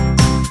 snap.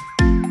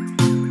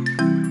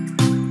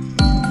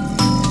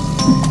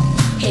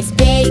 His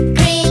big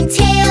green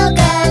tail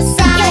goes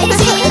side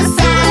to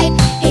side.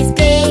 His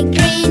big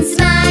green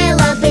smile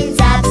opens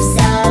up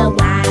so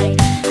wide.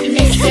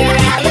 Mr.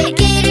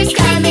 Alligator's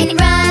come and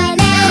run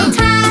and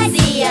hide.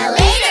 See ya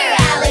later,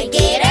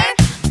 alligator.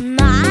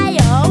 My,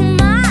 oh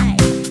my.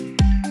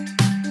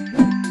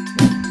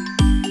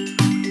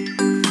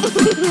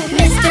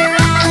 Mr.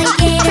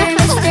 Alligator,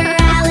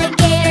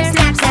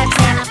 snap, snap,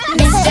 snap.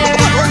 Mr.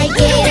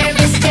 Alligator,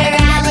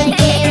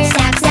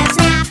 snap, snap,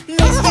 snap.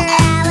 Mr.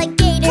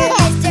 Alligator,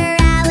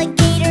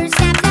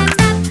 snap, snap,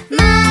 snap.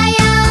 My,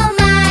 oh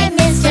my,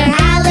 Mr.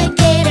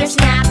 Alligator,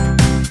 snap.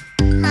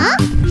 Huh?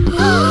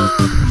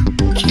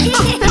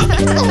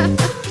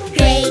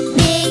 Great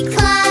big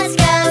claws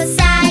go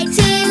side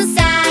to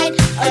side.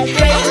 A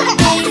great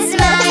big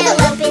smile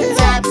opens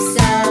up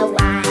so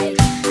wide.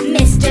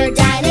 Mr.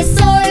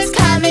 Dinosaur's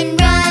come and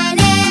run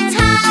and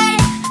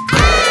hide.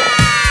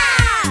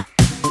 Ah!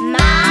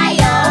 My,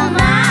 oh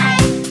my.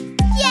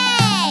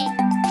 Yay!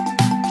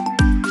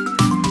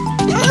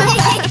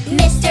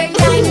 Mr.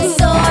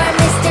 Dinosaur,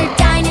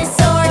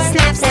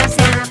 snap, snap,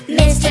 snap.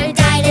 Mr.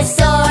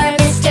 Dinosaur,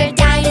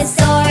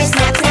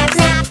 snap, snap,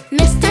 snap.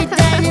 Mr.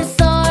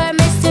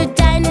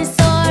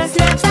 Dinosaur,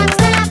 snap, snap,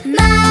 snap.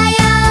 My,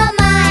 oh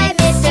my,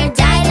 Mr.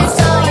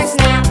 Dinosaur,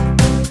 snap.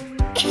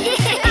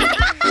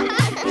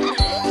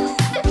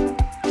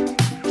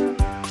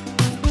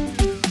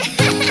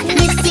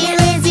 Missy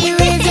Lizzy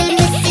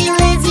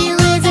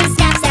Lizard,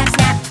 snap, snap,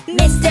 snap.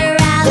 Mr.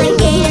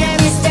 Alligator,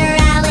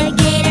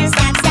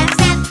 snap, snap,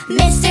 snap.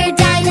 Mr.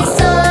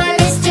 Dinosaur,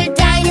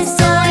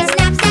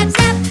 snap, snap,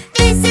 snap.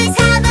 This is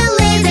how the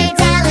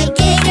lizards,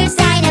 alligators,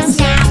 dinos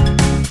snap.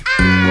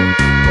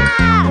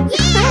 Ah!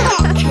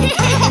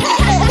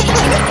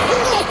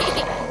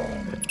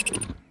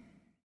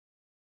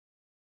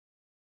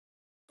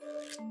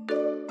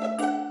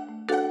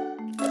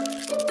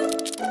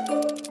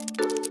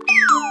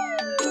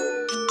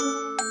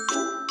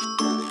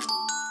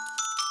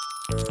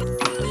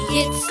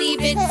 Itsy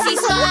bitsy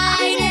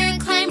spider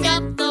climbed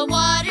up the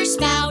water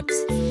spout.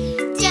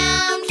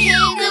 Down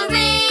came the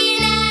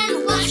rain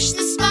and washed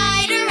the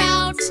spider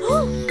out.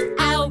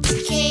 Out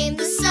came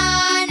the sun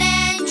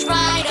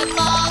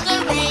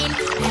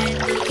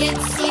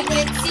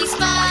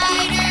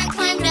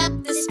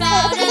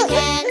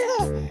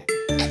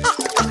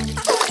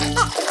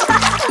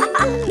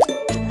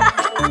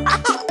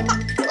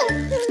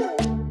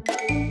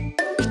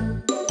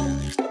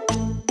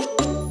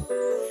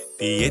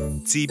The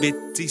itsy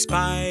bitsy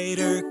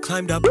spider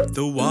climbed up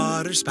the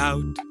water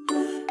spout.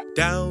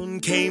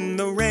 Down came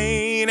the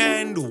rain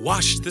and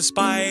washed the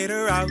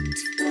spider out.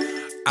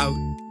 Out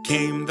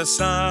came the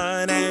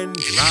sun and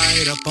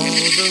dried up all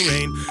the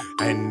rain.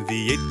 And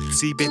the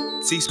itsy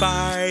bitsy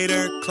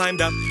spider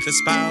climbed up the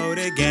spout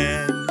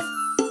again.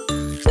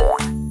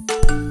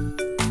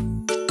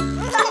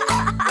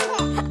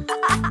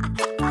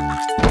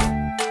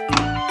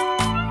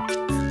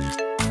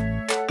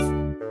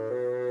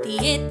 The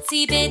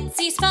itsy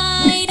bitsy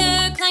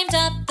spider climbed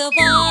up the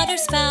water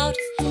spout.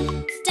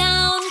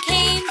 Down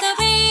came the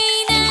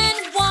rain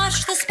and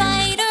washed the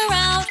spider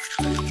out.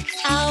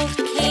 Out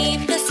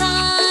came the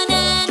sun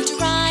and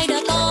dried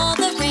up all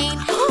the rain.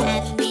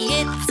 And the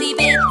itsy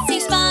bitsy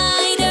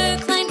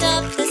spider climbed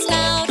up the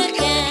spout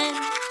again.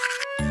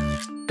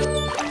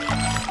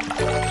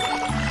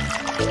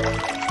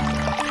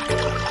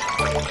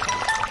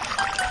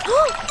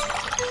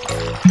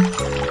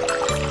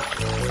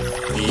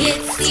 The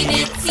itsy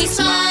bitsy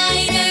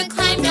spider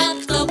climbed up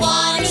the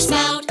water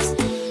spout.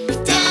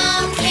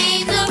 Down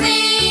came the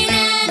rain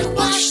and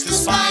washed the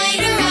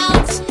spider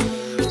out.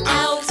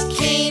 Out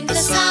came the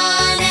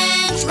sun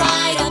and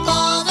dried up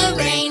all the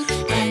rain.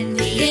 And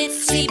the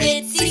itsy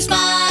bitsy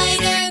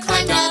spider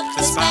climbed up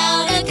the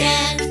spout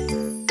again.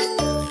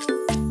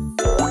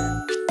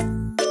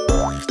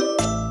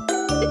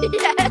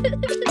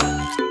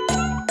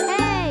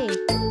 Hey!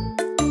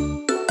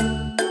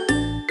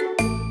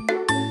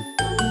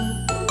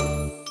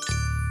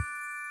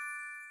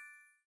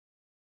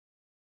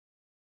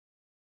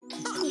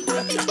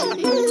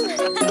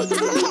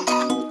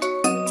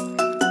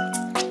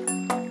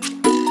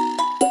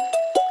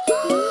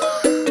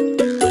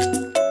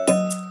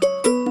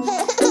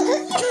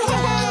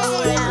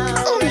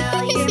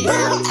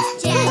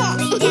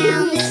 Gently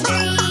down the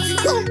stream.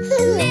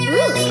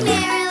 Merrily,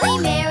 merrily,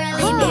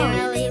 merrily,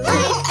 merrily,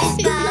 life is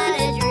but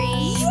a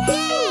dream.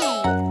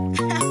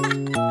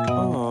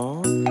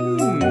 Aww.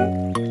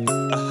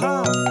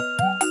 Aha.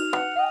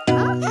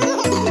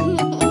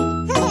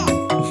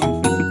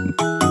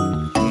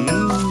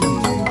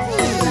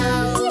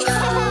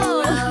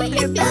 Row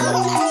your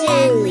boat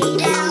gently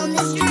down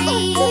the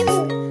stream.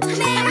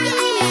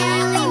 Merrily,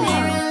 merrily,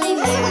 merrily,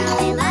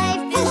 merrily,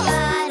 life is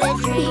but a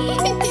dream.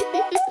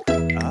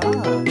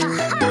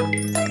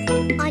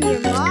 On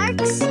your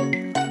marks,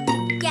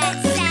 Get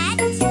set,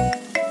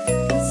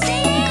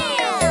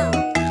 sail!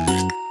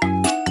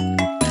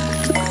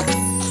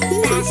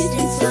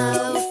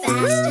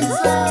 Fast and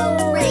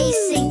slow,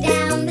 racing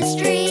down the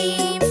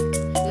stream.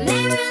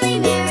 Merrily,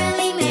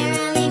 merrily,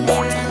 merrily,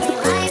 merrily,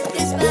 life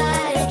is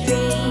but a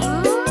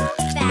dream.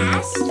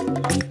 Fast,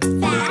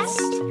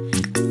 fast,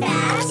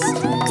 fast,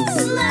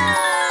 slow!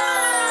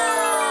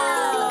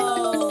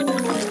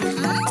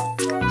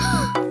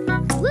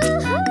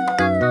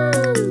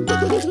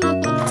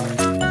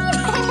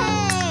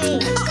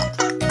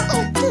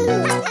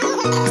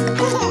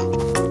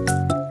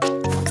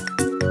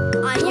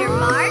 On your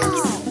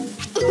marks,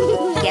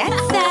 Get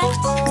set.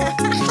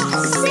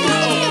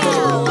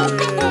 sail!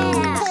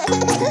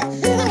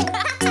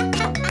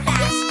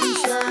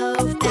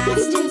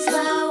 Fast and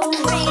slow,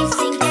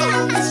 racing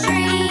down the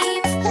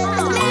stream.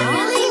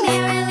 Merrily,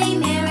 merrily,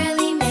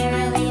 merrily,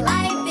 merrily,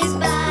 life is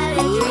but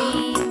a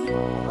dream.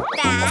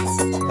 Fast,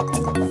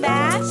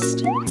 Fast.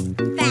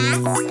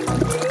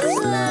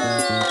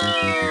 slow.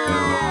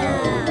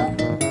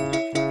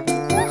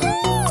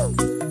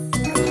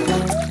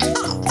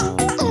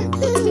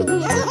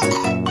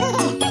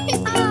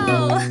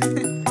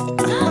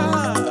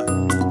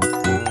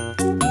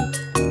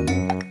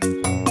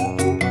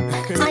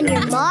 on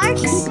your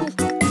marks,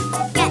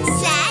 Get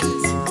set,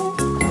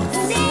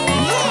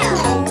 sail!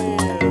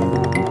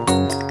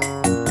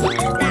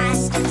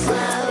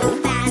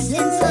 Fast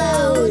and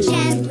slow,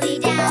 gently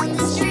down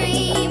the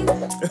stream.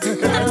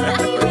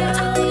 Merrily,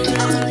 merrily,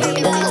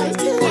 merrily, boat,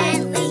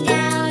 gently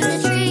down the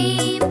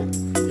stream.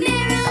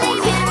 Merrily,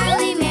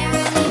 merrily,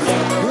 merrily,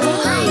 merrily,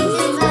 life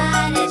is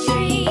but a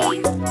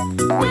dream.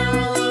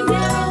 Merrily,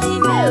 merrily,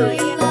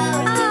 merrily,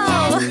 boat,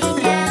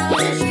 gently down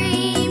the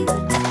stream.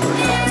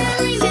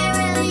 Merrily,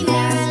 merrily,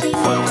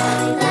 merrily,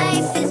 merrily,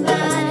 life is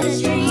but a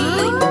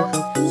dream.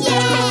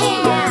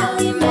 Yeah!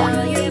 Merrily,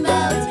 merrily,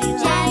 boat,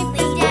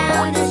 gently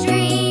down the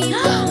stream.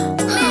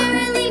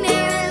 Merrily,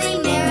 merrily,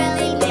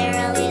 merrily,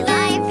 merrily,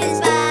 life is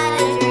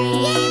but a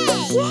dream.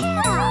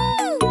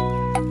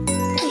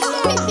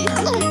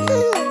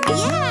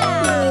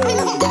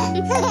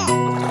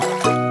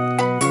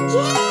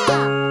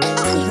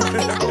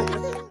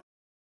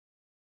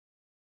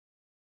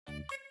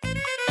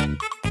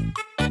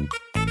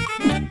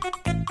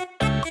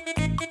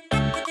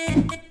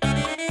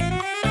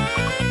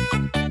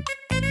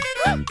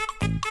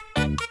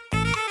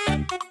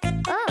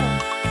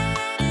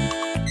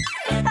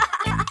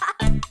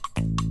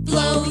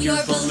 Blow your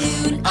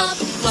balloon up,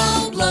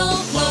 blow,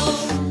 blow,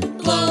 blow.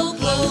 Blow,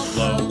 blow,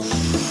 blow.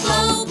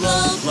 Blow,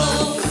 blow,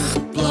 blow.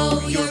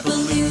 Blow your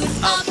balloon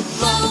up,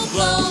 blow,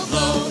 blow,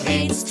 blow.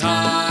 It's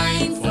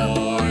time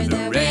for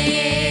the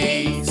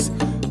race.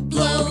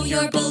 Blow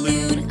your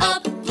balloon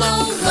up, blow,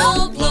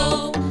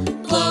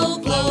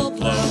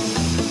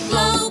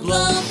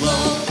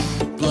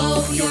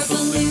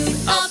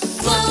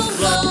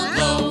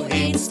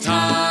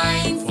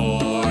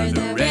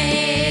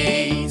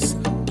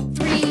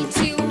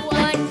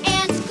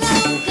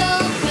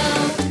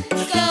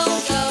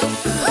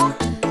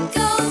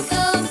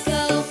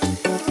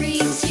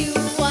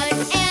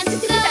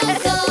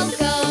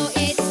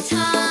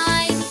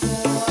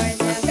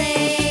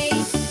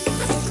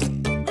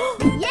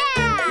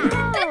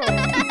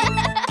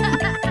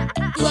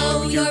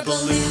 Blow your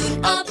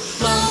balloon up,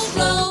 blow,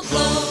 blow,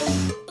 blow.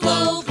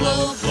 Blow,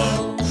 blow,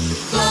 blow.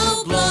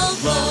 Blow, blow,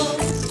 blow.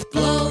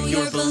 Blow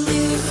your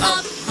balloon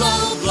up,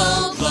 blow,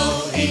 blow,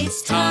 blow.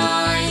 It's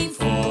time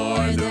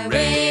for the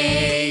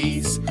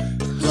race.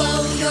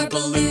 Blow your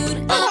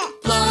balloon up,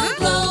 blow,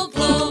 blow,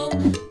 blow.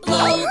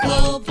 Blow,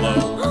 blow,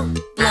 blow.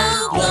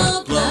 Blow,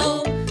 blow,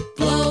 blow.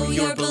 Blow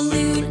your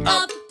balloon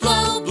up,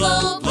 blow,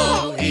 blow,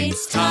 blow.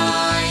 It's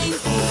time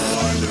for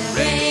the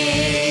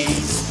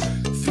race.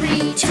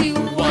 3, 2,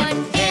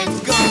 1,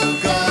 and go,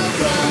 go,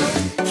 go.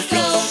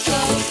 Go, go,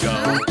 go.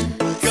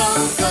 Go,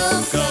 go,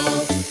 go.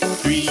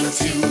 3, 2,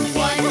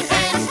 1,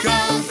 and go,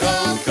 go,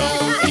 go.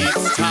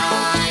 It's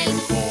time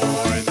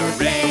for the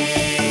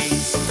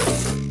race.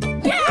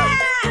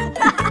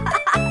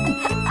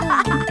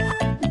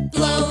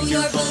 Blow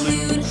your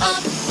balloon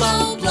up,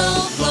 blow, blow,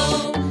 blow.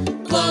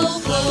 Blow,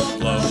 blow,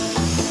 blow.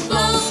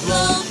 Blow,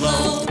 blow,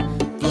 blow.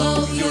 Blow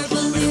your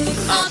balloon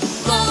up,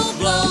 blow,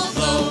 blow,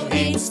 blow.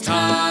 It's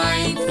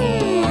time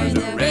for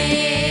the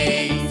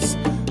race.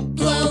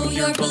 Blow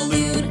your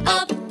balloon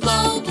up,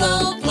 blow,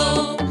 blow,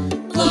 blow.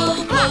 Blow,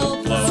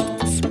 blow, blow.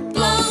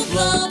 Blow,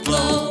 blow,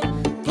 blow.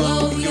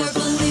 Blow your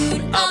balloon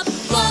up,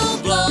 blow,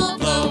 blow,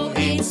 blow.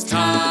 It's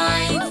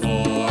time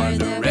for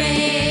the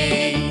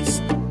race.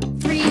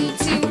 3,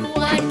 2,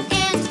 1,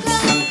 and go,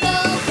 go,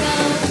 go.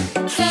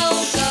 Go,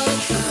 go,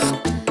 go.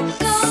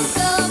 Go,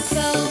 go,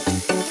 go.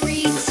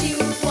 3, 2,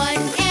 1,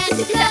 and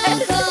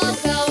go, go,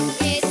 go.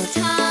 It's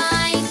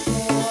time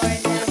for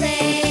the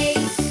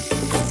race.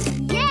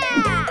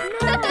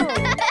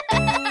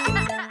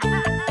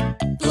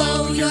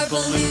 Blow your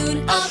balloon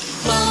up,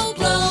 blow,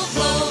 blow,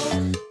 blow.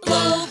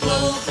 Blow,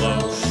 blow, blow.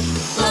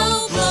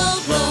 Blow, blow,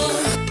 blow.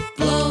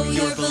 Blow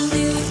your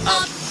balloon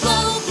up,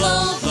 blow,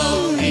 blow,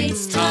 blow.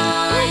 It's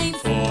time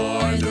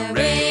for the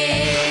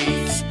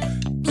race.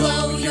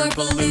 Blow your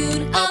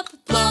balloon up,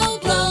 blow,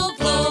 blow,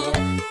 blow.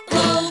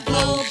 Blow,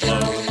 blow,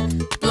 blow.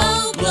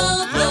 Blow, blow,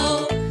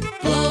 blow.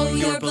 Blow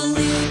your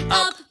balloon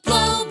up,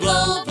 blow,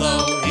 blow,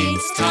 blow.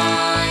 It's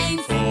time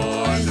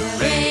for the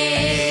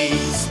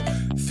race.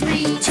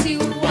 3, 2,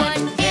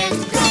 1, and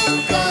go,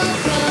 go,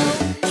 go.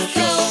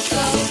 Go,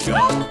 go,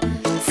 go.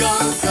 Go,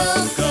 go,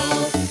 go.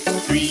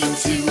 3,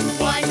 2,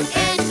 1,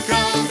 and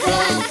go, go,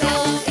 go.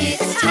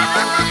 It's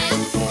time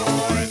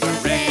for the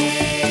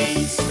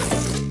race.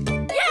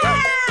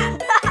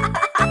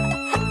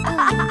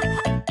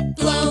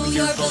 Blow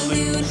your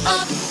balloon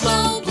up,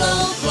 blow,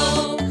 blow,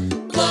 blow.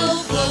 Blow,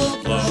 blow,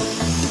 blow.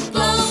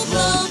 Blow,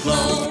 blow,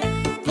 blow.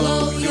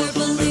 Blow your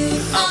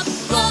balloon up,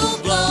 blow,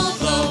 blow,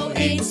 blow.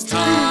 It's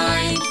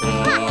time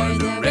for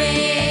the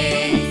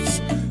race.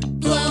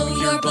 Blow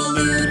your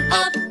balloon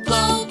up,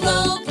 blow,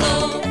 blow,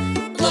 blow.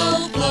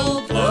 Blow, blow,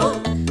 blow.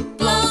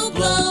 Blow,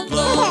 blow,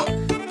 blow.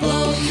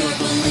 Blow your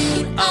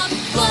balloon up,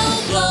 blow,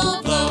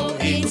 blow, blow.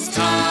 It's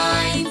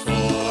time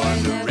for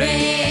the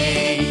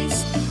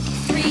race.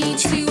 3,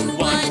 2,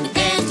 1,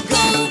 and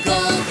go, go,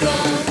 go.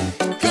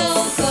 Go,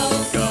 go,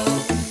 go.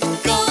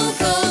 Go,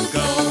 go,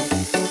 go.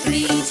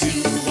 3,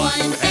 2,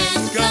 1,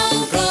 and go,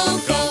 go,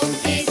 go.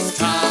 It's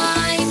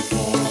time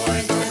for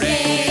the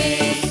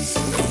race.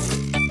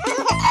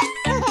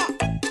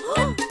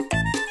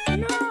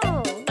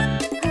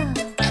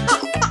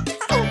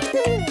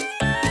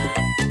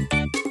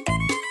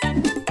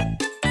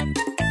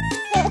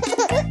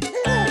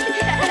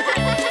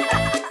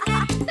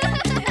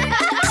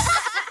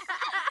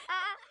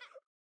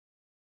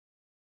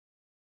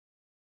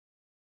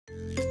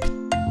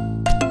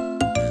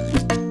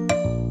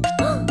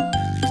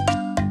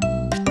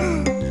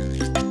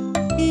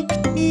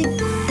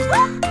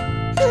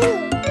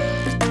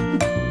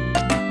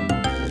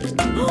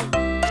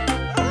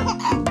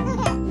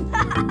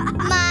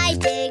 My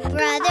big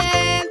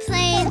brother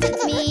plays with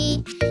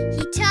me.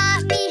 He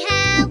taught me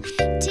how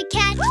to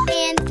catch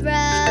and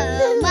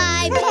throw.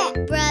 My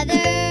big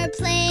brother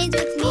plays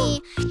with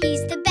me.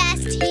 He's the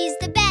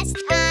best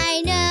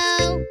I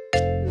know.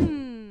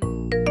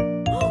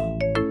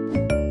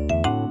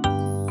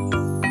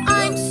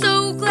 I'm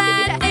so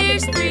glad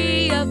there's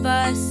 3 of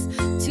us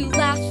to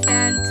laugh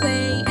and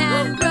play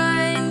and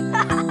run.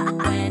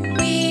 When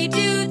we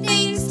do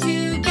things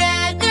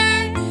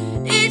together,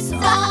 it's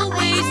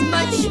always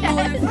much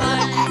more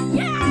fun.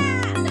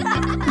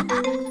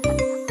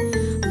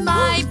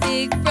 My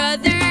big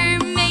brother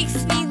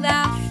makes me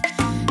laugh,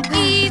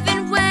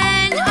 even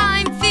when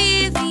I'm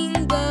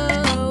feeling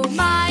low.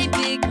 My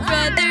big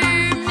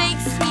brother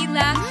makes me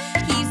laugh.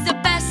 He's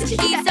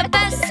the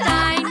best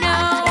I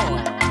know.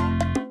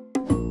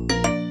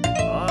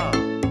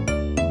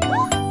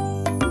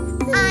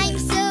 I'm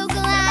so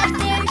glad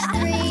there's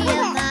 3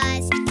 of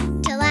us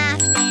to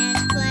laugh and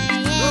play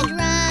and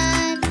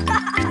run.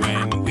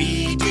 When we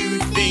do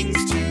things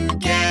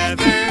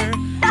together,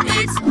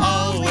 it's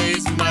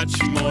always much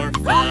more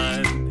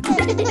fun.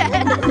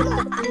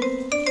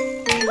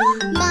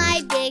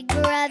 My big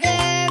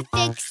brother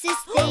fixes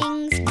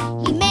things.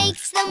 He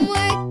makes them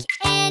work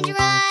and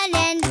run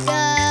and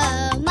go.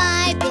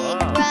 My big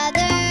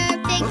brother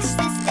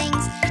fixes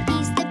things.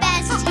 He's the best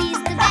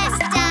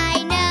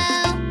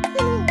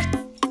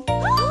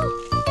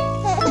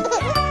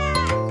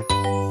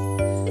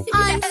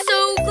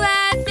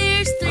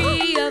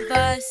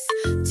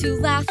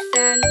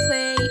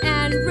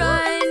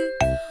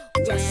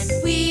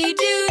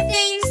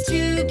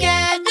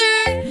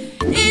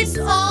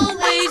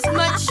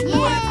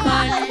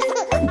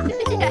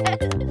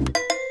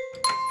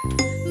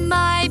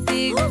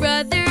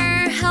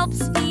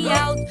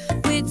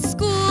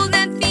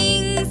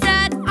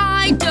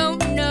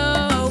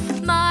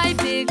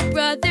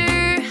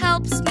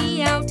helps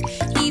me out.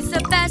 He's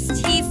the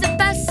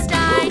best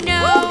I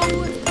know.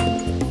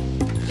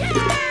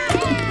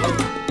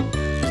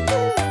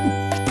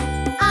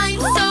 I'm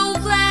so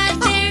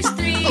glad there's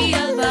 3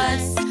 of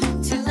us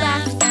to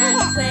laugh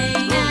and play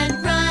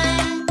and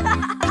run.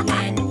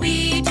 When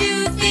we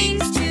do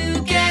things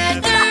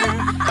together,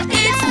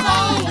 it's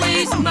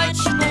always much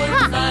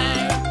more fun.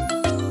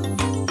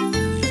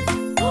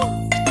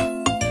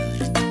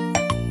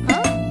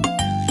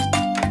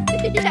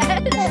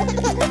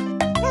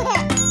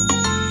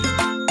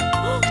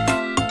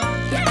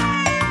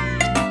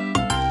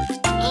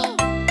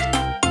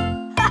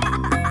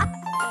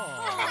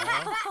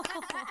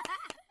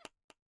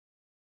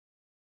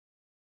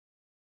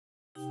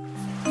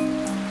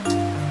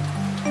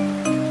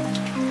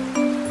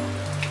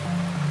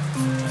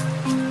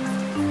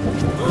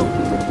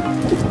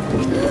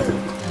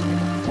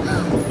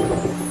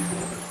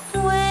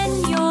 When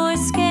you're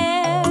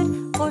scared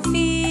or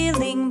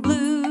feeling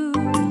blue,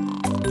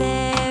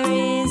 there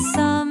is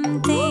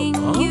something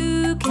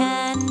you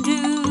can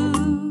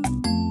do.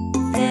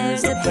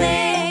 There's a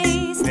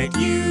place that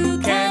you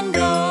can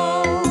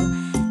go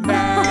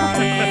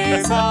that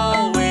is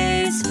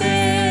always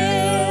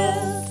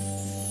filled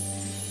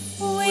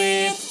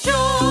with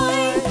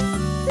joy.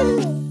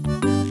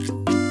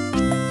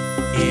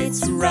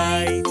 It's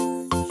right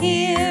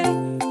here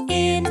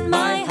in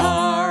my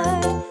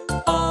heart,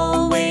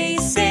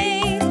 always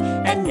safe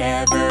and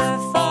never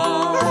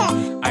far.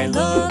 I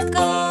look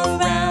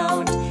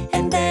around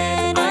and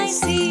then I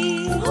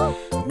see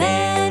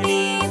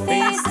many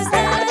faces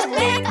that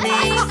make me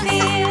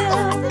feel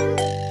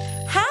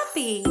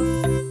happy.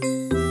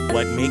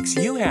 What makes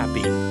you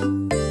happy?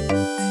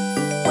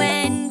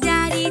 When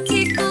Daddy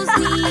tickles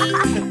me,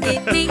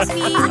 it makes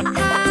me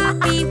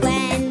happy.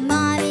 When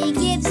Mommy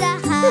gives a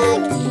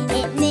hug,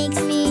 it makes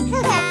me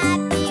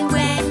happy.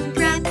 When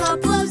Grandpa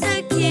blows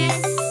a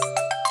kiss,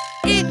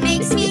 it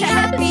makes me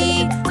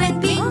happy. When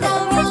bingo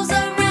rolls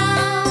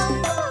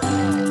around,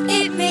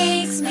 it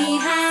makes me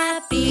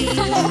happy.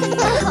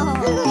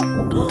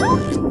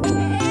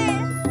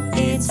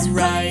 It's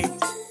right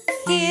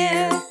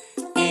here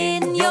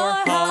in your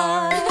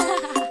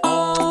heart,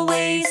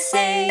 always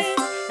safe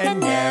and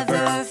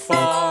never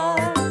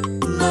far.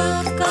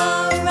 Look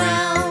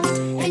around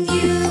and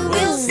you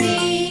will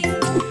see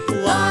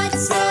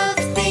lots of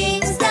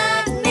things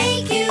that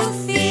make you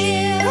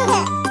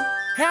feel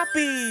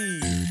Happy!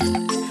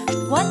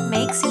 What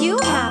makes you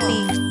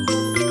happy?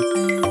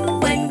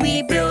 When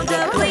we build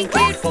a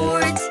blanket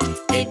fort,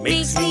 it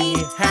makes me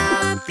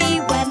Happy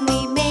when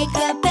we make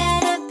a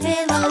bed of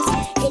pillows,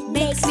 it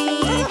makes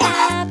me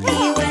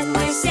happy. When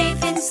we're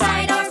safe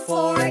inside our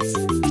fort,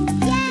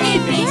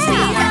 it makes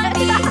me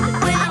happy.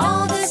 When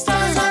all the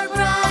stars are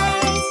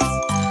bright,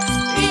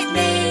 it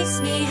makes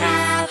me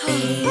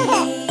happy.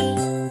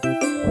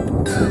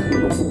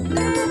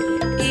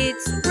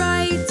 It's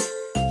right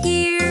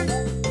here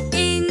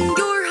in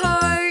your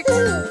heart,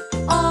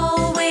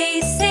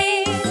 always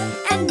safe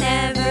and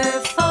never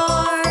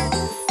far.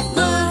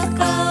 Look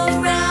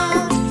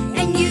around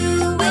and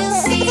you will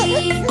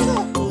see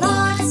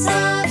lots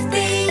of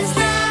things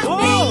that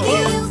make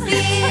you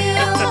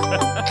feel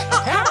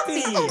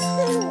Happy!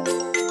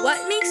 What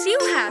makes you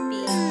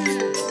happy?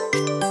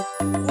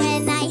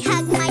 When I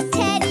hug my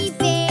teddy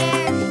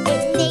bear,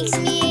 it makes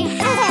me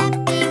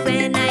happy.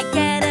 When I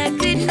get a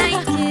good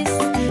night kiss,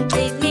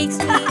 it makes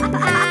me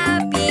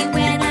happy.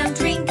 When I'm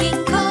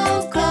drinking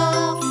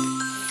cocoa,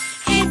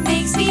 it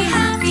makes me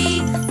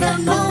happy. The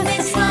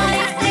moments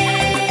like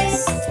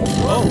this,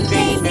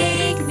 they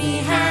make me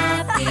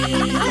happy.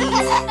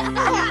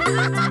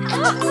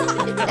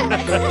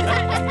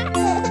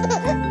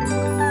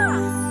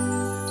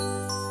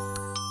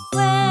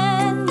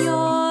 when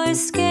you're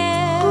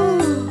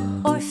scared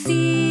or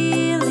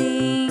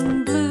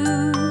feeling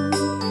blue.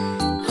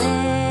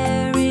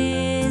 There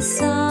is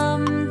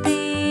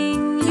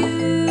something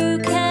you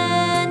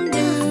can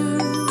do.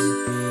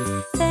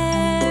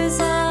 There's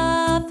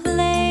a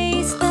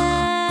place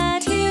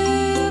that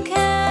you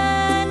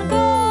can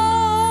go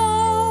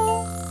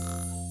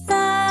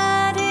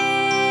that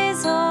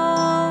is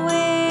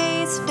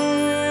always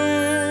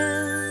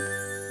filled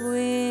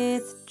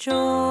with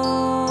joy.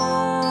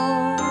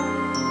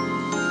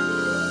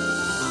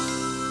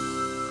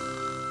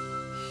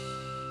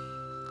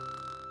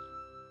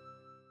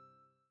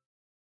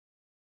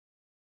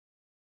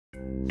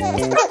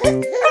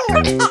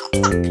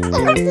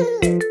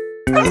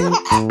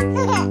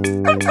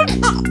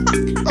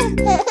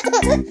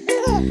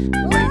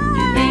 When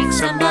you make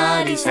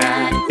somebody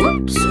sad,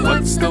 whoops,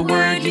 what's the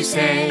word you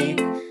say?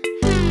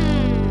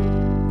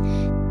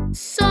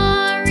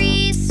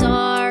 Sorry,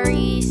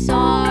 sorry,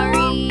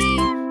 sorry.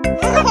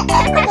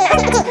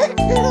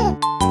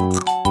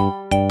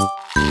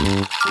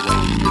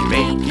 When you're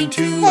making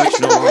too much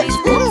noise,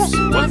 whoops,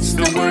 what's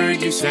the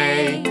word you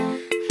say?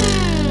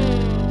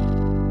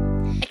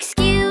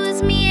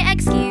 Excuse me,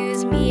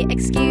 excuse me,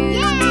 excuse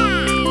me.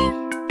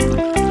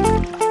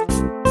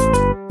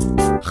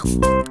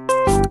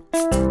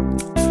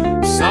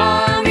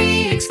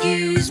 Sorry,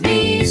 excuse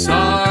me,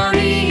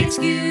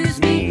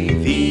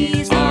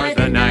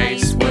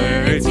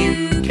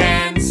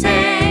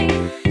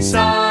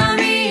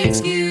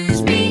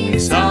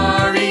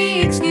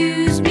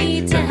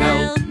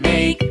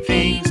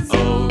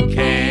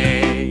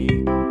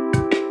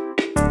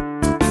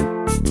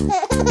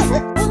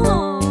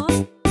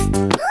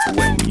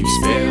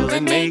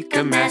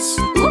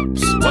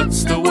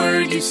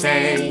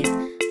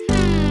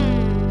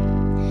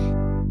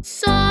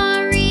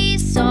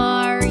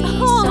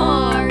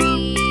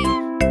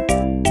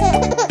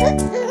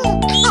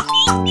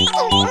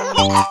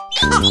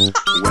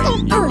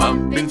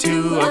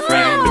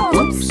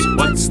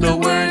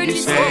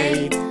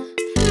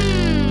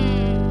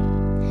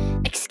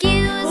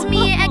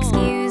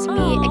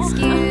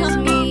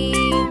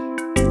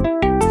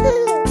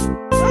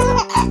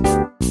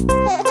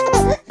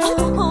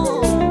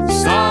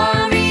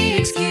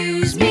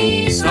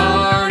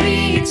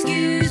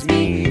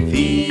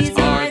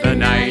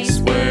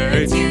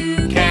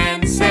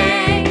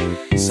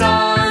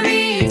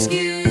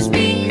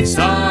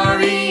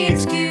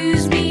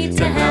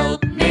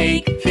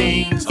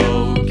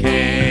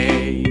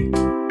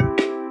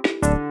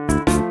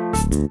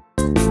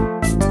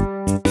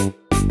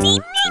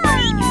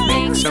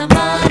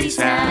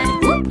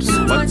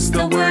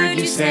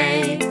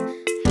 say?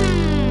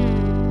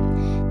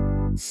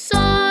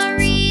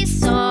 Sorry,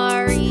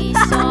 sorry,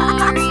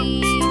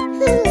 sorry.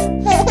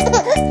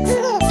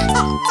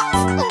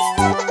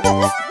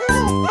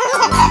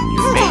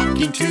 You're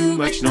making too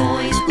much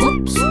noise.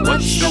 Oops,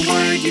 what's the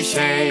word you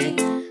say?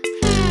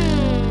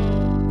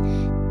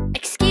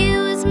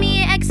 Excuse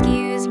me,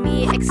 excuse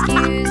me,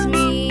 excuse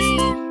me.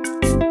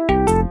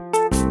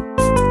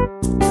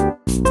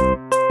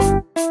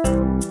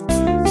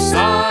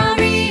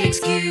 Sorry,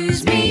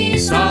 excuse me,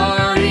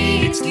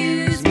 sorry,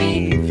 excuse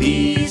me.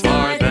 These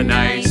are the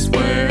nice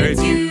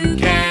words you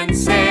can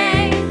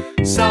say.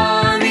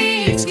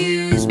 Sorry,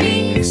 excuse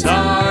me,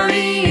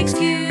 sorry,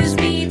 excuse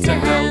me, to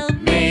help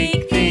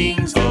make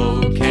things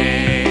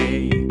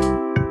okay.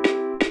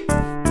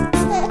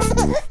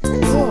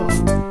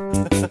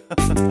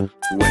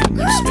 When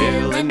you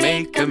spill and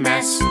make a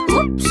mess,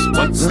 oops,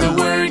 what's the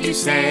word you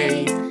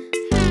say?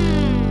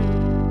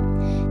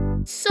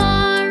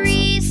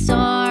 Sorry,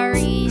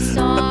 sorry,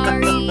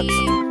 sorry.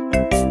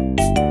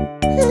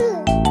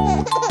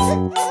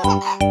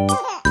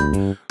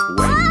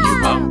 When you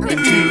bump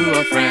into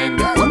a friend,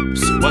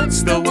 oops,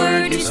 what's the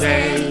word you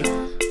say?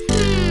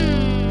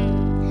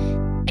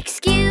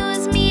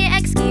 Excuse me,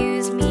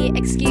 excuse me,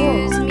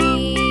 excuse me.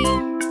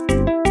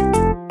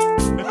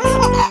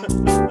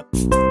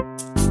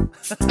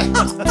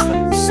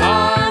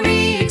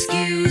 Sorry,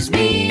 excuse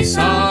me,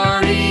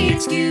 sorry,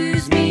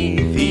 excuse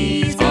me.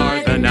 These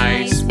are the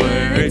nice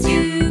words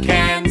you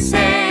can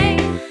say.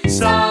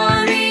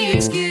 Sorry,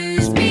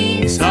 excuse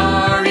me,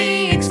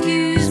 sorry,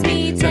 excuse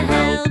me, to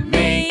help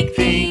make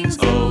things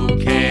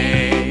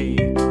okay.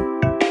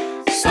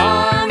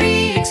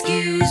 Sorry,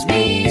 excuse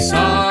me,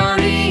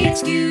 sorry,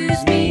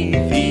 excuse me.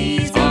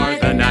 These are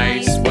the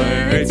nice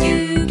words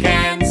you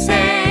can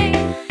say.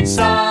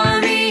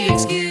 Sorry,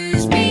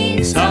 excuse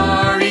me,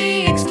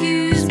 sorry,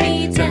 excuse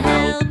me, to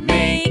help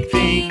make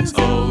things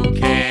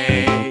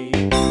okay.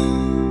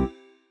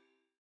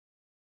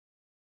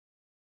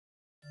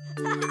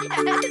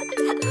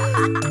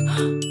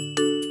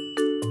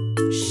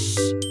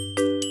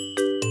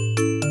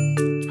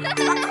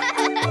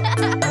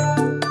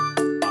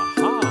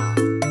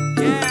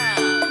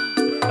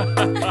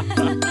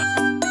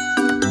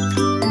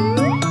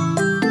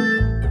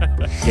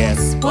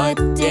 Guess what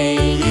day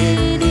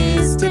it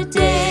is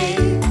today?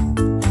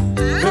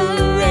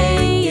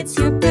 Hooray, it's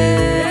your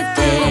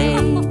birthday.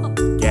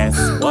 Guess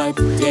what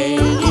day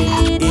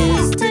it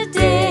is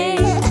today?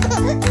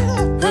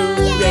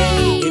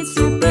 Hooray, it's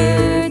your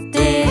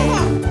birthday.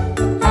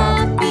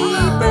 Happy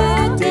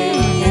birthday,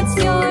 it's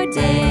your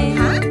day.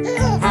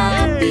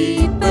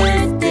 Happy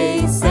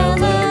birthday,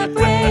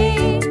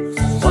 celebrate.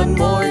 One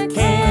more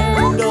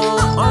candle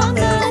on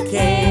the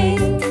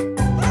cake.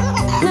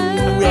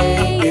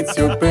 Hooray, it's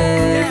your birthday.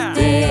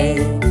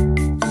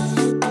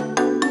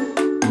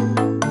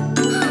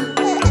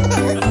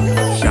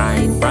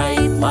 Shine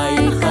bright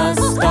like a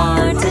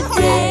star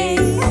today.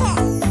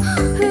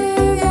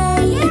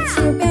 Hooray, it's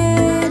your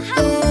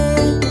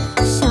birthday.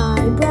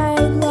 Shine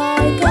bright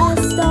like a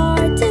star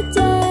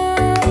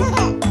today.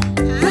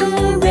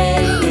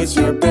 Hooray, it's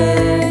your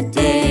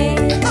birthday.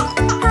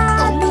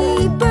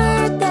 Happy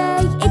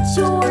birthday, it's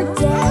your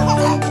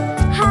day.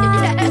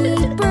 Happy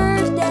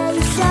birthday,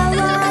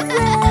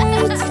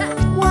 celebrate.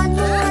 One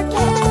more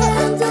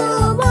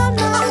candle, one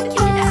more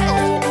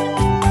cake.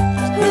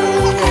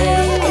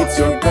 Hooray, it's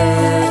your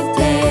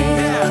birthday.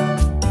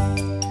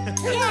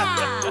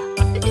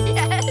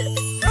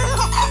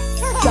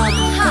 Jump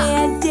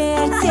and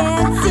dance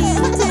and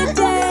sing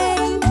today.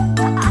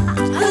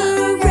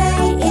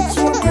 Hooray, it's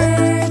your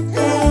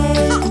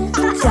birthday.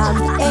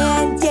 Jump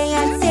and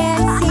dance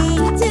and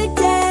sing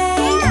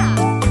today.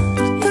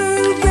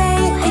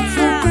 Hooray, it's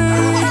your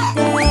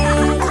birthday.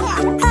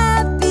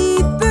 Happy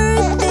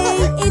birthday,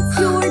 it's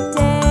your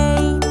day.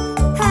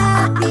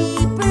 Happy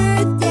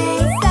birthday,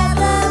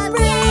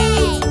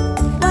 celebrate.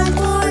 One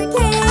more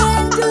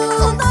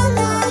candle on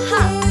the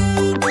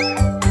cake.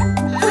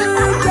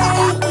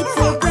 Hooray, it's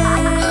your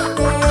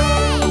birthday.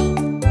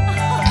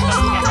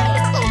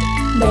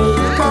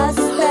 Make a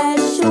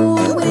special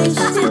wish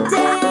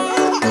today.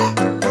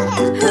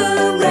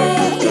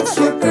 Hooray, it's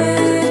your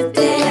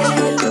birthday.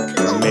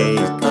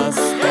 Make a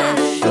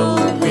special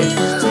wish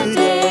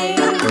today.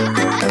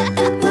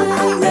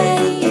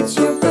 Hooray, it's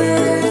your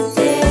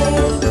birthday.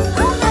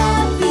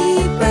 Happy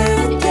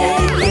birthday,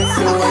 it's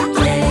your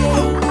day.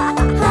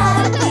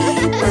 Happy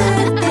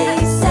birthday,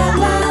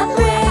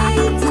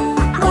 celebrate.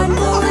 One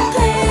more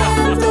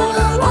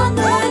candle on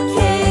the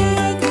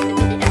cake.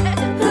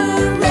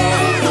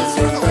 Hooray, it's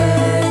your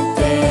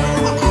birthday.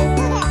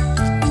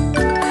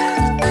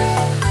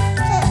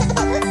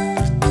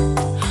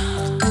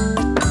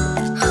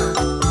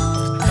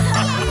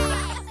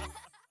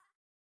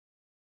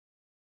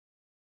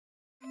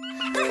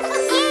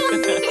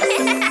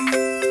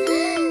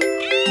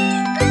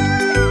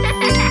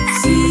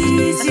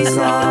 Zizi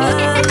saw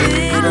a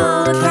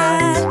little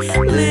cat,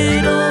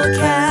 little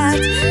cat,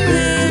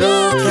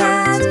 little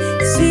cat.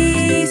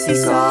 Zizi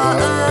saw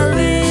a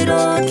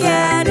little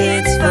cat,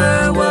 its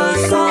fur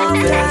was soft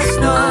as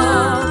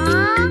snow.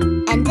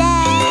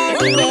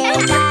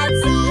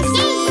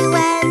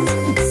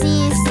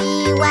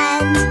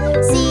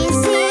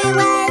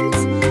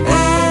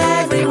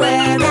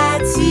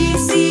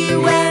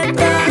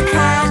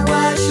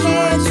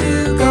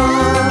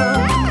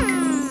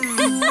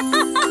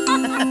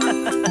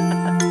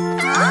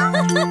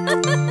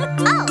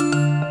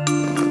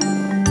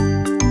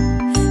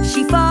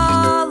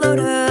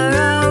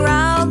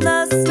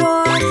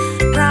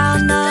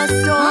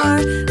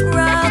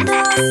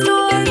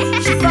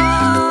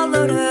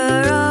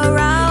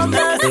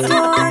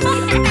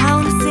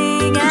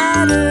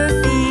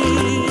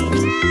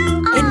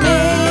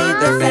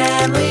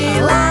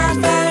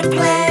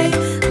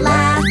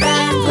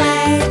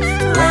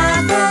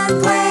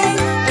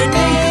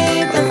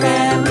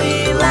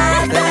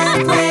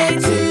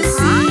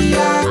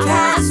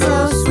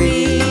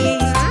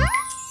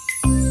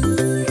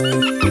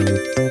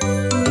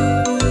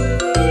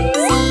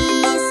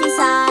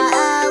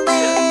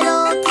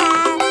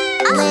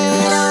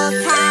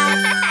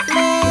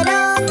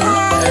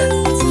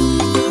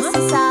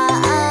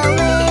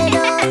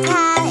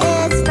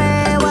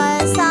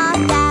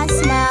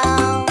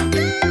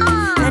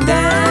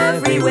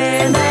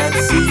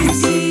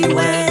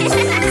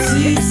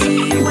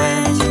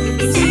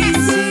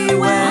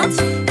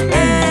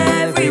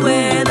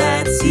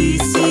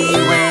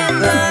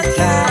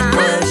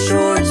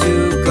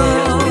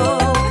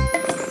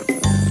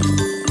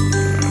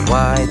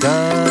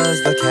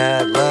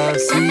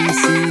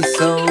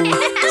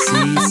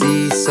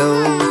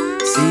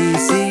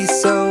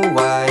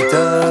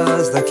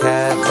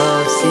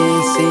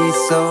 Cece,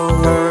 so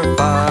her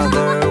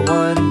father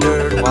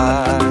wondered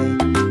why.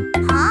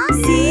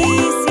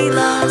 Cece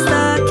loves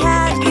the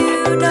cat,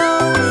 you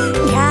know.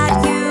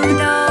 Cat, you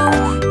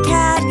know.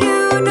 Cat,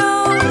 you know.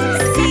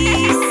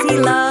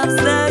 Cece loves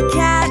the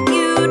cat,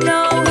 you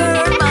know. Her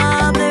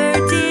mother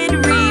did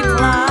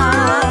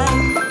reply.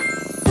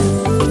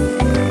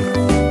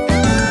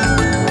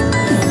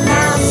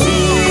 Now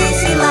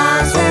Cece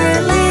loves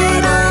her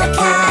little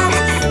cat,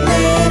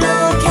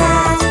 little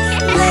cat,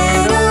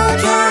 little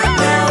cat.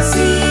 Now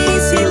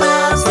Cece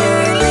loves her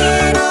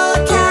little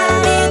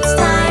cat. It's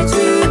time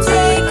to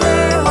take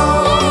her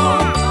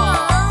home.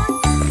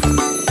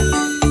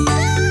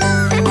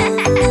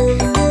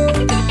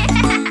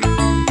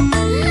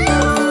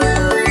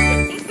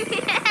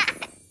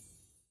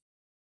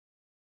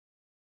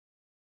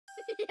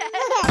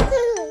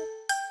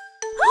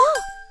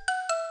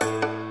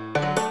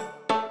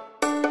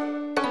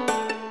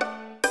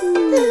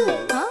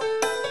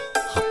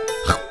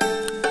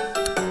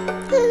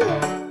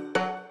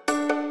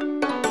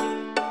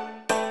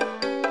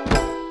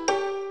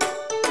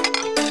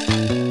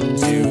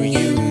 Do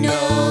you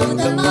know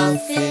the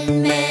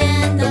Muffin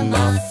Man, the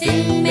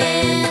Muffin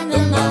Man, the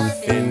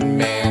Muffin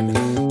Man?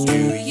 Do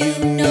you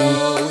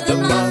know the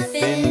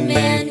Muffin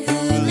Man who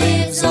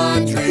lives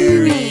on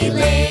Drury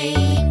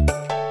Lane?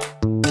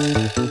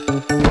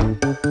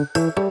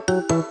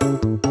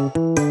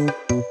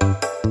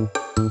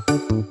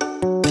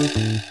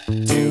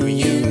 Do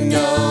you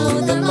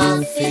know the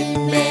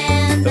Muffin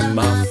Man, the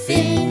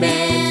Muffin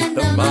Man,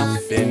 the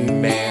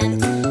Muffin Man?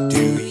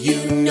 Do you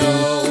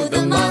know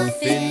the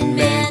Muffin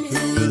Man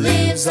who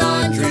lives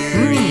on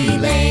Drury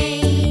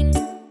Lane?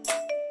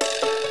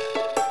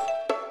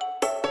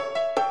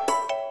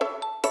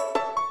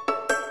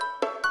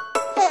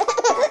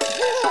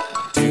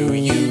 Do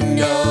you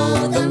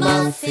know the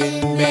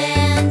Muffin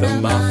Man, the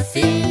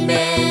Muffin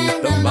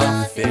Man, the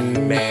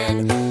Muffin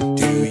Man?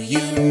 Do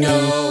you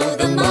know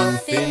the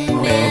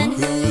Muffin Man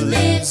who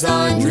lives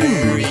on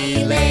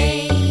Drury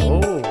Lane?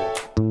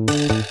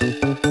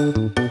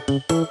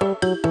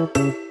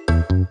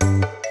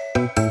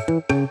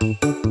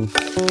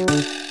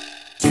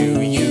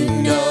 Do you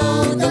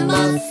know the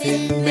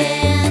Muffin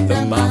Man,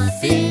 the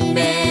Muffin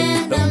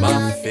Man, the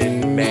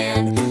Muffin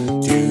Man?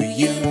 Do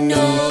you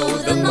know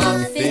the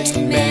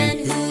Muffin Man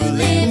who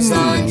lives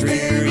on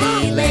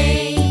Drury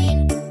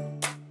Lane?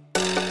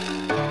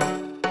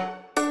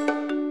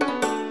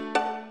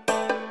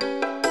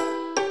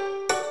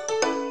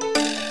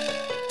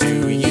 Do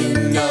you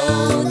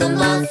know the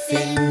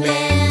Muffin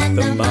Man,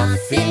 the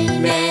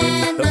Muffin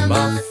Man, the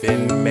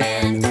Muffin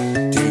Man?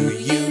 Do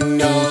you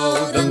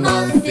know the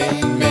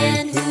Muffin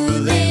Man who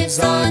lives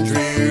on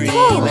Drury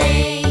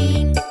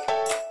Lane?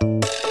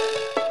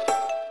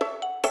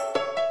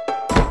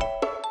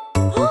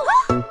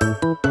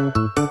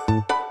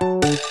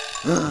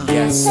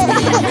 Yes, we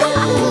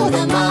know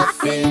the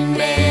Muffin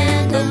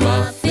Man, the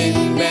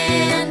Muffin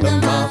Man, the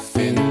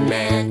Muffin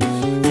Man.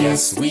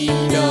 Yes, we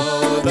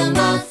know the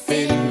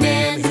Muffin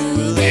Man who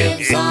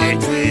lives on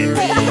Drury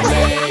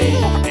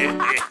Lane.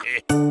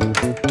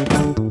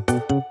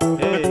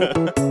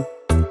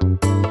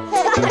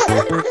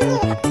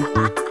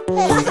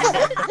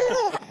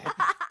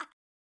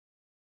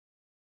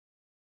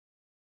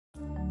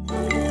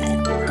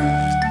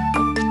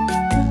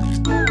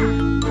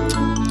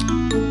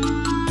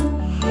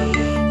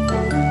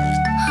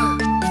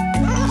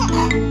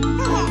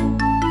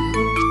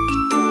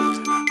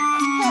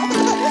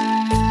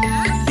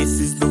 This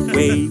is the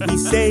way we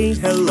say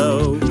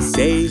hello,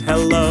 say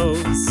hello,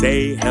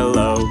 say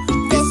hello.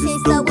 This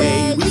is the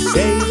way we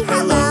say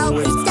hello.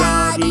 It's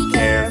Daddy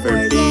Care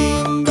for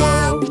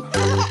Bingo.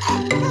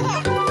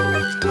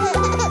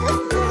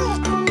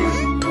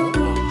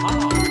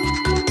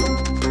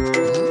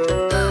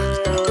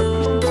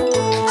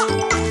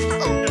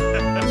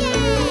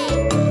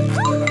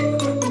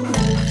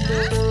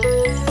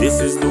 This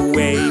is the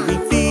way we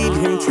feed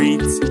him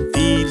treats,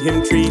 feed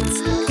him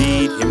treats,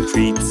 feed him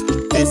treats.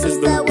 This is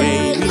the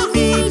way we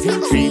feed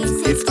him treats.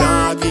 It's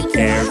Doggy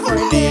Care for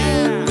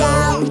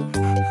Bingo.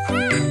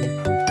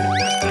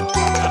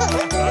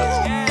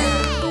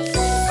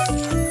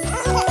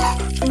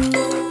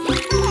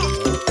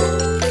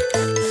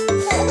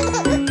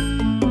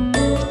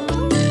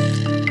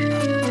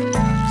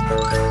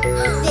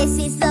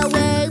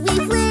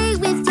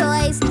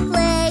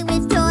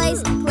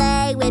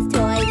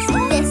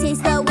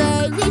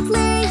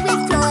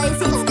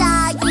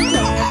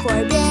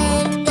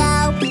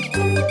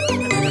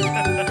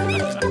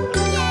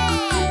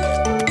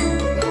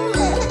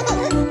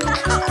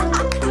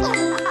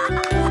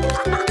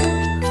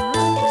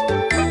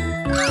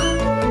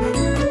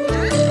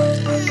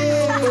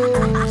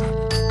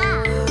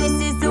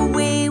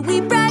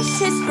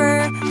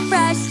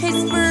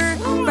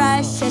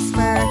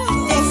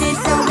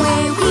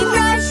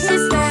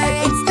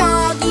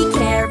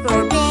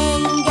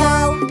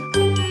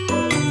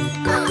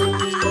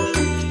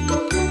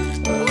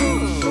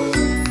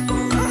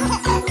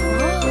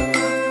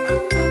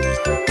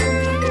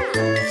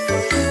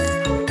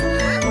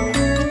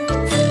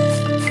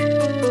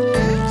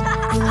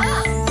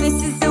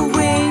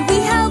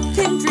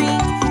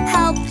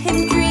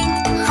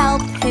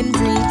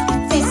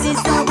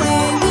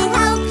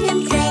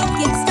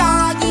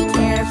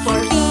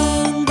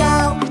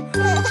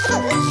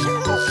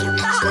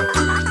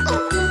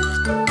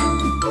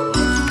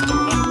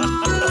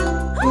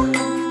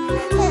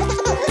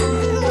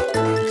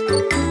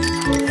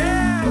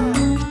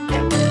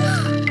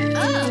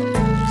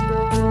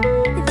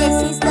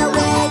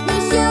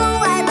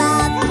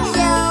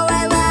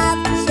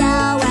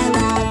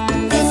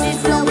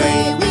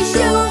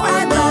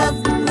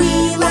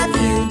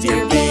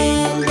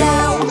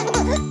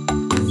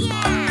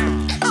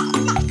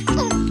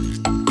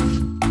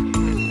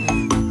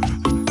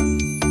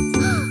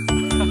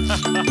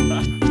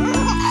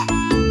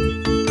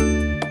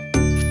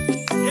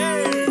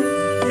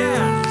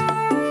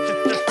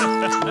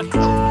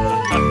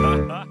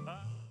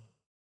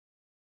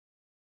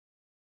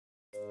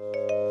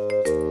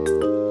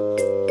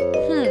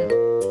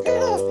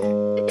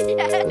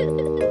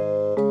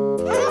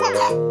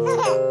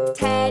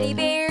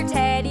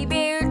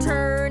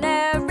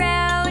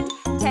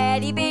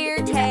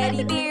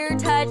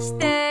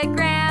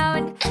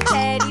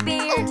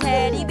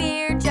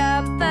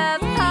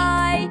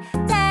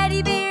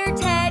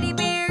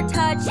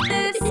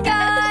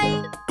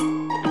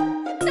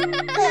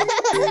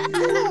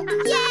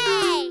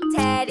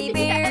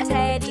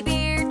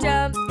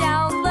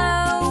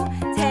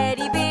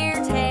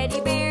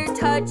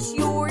 touch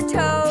your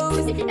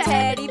toes.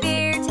 Teddy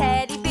bear,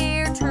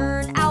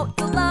 turn out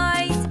the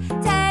lights.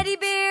 Teddy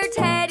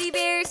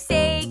bear,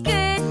 say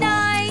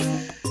goodnight.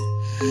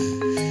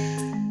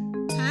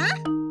 Huh?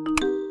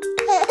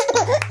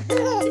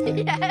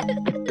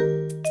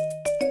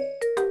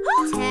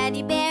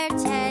 Teddy bear,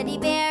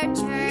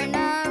 turn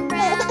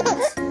around.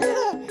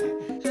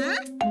 Huh?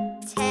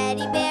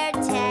 Teddy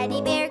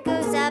bear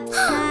goes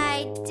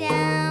upside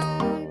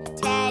down.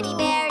 Teddy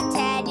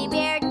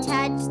bear,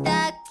 touch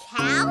the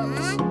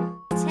couch.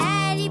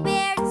 Teddy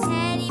bear,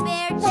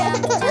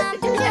 jump,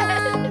 jump,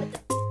 jump.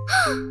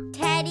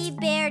 Teddy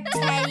bear,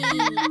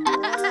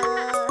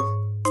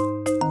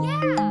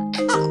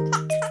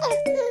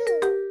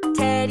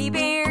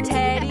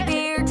 Teddy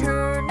bear,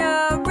 turn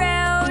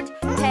around.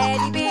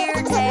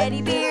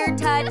 Teddy bear,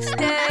 touch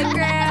the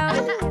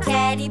ground.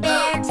 Teddy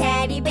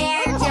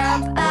bear,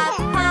 jump up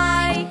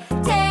high.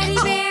 Teddy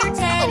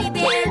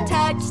bear,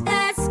 touch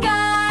the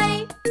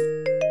sky.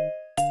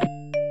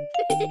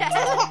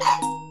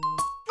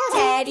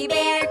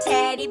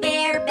 Teddy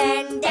bear,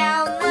 bend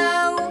down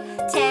low.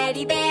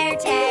 Teddy bear,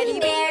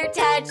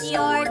 touch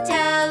your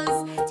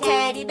toes.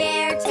 Teddy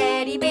bear,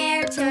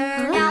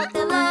 turn out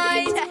the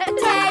lights.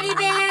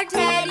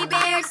 Teddy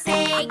bear,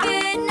 say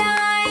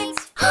goodnight.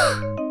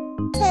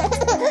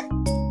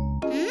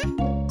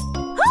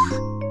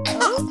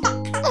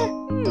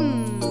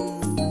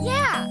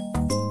 Yeah.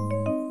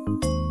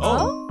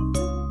 Oh.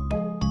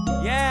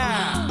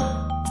 Yeah.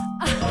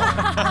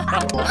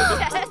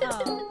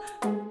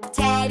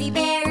 Teddy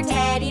bear,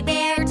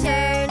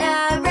 turn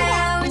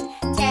around.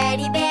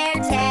 Teddy bear,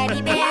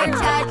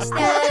 touch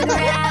the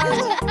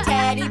ground.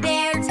 Teddy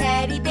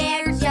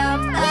bear,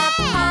 jump up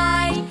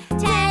high.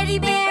 Teddy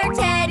bear,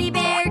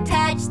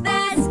 touch the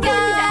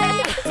sky.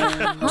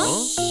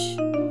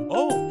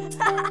 Oh.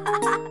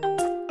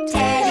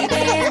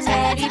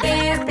 Teddy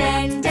bear,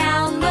 bend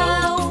down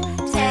low.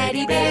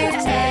 Teddy bear,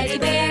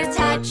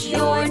 touch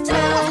your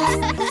toes.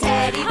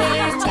 Teddy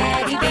bear,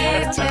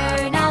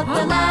 turn out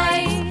the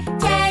light.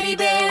 Teddy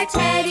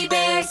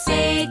bear,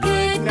 say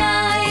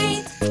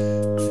goodnight.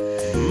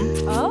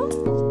 Oh?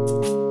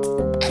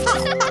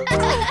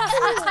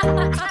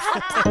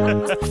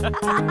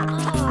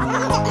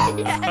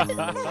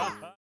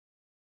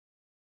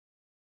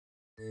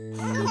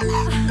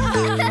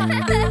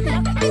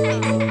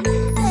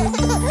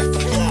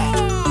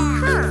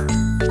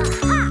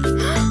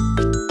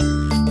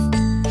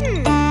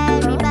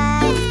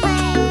 Everybody's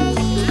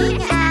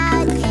playing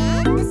out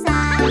in the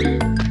sun.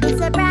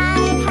 It's a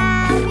bright,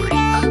 happy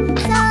day,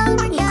 so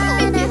we're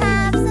gonna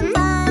have some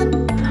fun.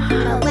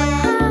 But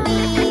when we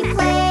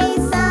play,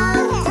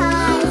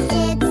 sometimes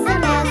it's a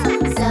mess.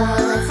 So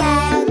let's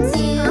head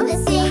to the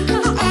sink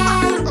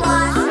and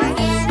wash our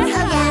hands.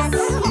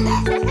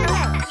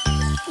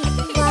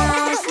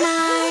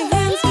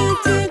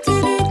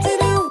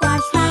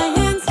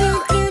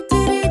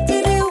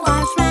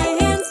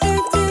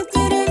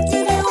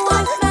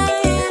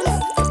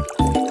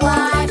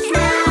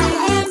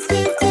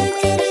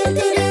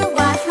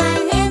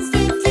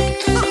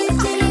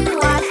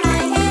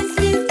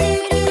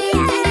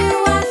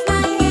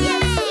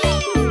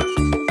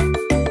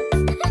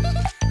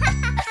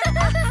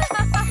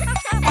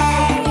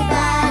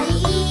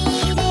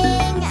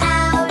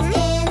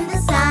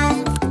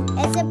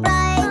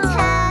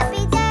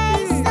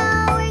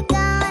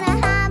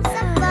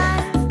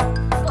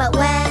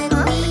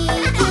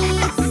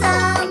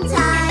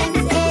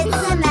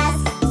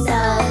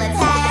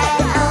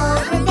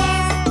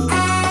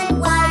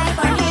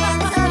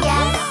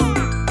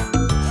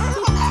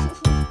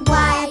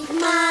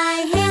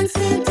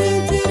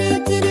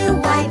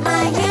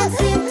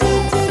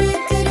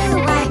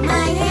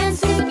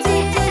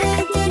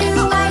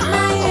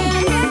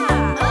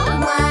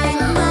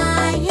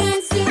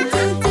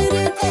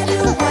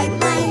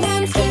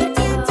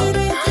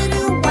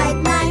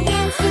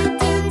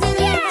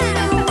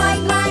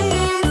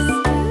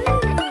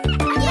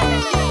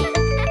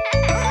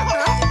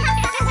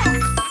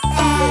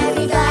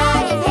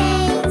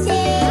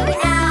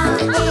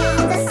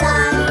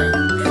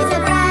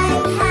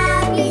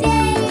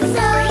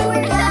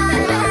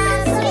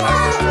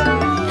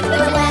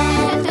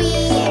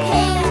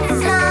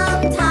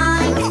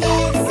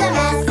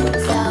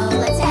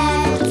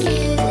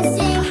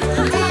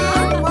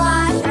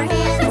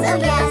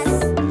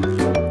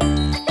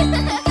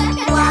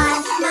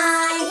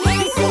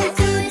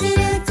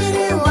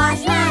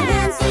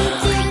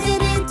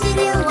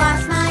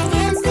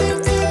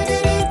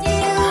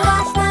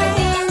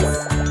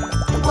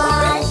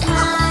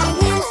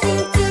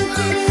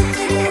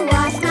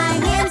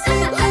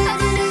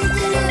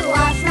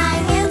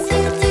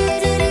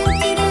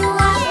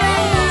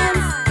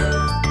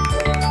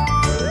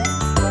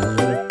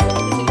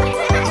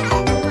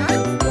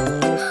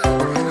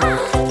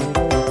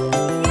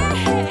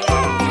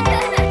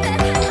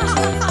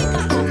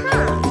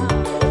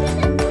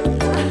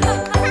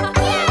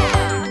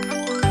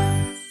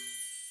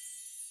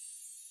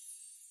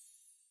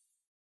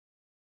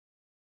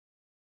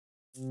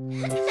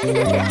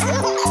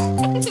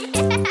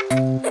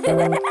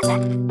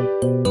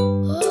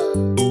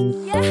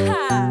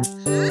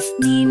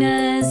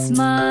 Nina's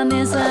mom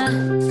is a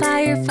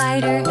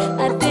firefighter,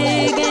 a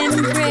big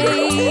and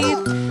brave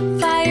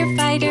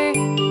firefighter.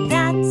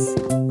 That's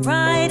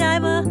right,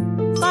 I'm a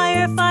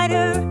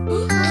firefighter.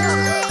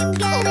 I'm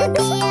gonna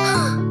be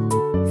a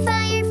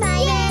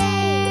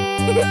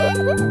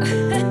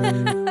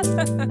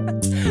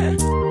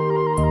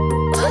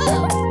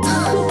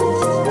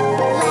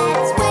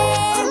Let's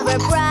wear a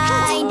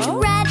bright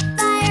red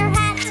fire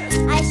hat,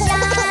 a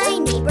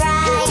shiny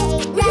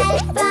bright red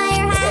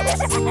fire hat.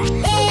 In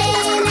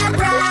a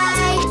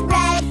bright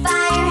red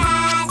fire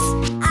hat,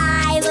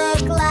 I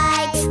look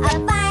like a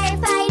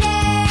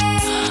firefighter.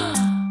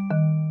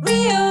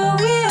 Wee-oo,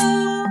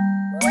 wee-oo.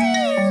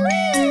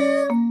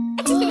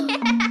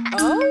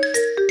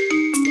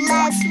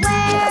 Let's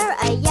wear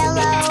a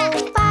yellow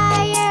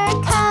fire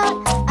coat,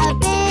 a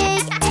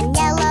big and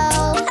yellow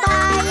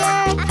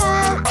fire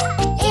coat.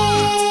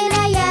 In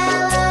a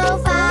yellow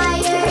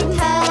fire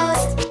coat,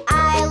 I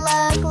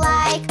look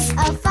like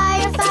a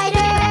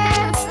firefighter.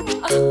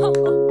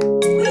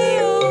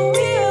 Wee-oo,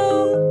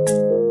 wee-oo.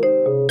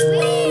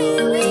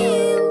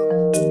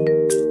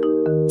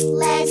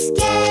 Let's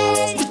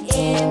get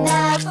in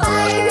the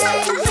fire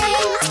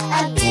engine,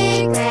 a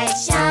big red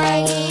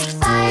shiny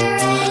fire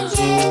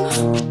engine.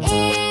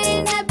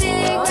 In a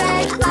big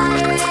red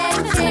fire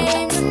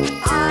engine,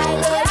 I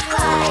look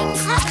like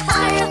a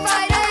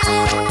firefighter.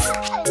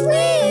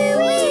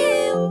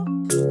 Wee-oo,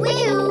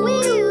 wee-oo,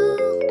 wee-oo.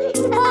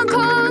 Honk,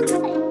 honk.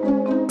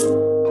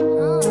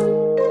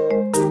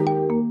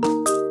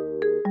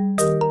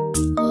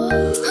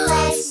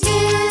 Let's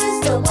use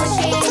the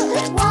washing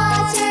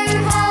water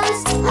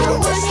hose, a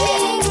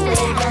washing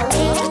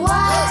wiggling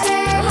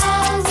water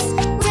hose.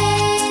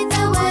 With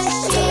the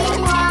washing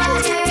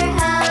water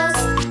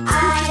hose, I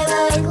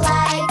look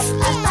like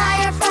a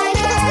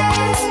firefighter.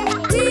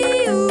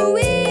 Wee-oo,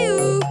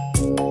 wee-oo.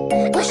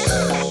 Whoosh.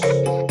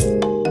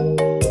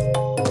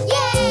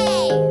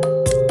 Yay!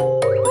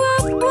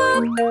 Whoop,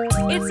 whoop.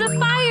 It's a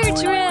fire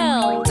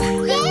drill.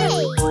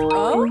 Yay!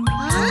 Oh?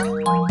 Huh?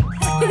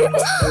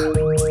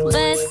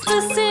 Let's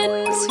listen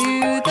to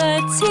the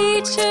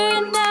teacher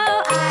now.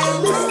 I'm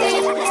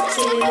listening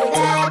to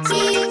the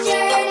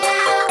teacher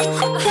now.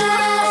 The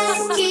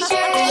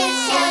teacher is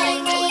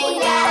telling me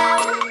now.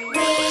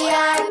 We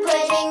are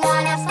putting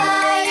on a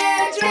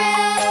fire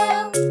drill.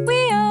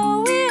 Wee-oh,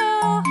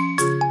 wee-oh.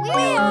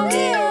 Wee-oo,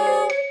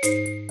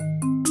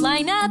 wee-oo.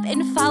 Line up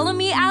and follow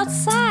me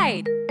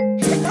outside.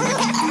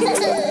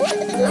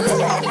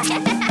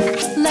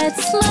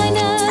 Let's line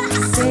up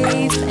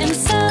safe and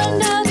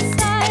sound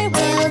outside.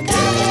 We'll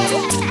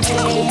gather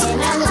in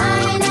a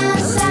line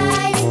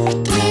outside.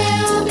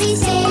 We'll be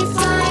safe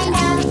lined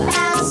up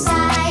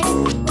outside.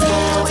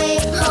 We'll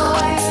wait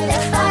for the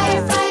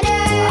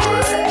firefighter.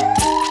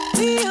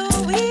 Wee-oo,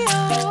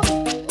 wee-oo.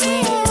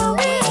 Wee-oo,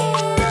 wee-oo.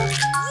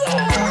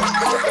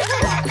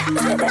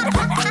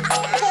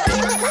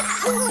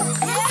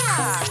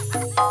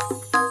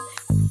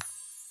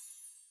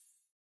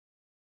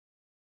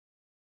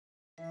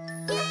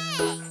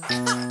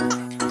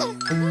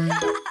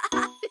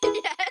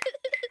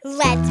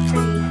 Let's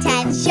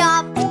pretend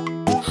shop.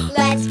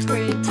 Let's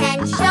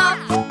pretend shop.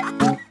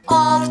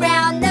 All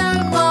round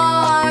the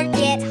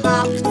market,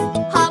 hop,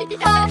 hop,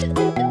 hop.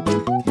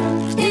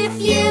 If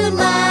you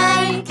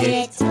like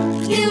it,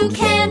 you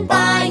can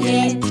buy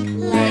it.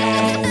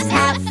 Let's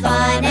have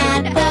fun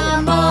at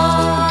the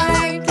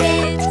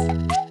market.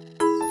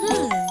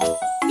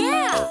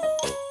 Yeah.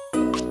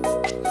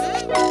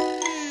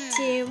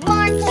 To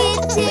market,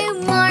 to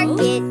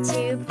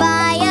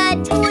buy a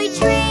toy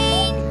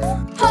train.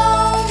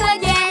 Home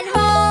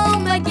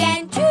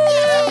again,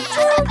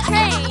 choo-choo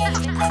train.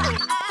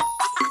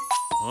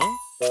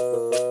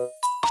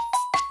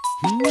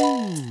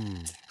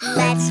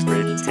 Let's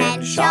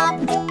pretend shop.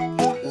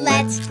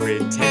 Let's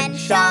pretend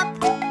shop.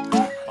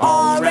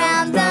 All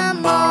round the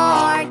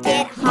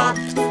market, hop,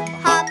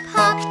 hop,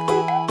 hop.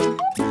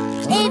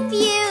 If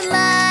you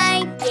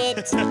like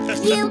it,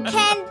 you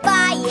can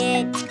buy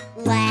it.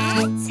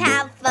 Let's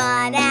have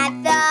fun at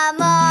the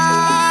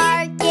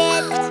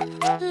market.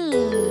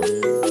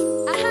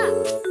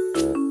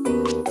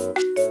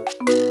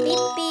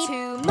 Beep, beep.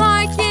 To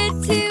market,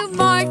 to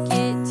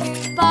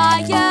buy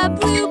a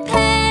blue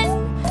pen.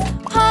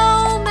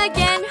 Home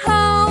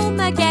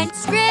again,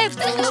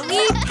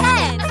 scribbly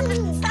pen.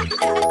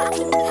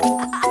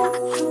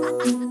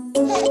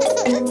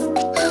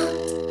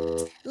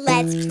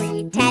 Let's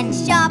pretend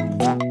shop.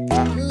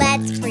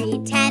 Let's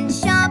pretend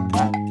shop.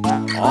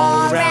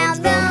 All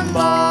around the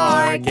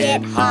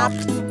market, hop,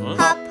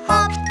 hop,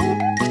 hop.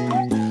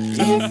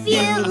 If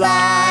you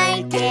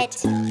like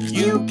it,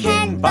 you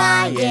can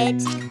buy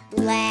it.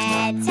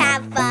 Let's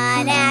have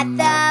fun at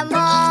the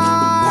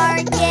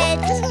market.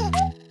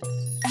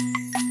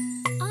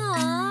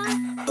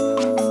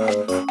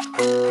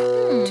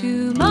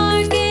 To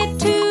market,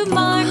 to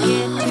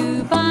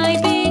buy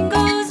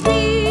Bingo's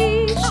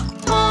leash.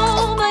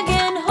 Home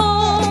again,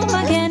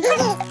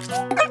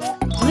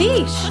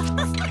 leash.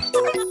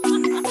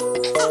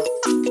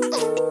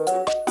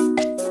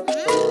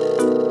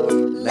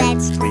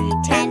 Let's pretend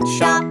pretend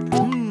shop.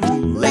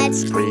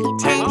 Let's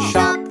pretend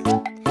shop.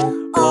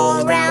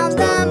 All around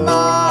the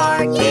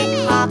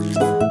market, hop,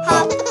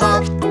 hop,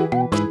 hop.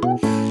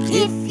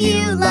 If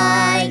you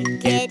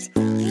like it,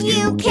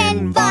 you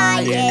can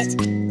buy it.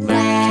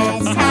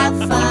 Let's have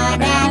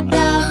fun at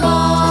the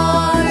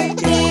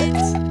market.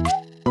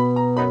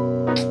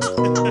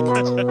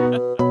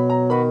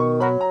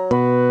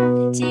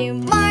 To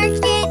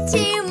market,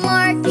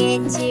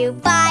 to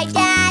buy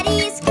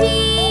Daddy's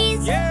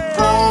keys.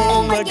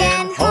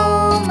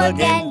 Home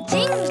again,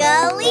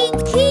 jingly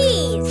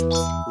keys.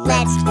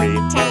 Let's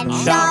pretend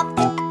shop.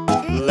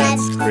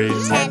 Let's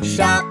pretend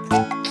shop.